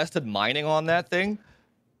I tested mining on that thing.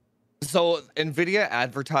 So Nvidia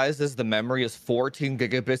advertises the memory is 14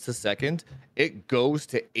 gigabits a second. It goes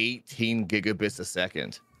to 18 gigabits a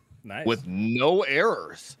second, with no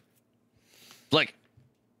errors.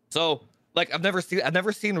 I've never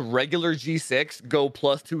seen regular G6 go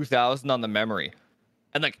plus 2000 on the memory,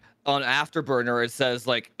 and like on Afterburner it says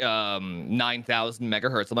like 9000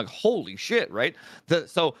 megahertz. I'm like, holy shit, right?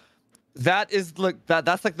 So that is like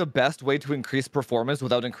that's like the best way to increase performance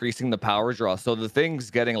without increasing the power draw. So the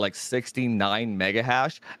thing's getting like 69 mega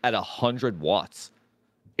hash at 100 watts.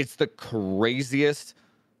 It's the craziest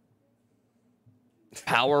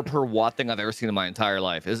power per watt thing I've ever seen in my entire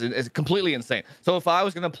life. It's completely insane. So if I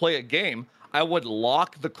was going to play a game, I would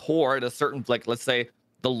lock the core at a certain, like, let's say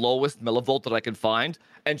the lowest millivolt that I could find,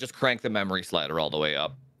 and just crank the memory slider all the way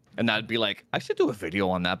up. And that'd be like, I should do a video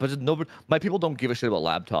on that, but my people don't give a shit about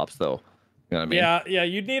laptops though. You know what I mean? Yeah,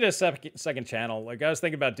 you'd need a second channel. Like I was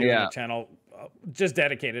thinking about doing a channel just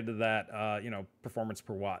dedicated to that, performance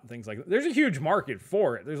per watt and things like that. There's a huge market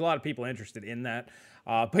for it. There's a lot of people interested in that.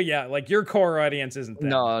 But yeah, like your core audience isn't that.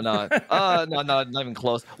 No, not even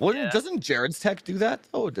close. Doesn't Jared's Tech do that?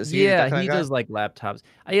 Oh, does he? Yeah, that kind he of guy? does like laptops.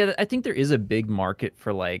 I think there is a big market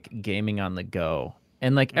for like gaming on the go.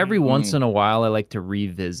 And like every once in a while I like to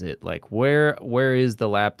revisit like where is the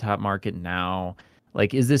laptop market now?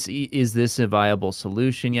 Like is this a viable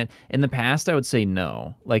solution yet? In the past I would say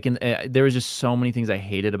no. Like there was just so many things I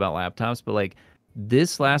hated about laptops, but like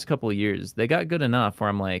this last couple of years they got good enough where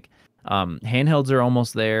I'm like handhelds are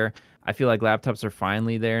almost there. I feel like laptops are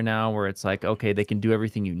finally there now where it's like, okay, they can do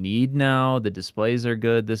everything you need now. The displays are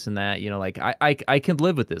good, this and that. Like I can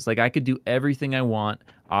live with this. Like I could do everything I want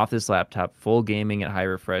off this laptop, full gaming at high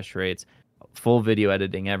refresh rates, full video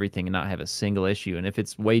editing, everything, and not have a single issue. And if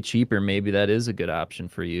it's way cheaper, maybe that is a good option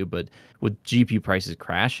for you. But with GPU prices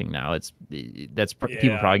crashing now,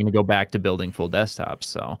 people probably going to go back to building full desktops.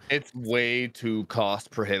 So it's way too cost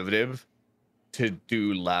prohibitive to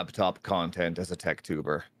do laptop content as a tech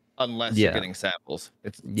tuber. Unless you're getting samples.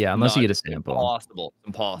 Unless you get a sample.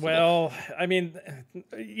 Impossible. Well, I mean,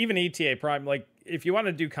 even ETA Prime, like if you want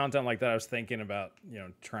to do content like that, I was thinking about,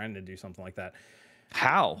 trying to do something like that.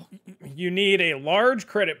 How? You need a large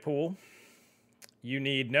credit pool. You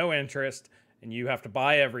need no interest, and you have to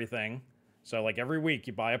buy everything. So like every week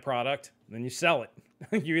you buy a product, and then you sell it.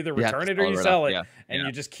 You either return it or you sell it, and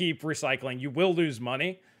you just keep recycling. You will lose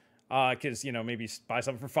money. Because maybe buy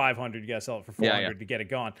something for 500, you gotta sell it for 400 to get it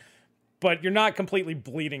gone. But you're not completely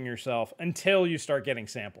bleeding yourself until you start getting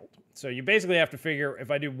sampled. So you basically have to figure,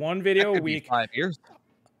 if I do one video a week, 5 years.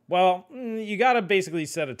 Well, you gotta basically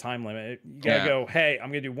set a time limit. You gotta go, hey, I'm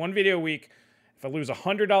gonna do one video a week. If I lose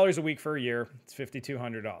 $100 a week for a year, it's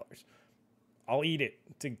 $5,200. I'll eat it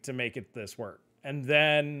to make it this work. And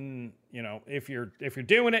then if you're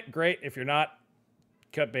doing it, great. If you're not,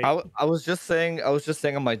 cut bait. I was just saying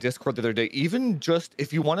on my Discord the other day, even just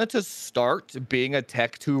if you wanted to start being a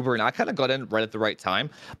tech tuber, and I kind of got in right at the right time,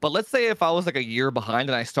 but let's say if I was like a year behind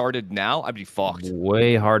and I started now, I'd be fucked.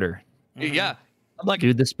 Way harder. Yeah. I'm like,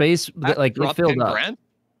 dude, the space like it filled up. Grand?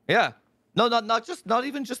 Yeah. No, not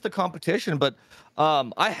even just the competition, but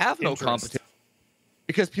I have no competition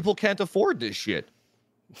because people can't afford this shit.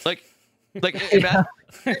 Like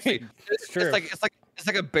it's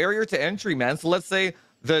like a barrier to entry, man. So let's say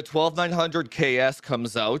the 12900 KS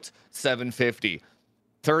comes out 750,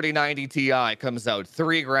 3090 Ti comes out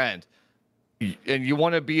 $3,000, and you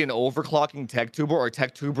want to be an overclocking tech tuber or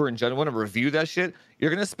tech tuber in general, want to review that shit, you're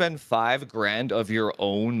gonna spend $5,000 of your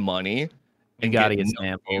own money. You gotta get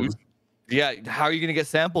sampled. Yeah, how are you gonna get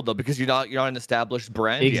sampled though? Because you're not an established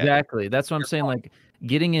brand yet. Exactly. That's what I'm saying. Like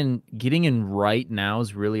getting in right now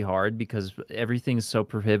is really hard because everything's so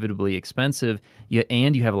prohibitively expensive.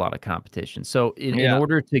 And you have a lot of competition. So in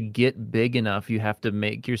order to get big enough, you have to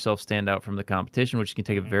make yourself stand out from the competition, which can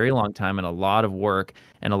take a very long time and a lot of work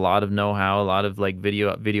and a lot of know-how, a lot of like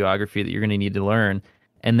videography that you're going to need to learn.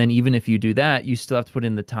 And then even if you do that, you still have to put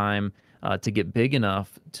in the time to get big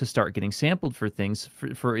enough to start getting sampled for things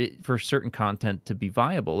for certain content to be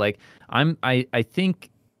viable. Like I think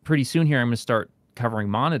pretty soon here I'm going to start covering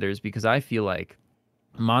monitors because I feel like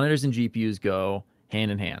monitors and GPUs go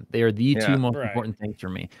hand in hand. They are the two most important things for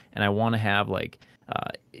me. And I want to have like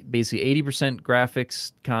basically 80%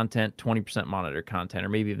 graphics content, 20% monitor content, or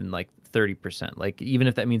maybe even like 30%. Like even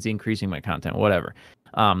if that means increasing my content, whatever.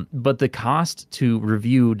 But the cost to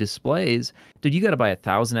review displays, dude, you got to buy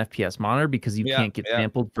 1000 FPS monitor because you can't get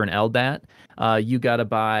sampled for an LDAT. You got to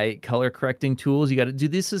buy color correcting tools. You got to do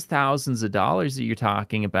this is thousands of dollars that you're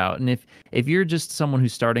talking about. And if you're just someone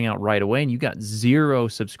who's starting out right away and you got 0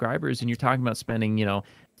 subscribers and you're talking about spending, $3,000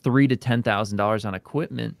 to $10,000 on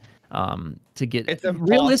equipment, to get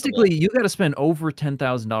realistically, you got to spend over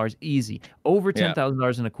 $10,000 easy, over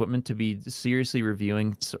 $10,000 in equipment to be seriously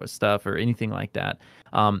reviewing stuff or anything like that.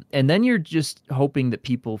 And then you're just hoping that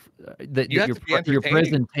people that your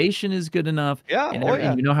presentation is good enough,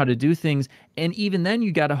 and you know how to do things. And even then,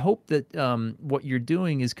 you got to hope that what you're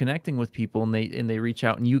doing is connecting with people, and they reach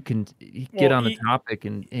out, and you can get on the topic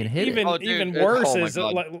and hit it. Even worse is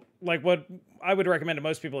like what I would recommend to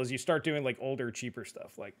most people is you start doing like older, cheaper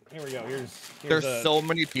stuff. Like here we go. There's so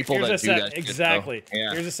many people that do that. Exactly.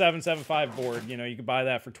 Here's a 775 board. You can buy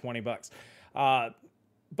that for $20.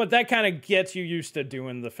 But that kind of gets you used to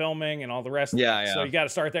doing the filming and all the rest. So you got to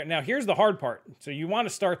start there. Now here's the hard part. So you want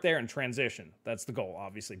to start there and transition. That's the goal,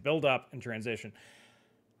 obviously. Build up and transition.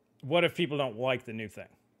 What if people don't like the new thing?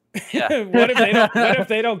 What if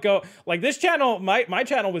they don't go like this channel? My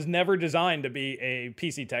channel was never designed to be a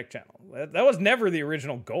PC tech channel. That was never the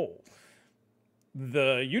original goal.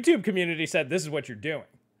 the YouTube community said, this is what you're doing.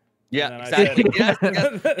 Yeah, Said, yes.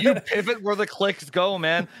 You pivot where the clicks go,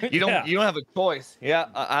 man. You don't have a choice. Yeah,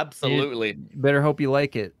 absolutely. You better hope you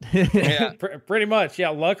like it. Yeah. Pretty much.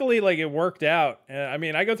 Yeah. Luckily, like, it worked out. I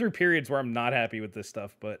mean, I go through periods where I'm not happy with this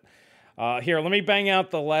stuff, but here, let me bang out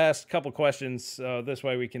the last couple questions. This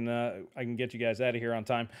way we can I can get you guys out of here on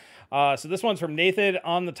time. So this one's from Nathan.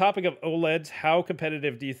 On the topic of OLEDs, how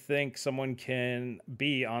competitive do you think someone can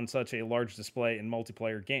be on such a large display in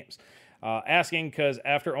multiplayer games? Asking because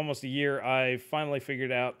after almost a year, I finally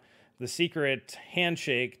figured out the secret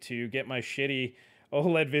handshake to get my shitty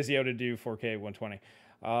OLED Vizio to do 4K 120.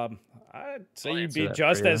 I'd say you'd be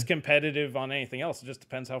just as competitive on anything else. It just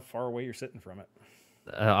depends how far away you're sitting from it.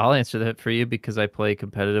 I'll answer that for you because I play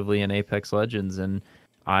competitively in Apex Legends, and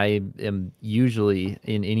I am usually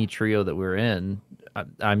in any trio that we're in.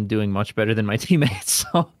 I'm doing much better than my teammates.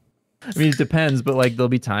 So. I mean, it depends, but like there'll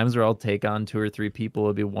be times where I'll take on 2 or 3 people.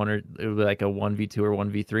 It'll be like a 1v2 or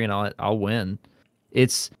 1v3, and I'll win.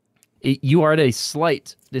 You are at a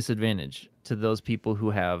slight disadvantage to those people who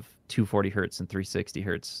have 240 hertz and 360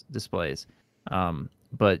 hertz displays.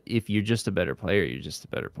 But if you're just a better player, you're just a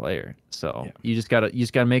better player. So you just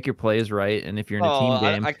gotta make your plays right. And if you're in a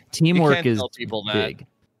team game, teamwork is big.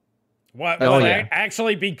 What?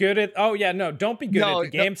 Actually be good at? Oh yeah, no, don't be good at the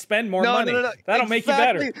game. Spend more money. No. That'll make you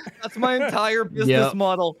better. That's my entire business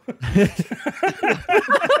model.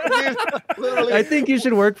 I think you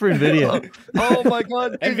should work for NVIDIA. Oh my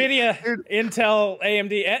god, NVIDIA, Intel,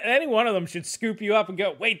 AMD, any one of them should scoop you up and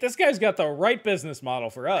go, wait, this guy's got the right business model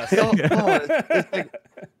for us.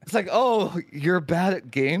 It's like, oh, you're bad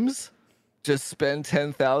at games? Just spend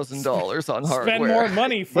 $10,000 on hardware. Spend more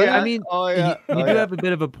money for I mean, you do have a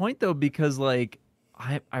bit of a point though, because like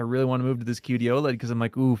I really want to move to this QD OLED because I'm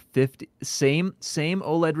like, ooh, 50 same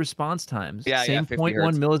OLED response times. Same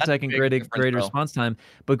 0.1 millisecond greater response time,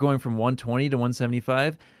 but going from 120 to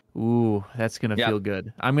 175. Ooh, that's gonna feel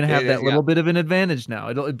good. I'm gonna have that little bit of an advantage now.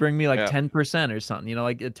 It'll bring me like 10% or something. You know,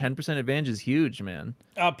 like a 10% advantage is huge, man.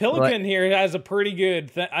 Pelican here has a pretty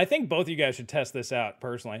good I think both of you guys should test this out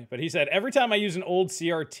personally. But he said, every time I use an old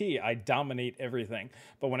CRT, I dominate everything.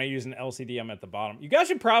 But when I use an LCD, I'm at the bottom. You guys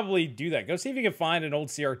should probably do that. Go see if you can find an old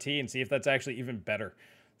CRT and see if that's actually even better.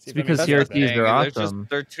 It's because CRTs are awesome.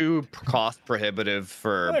 They're too cost prohibitive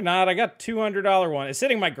for. No, they're not. I got $200 one. It's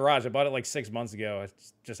sitting in my garage. I bought it like 6 months ago. I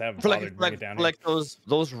just haven't bothered to bring it down. Like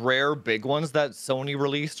those rare big ones that Sony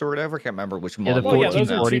released or whatever. I can't remember which model. Well, yeah, those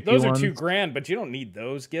are $2,000, but you don't need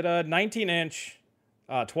those. Get a 19-inch,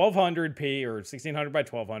 1200p or 1600 by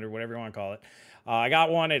 1200, whatever you want to call it. I got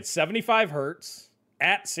one at 75 hertz.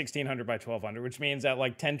 At 1600 by 1200, which means at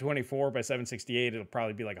like 1024 by 768, it'll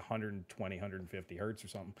probably be like 120, 150 hertz or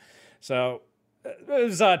something. So it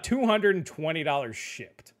was $220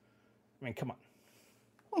 shipped. I mean, come on.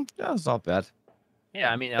 Yeah, it's not bad.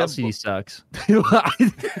 Yeah, I mean, LCD sucks.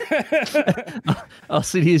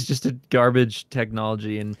 LCD is just a garbage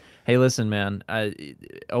technology. And hey, listen, man,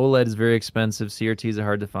 OLED is very expensive. CRTs are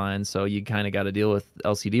hard to find, so you kind of got to deal with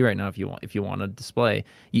LCD right now if you want a display.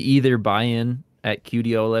 You either buy in at QD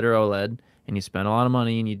OLED or OLED, and you spend a lot of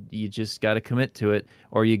money, and you just got to commit to it,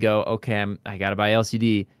 or you go, okay, I got to buy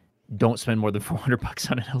LCD. Don't spend more than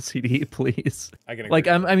 $400 on an LCD, please. I can agree. Like,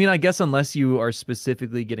 I mean, I guess unless you are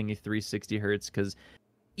specifically getting a 360 hertz, because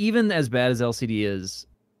even as bad as LCD is,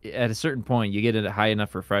 at a certain point, you get it at high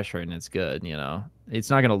enough refresh rate, and it's good. You know, it's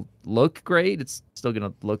not gonna look great. It's still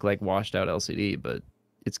gonna look like washed out LCD, but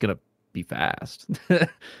it's gonna be fast.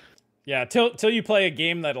 Yeah, till you play a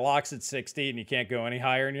game that locks at 60 and you can't go any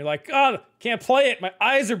higher, and you're like, oh, can't play it. My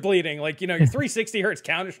eyes are bleeding. Like, you know, your 360 hertz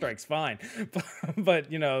Counter-Strike's fine,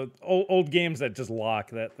 but you know, old games that just lock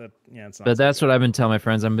that yeah, it's not. But that's what I've been telling my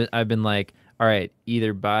friends. I've been like, all right,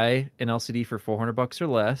 either buy an LCD for $400 or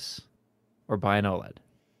less, or buy an OLED.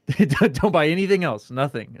 Don't buy anything else.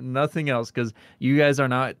 Nothing else, because you guys are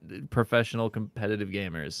not professional competitive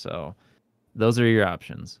gamers. So those are your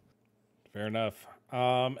options. Fair enough.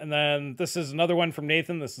 And then this is another one from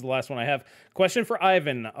Nathan. This is the last one I have. Question for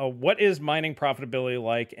Ivan. What is mining profitability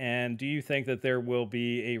like? And do you think that there will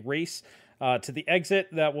be a race to the exit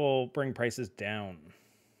that will bring prices down?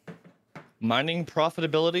 Mining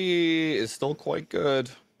profitability is still quite good.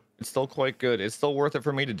 It's still quite good. It's still worth it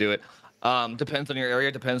for me to do it. Depends on your area.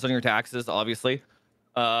 Depends on your taxes, obviously.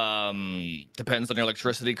 Depends on your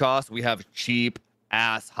electricity costs. We have cheap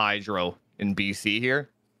ass hydro in BC here.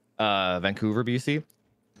 Vancouver, BC.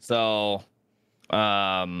 So,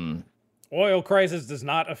 oil crisis does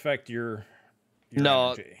not affect your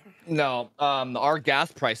energy. No. Our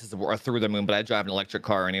gas prices are through the moon, but I drive an electric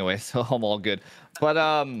car anyway, so I'm all good. But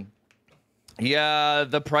yeah,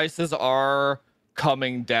 the prices are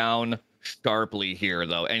coming down sharply here,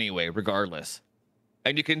 though. Anyway, regardless,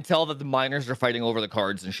 and you can tell that the miners are fighting over the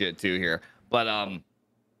cards and shit too here. But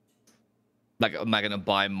like, am I gonna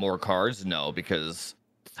buy more cards? No, because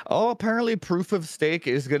apparently proof of stake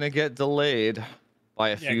is gonna get delayed by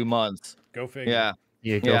a few months. Go figure. Yeah.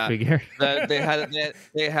 Yeah, go figure. They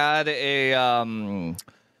had a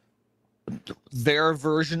their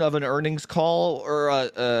version of an earnings call or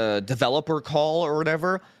a developer call or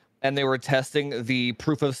whatever, and they were testing the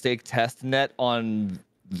proof of stake test net on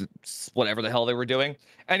whatever the hell they were doing.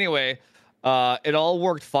 Anyway, it all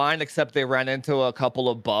worked fine except they ran into a couple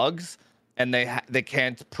of bugs, and they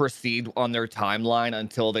can't proceed on their timeline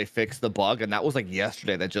until they fix the bug, and that was like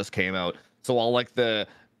yesterday that just came out. So all like the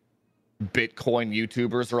Bitcoin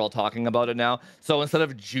YouTubers are all talking about it now. So instead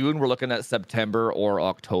of June, we're looking at September or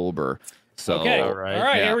October. So okay, all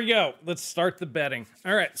right, here we go. Let's start the betting.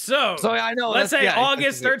 All right, so I know. Let's say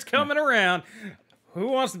August starts coming around. Who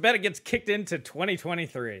wants to bet it gets kicked into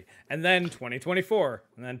 2023 and then 2024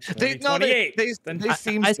 and then 2028? They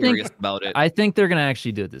seem serious about it. I think they're gonna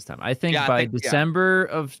actually do it this time. I think by December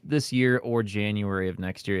of this year or January of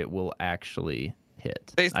next year, it will actually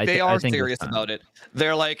hit. They are serious about it.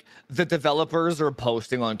 They're like, the developers are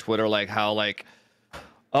posting on Twitter like how like,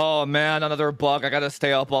 oh man, another bug, I gotta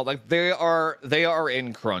stay up all, like they are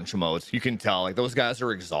in crunch mode. You can tell like those guys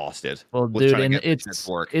are exhausted. Well, dude, and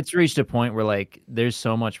it's reached a point where like there's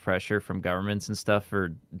so much pressure from governments and stuff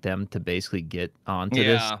for them to basically get onto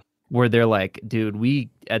this, where they're like, dude, we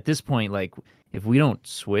at this point, like if we don't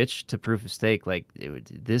switch to proof of stake, like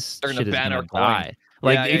this shit is gonna die.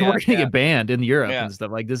 Like we're gonna get banned in Europe and stuff.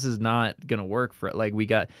 Like this is not gonna work for it. Like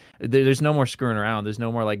there's no more screwing around. There's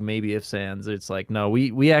no more like maybe ifs ands. It's like no,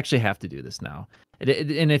 we actually have to do this now.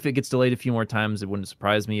 And if it gets delayed a few more times, it wouldn't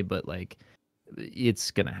surprise me. But like, it's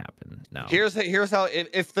gonna happen now. Here's how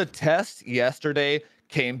if the test yesterday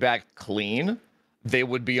came back clean, they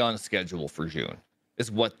would be on schedule for June.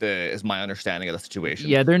 Is my understanding of the situation.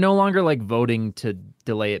 Yeah, they're no longer like voting to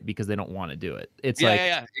delay it because they don't want to do it. It's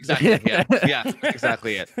exactly.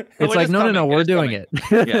 Exactly it. It's like no, we're doing it.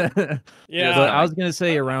 Yeah. So I was gonna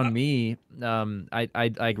say around me,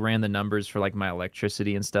 I ran the numbers for like my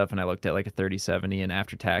electricity and stuff, and I looked at like a 3070, and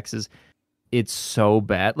after taxes, it's so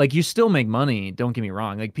bad. Like you still make money. Don't get me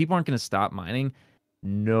wrong. Like people aren't gonna stop mining.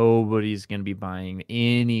 Nobody's going to be buying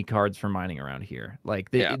any cards for mining around here. Like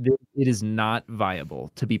it is not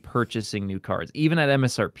viable to be purchasing new cards, even at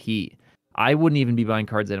MSRP. I wouldn't even be buying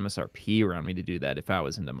cards at MSRP around me to do that if I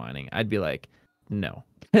was into mining. I'd be like, no.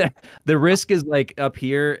 The risk is like up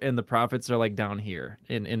here and the profits are like down here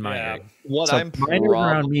in my area. I'm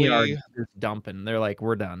around me are just dumping. They're like,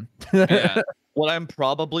 we're done. What I'm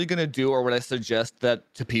probably going to do, or what I suggest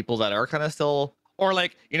that to people that are kind of still, or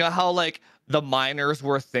like, you know how like the miners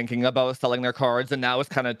were thinking about selling their cards, and now it's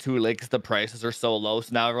kind of too late because the prices are so low.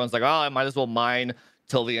 So now everyone's like, oh, I might as well mine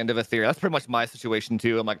till the end of Ethereum. That's pretty much my situation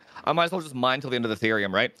too. I'm like, I might as well just mine till the end of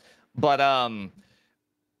Ethereum, right? But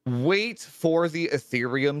wait for the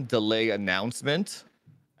Ethereum delay announcement,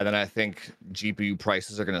 and then I think GPU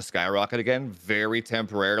prices are going to skyrocket again, very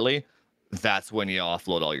temporarily. That's when you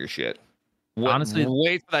offload all your shit. Honestly,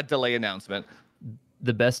 wait for that delay announcement.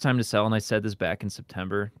 The best time to sell, and I said this back in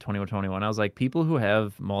September 2021, I was like, people who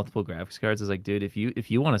have multiple graphics cards, I was like, dude, if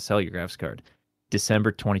you want to sell your graphics card,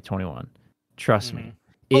 December 2021, trust me,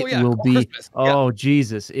 it will be,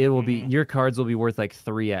 Jesus, it will be, your cards will be worth like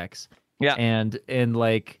 3x. Yeah. And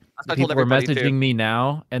like, people were messaging me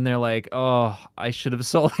now, and they're like, "Oh, I should have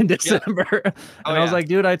sold in December." And I was like,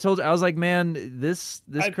 "Dude, I was like, man, this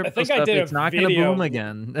crypto stuff, it's not going to boom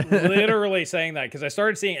again." Literally saying that because I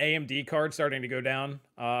started seeing AMD cards starting to go down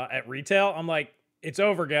at retail. I'm like, "It's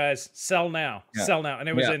over, guys. Sell now, sell now." And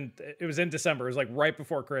it was in December. It was like right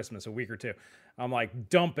before Christmas, a week or two. I'm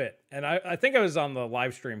like, "Dump it." And I think I was on the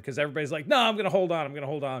live stream because everybody's like, "No, I'm going to hold on. I'm going to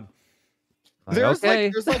hold on." There's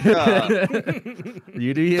like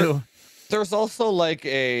you do you. There's also like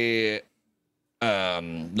a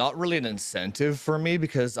not really an incentive for me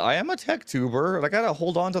because I am a tech tuber and I gotta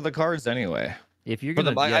hold on to the cards anyway. If you're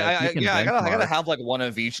gonna, I gotta have like one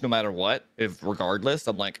of each no matter what. If regardless,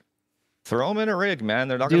 I'm like, throw them in a rig, man.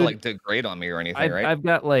 They're not gonna like degrade on me or anything, right? I've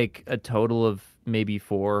got like a total of maybe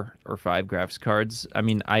 4 or 5 graphics cards. I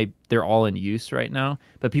mean, they're all in use right now.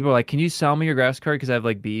 But people are like, "Can you sell me your graphics card?" Because I have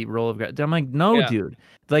like B-roll of graphics. I'm like, "No, dude.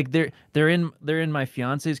 Like they're in my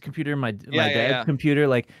fiance's computer, my dad's computer.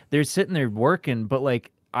 Like they're sitting there working. But like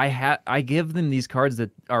I give them these cards that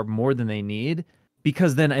are more than they need."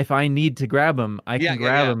 Because then if I need to grab them, I can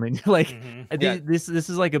grab them. And like, this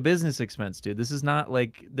is like a business expense, dude. This is not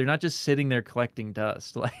like, they're not just sitting there collecting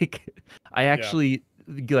dust. Like I actually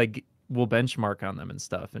like will benchmark on them and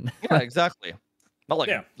stuff. And Yeah, exactly. Not like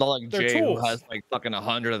they're Jay who tools. has like fucking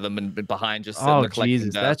 100 of them and behind just sitting oh there collecting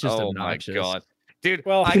Jesus, dust. that's just Oh obnoxious. my god, dude!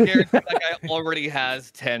 Well- I guarantee that guy already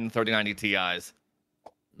has 10 3090 Ti's.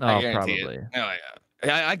 I Oh, guarantee probably. it. Oh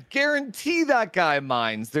yeah. I guarantee that guy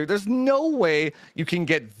mines. There's no way you can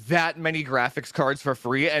get that many graphics cards for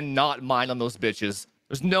free and not mine on those bitches.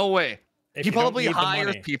 There's no way. If He you don't probably need the hires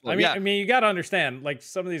money. people. I mean, Yeah. I mean, you got to understand, like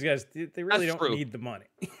some of these guys, they really That's don't true. need the money.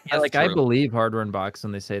 Yeah, like I true. believe Hardware Unboxed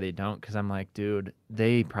when they say they don't, because I'm like, dude,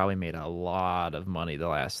 they probably made a lot of money the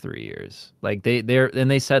last 3 years. Like they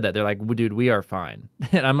said that they're like, well, dude, we are fine.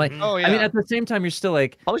 And I'm like, Oh yeah. I mean, at the same time, you're still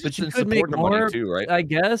like, Probably but just you in could make support of money more, too, right? I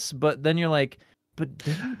guess. But then you're like, but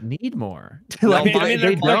they don't need more. No, Like, I mean,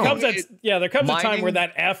 they there don't. comes there comes a time where Mining-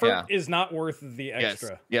 that effort yeah. is not worth the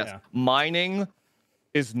extra. Yes. Yeah. Mining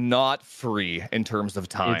is not free in terms of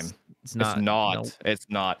time. It's not. Nope. It's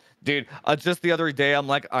not. Dude, just the other day, I'm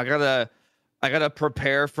like, I gotta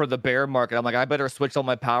prepare for the bear market. I'm like, I better switch all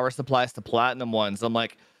my power supplies to platinum ones. I'm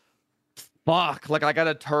like, fuck. Like, I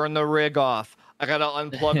gotta turn the rig off. I gotta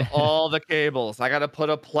unplug all the cables. I gotta put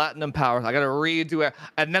a platinum power. I gotta redo it.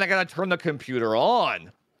 And then I gotta turn the computer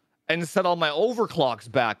on and set all my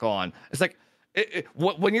overclocks back on. It's like,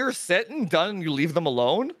 when you're set and done and you leave them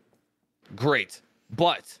alone, great.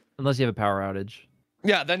 But Unless you have a power outage.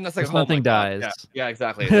 yeah, then that's like If nothing dies. Yeah,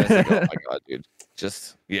 exactly. It's like, oh my god, dude.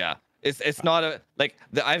 Just yeah. It's not a like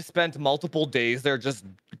I've spent multiple days there just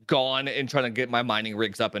gone and trying to get my mining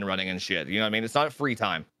rigs up and running and shit. You know what I mean? It's not free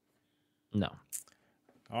time. No.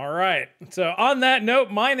 All right. So on that note,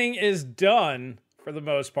 mining is done for the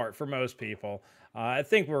most part for most people. I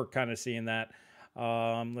think we're kind of seeing that.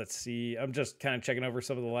 Let's see. I'm just kind of checking over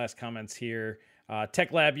some of the last comments here.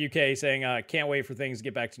 Tech Lab UK saying, can't wait for things to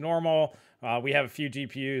get back to normal. We have a few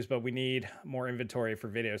GPUs, but we need more inventory for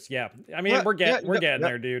videos. Yeah, I mean, we're getting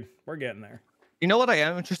there, dude. We're getting there. You know what I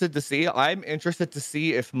am interested to see? I'm interested to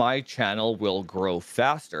see if my channel will grow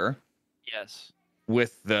faster Yes.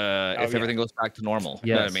 with the if yeah. everything goes back to normal. Yes.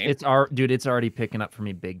 You know what I mean? It's already picking up for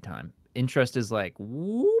me big time. Interest is like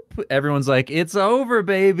whoop. Everyone's like, it's over,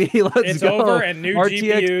 baby. Let's It's go. over, and new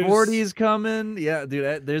RTX GPUs. 40's coming. Yeah,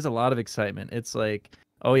 dude, there's a lot of excitement. It's like,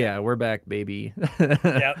 oh yeah, we're back, baby.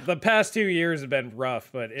 Yeah, the past 2 years have been rough,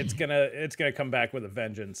 but it's gonna come back with a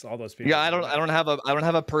vengeance. All those people. Yeah, I don't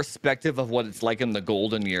have a perspective of what it's like in the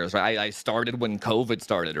golden years. Right? I started when COVID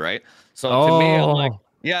started, right? So to me, I'm like,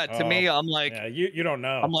 yeah. To me, I'm like, yeah, you don't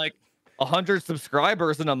know. I'm like 100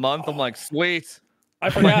 subscribers in a month. I'm like, sweet. I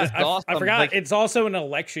forgot. It's awesome. I forgot. Like- It's also an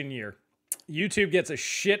election year. YouTube gets a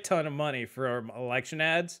shit ton of money from election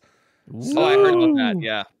ads. Oh, I heard about that.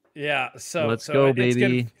 Yeah. Yeah, so Let's go,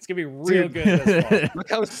 baby. It's gonna be real Dude. good this fall. Look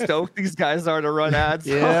how stoked these guys are to run ads.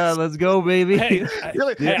 Yeah, let's go, baby. Hey, You're,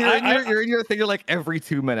 like, hey, you're in your thing. You're like every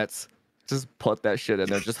 2 minutes. Just put that shit in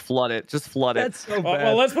there. Just flood it. Just flood it. That's so bad.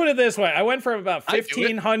 well, let's put it this way. I went from about I do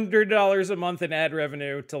it. $1,500 a month in ad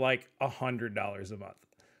revenue to like $100 a month.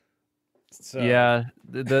 So Yeah,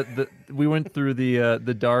 the we went through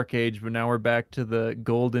the dark age, but now we're back to the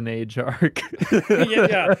golden age arc.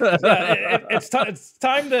 yeah. It's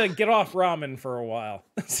time to get off ramen for a while.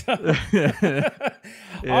 So.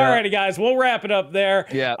 Alrighty, guys, we'll wrap it up there.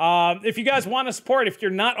 Yeah. If you guys want to support, if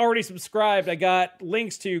you're not already subscribed, I got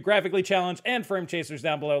links to Graphically Challenge and Frame Chasers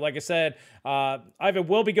down below. Like I said, Ivan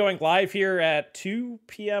will be going live here at 2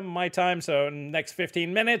 p.m. my time, so in the next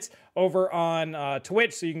 15 minutes over on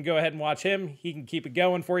Twitch, so you can go ahead and watch him. He can keep it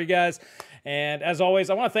going for you guys. And as always,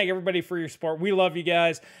 I want to thank everybody for your support. We love you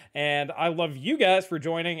guys, and I love you guys for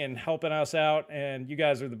joining and helping us out, and you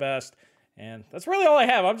guys are the best. And that's really all I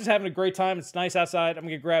have. I'm just having a great time. It's nice outside. I'm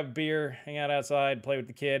going to grab a beer, hang out outside, play with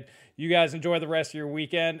the kid. You guys enjoy the rest of your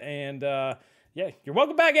weekend, and yeah, you're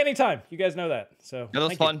welcome back anytime. You guys know that. So That was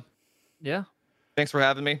thank fun. you. Yeah. Thanks for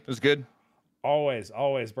having me. It was good. Always,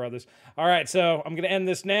 brothers. All right, so I'm going to end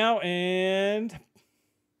this now, and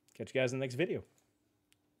catch you guys in the next video.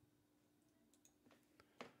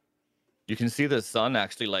 You can see the sun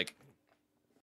actually like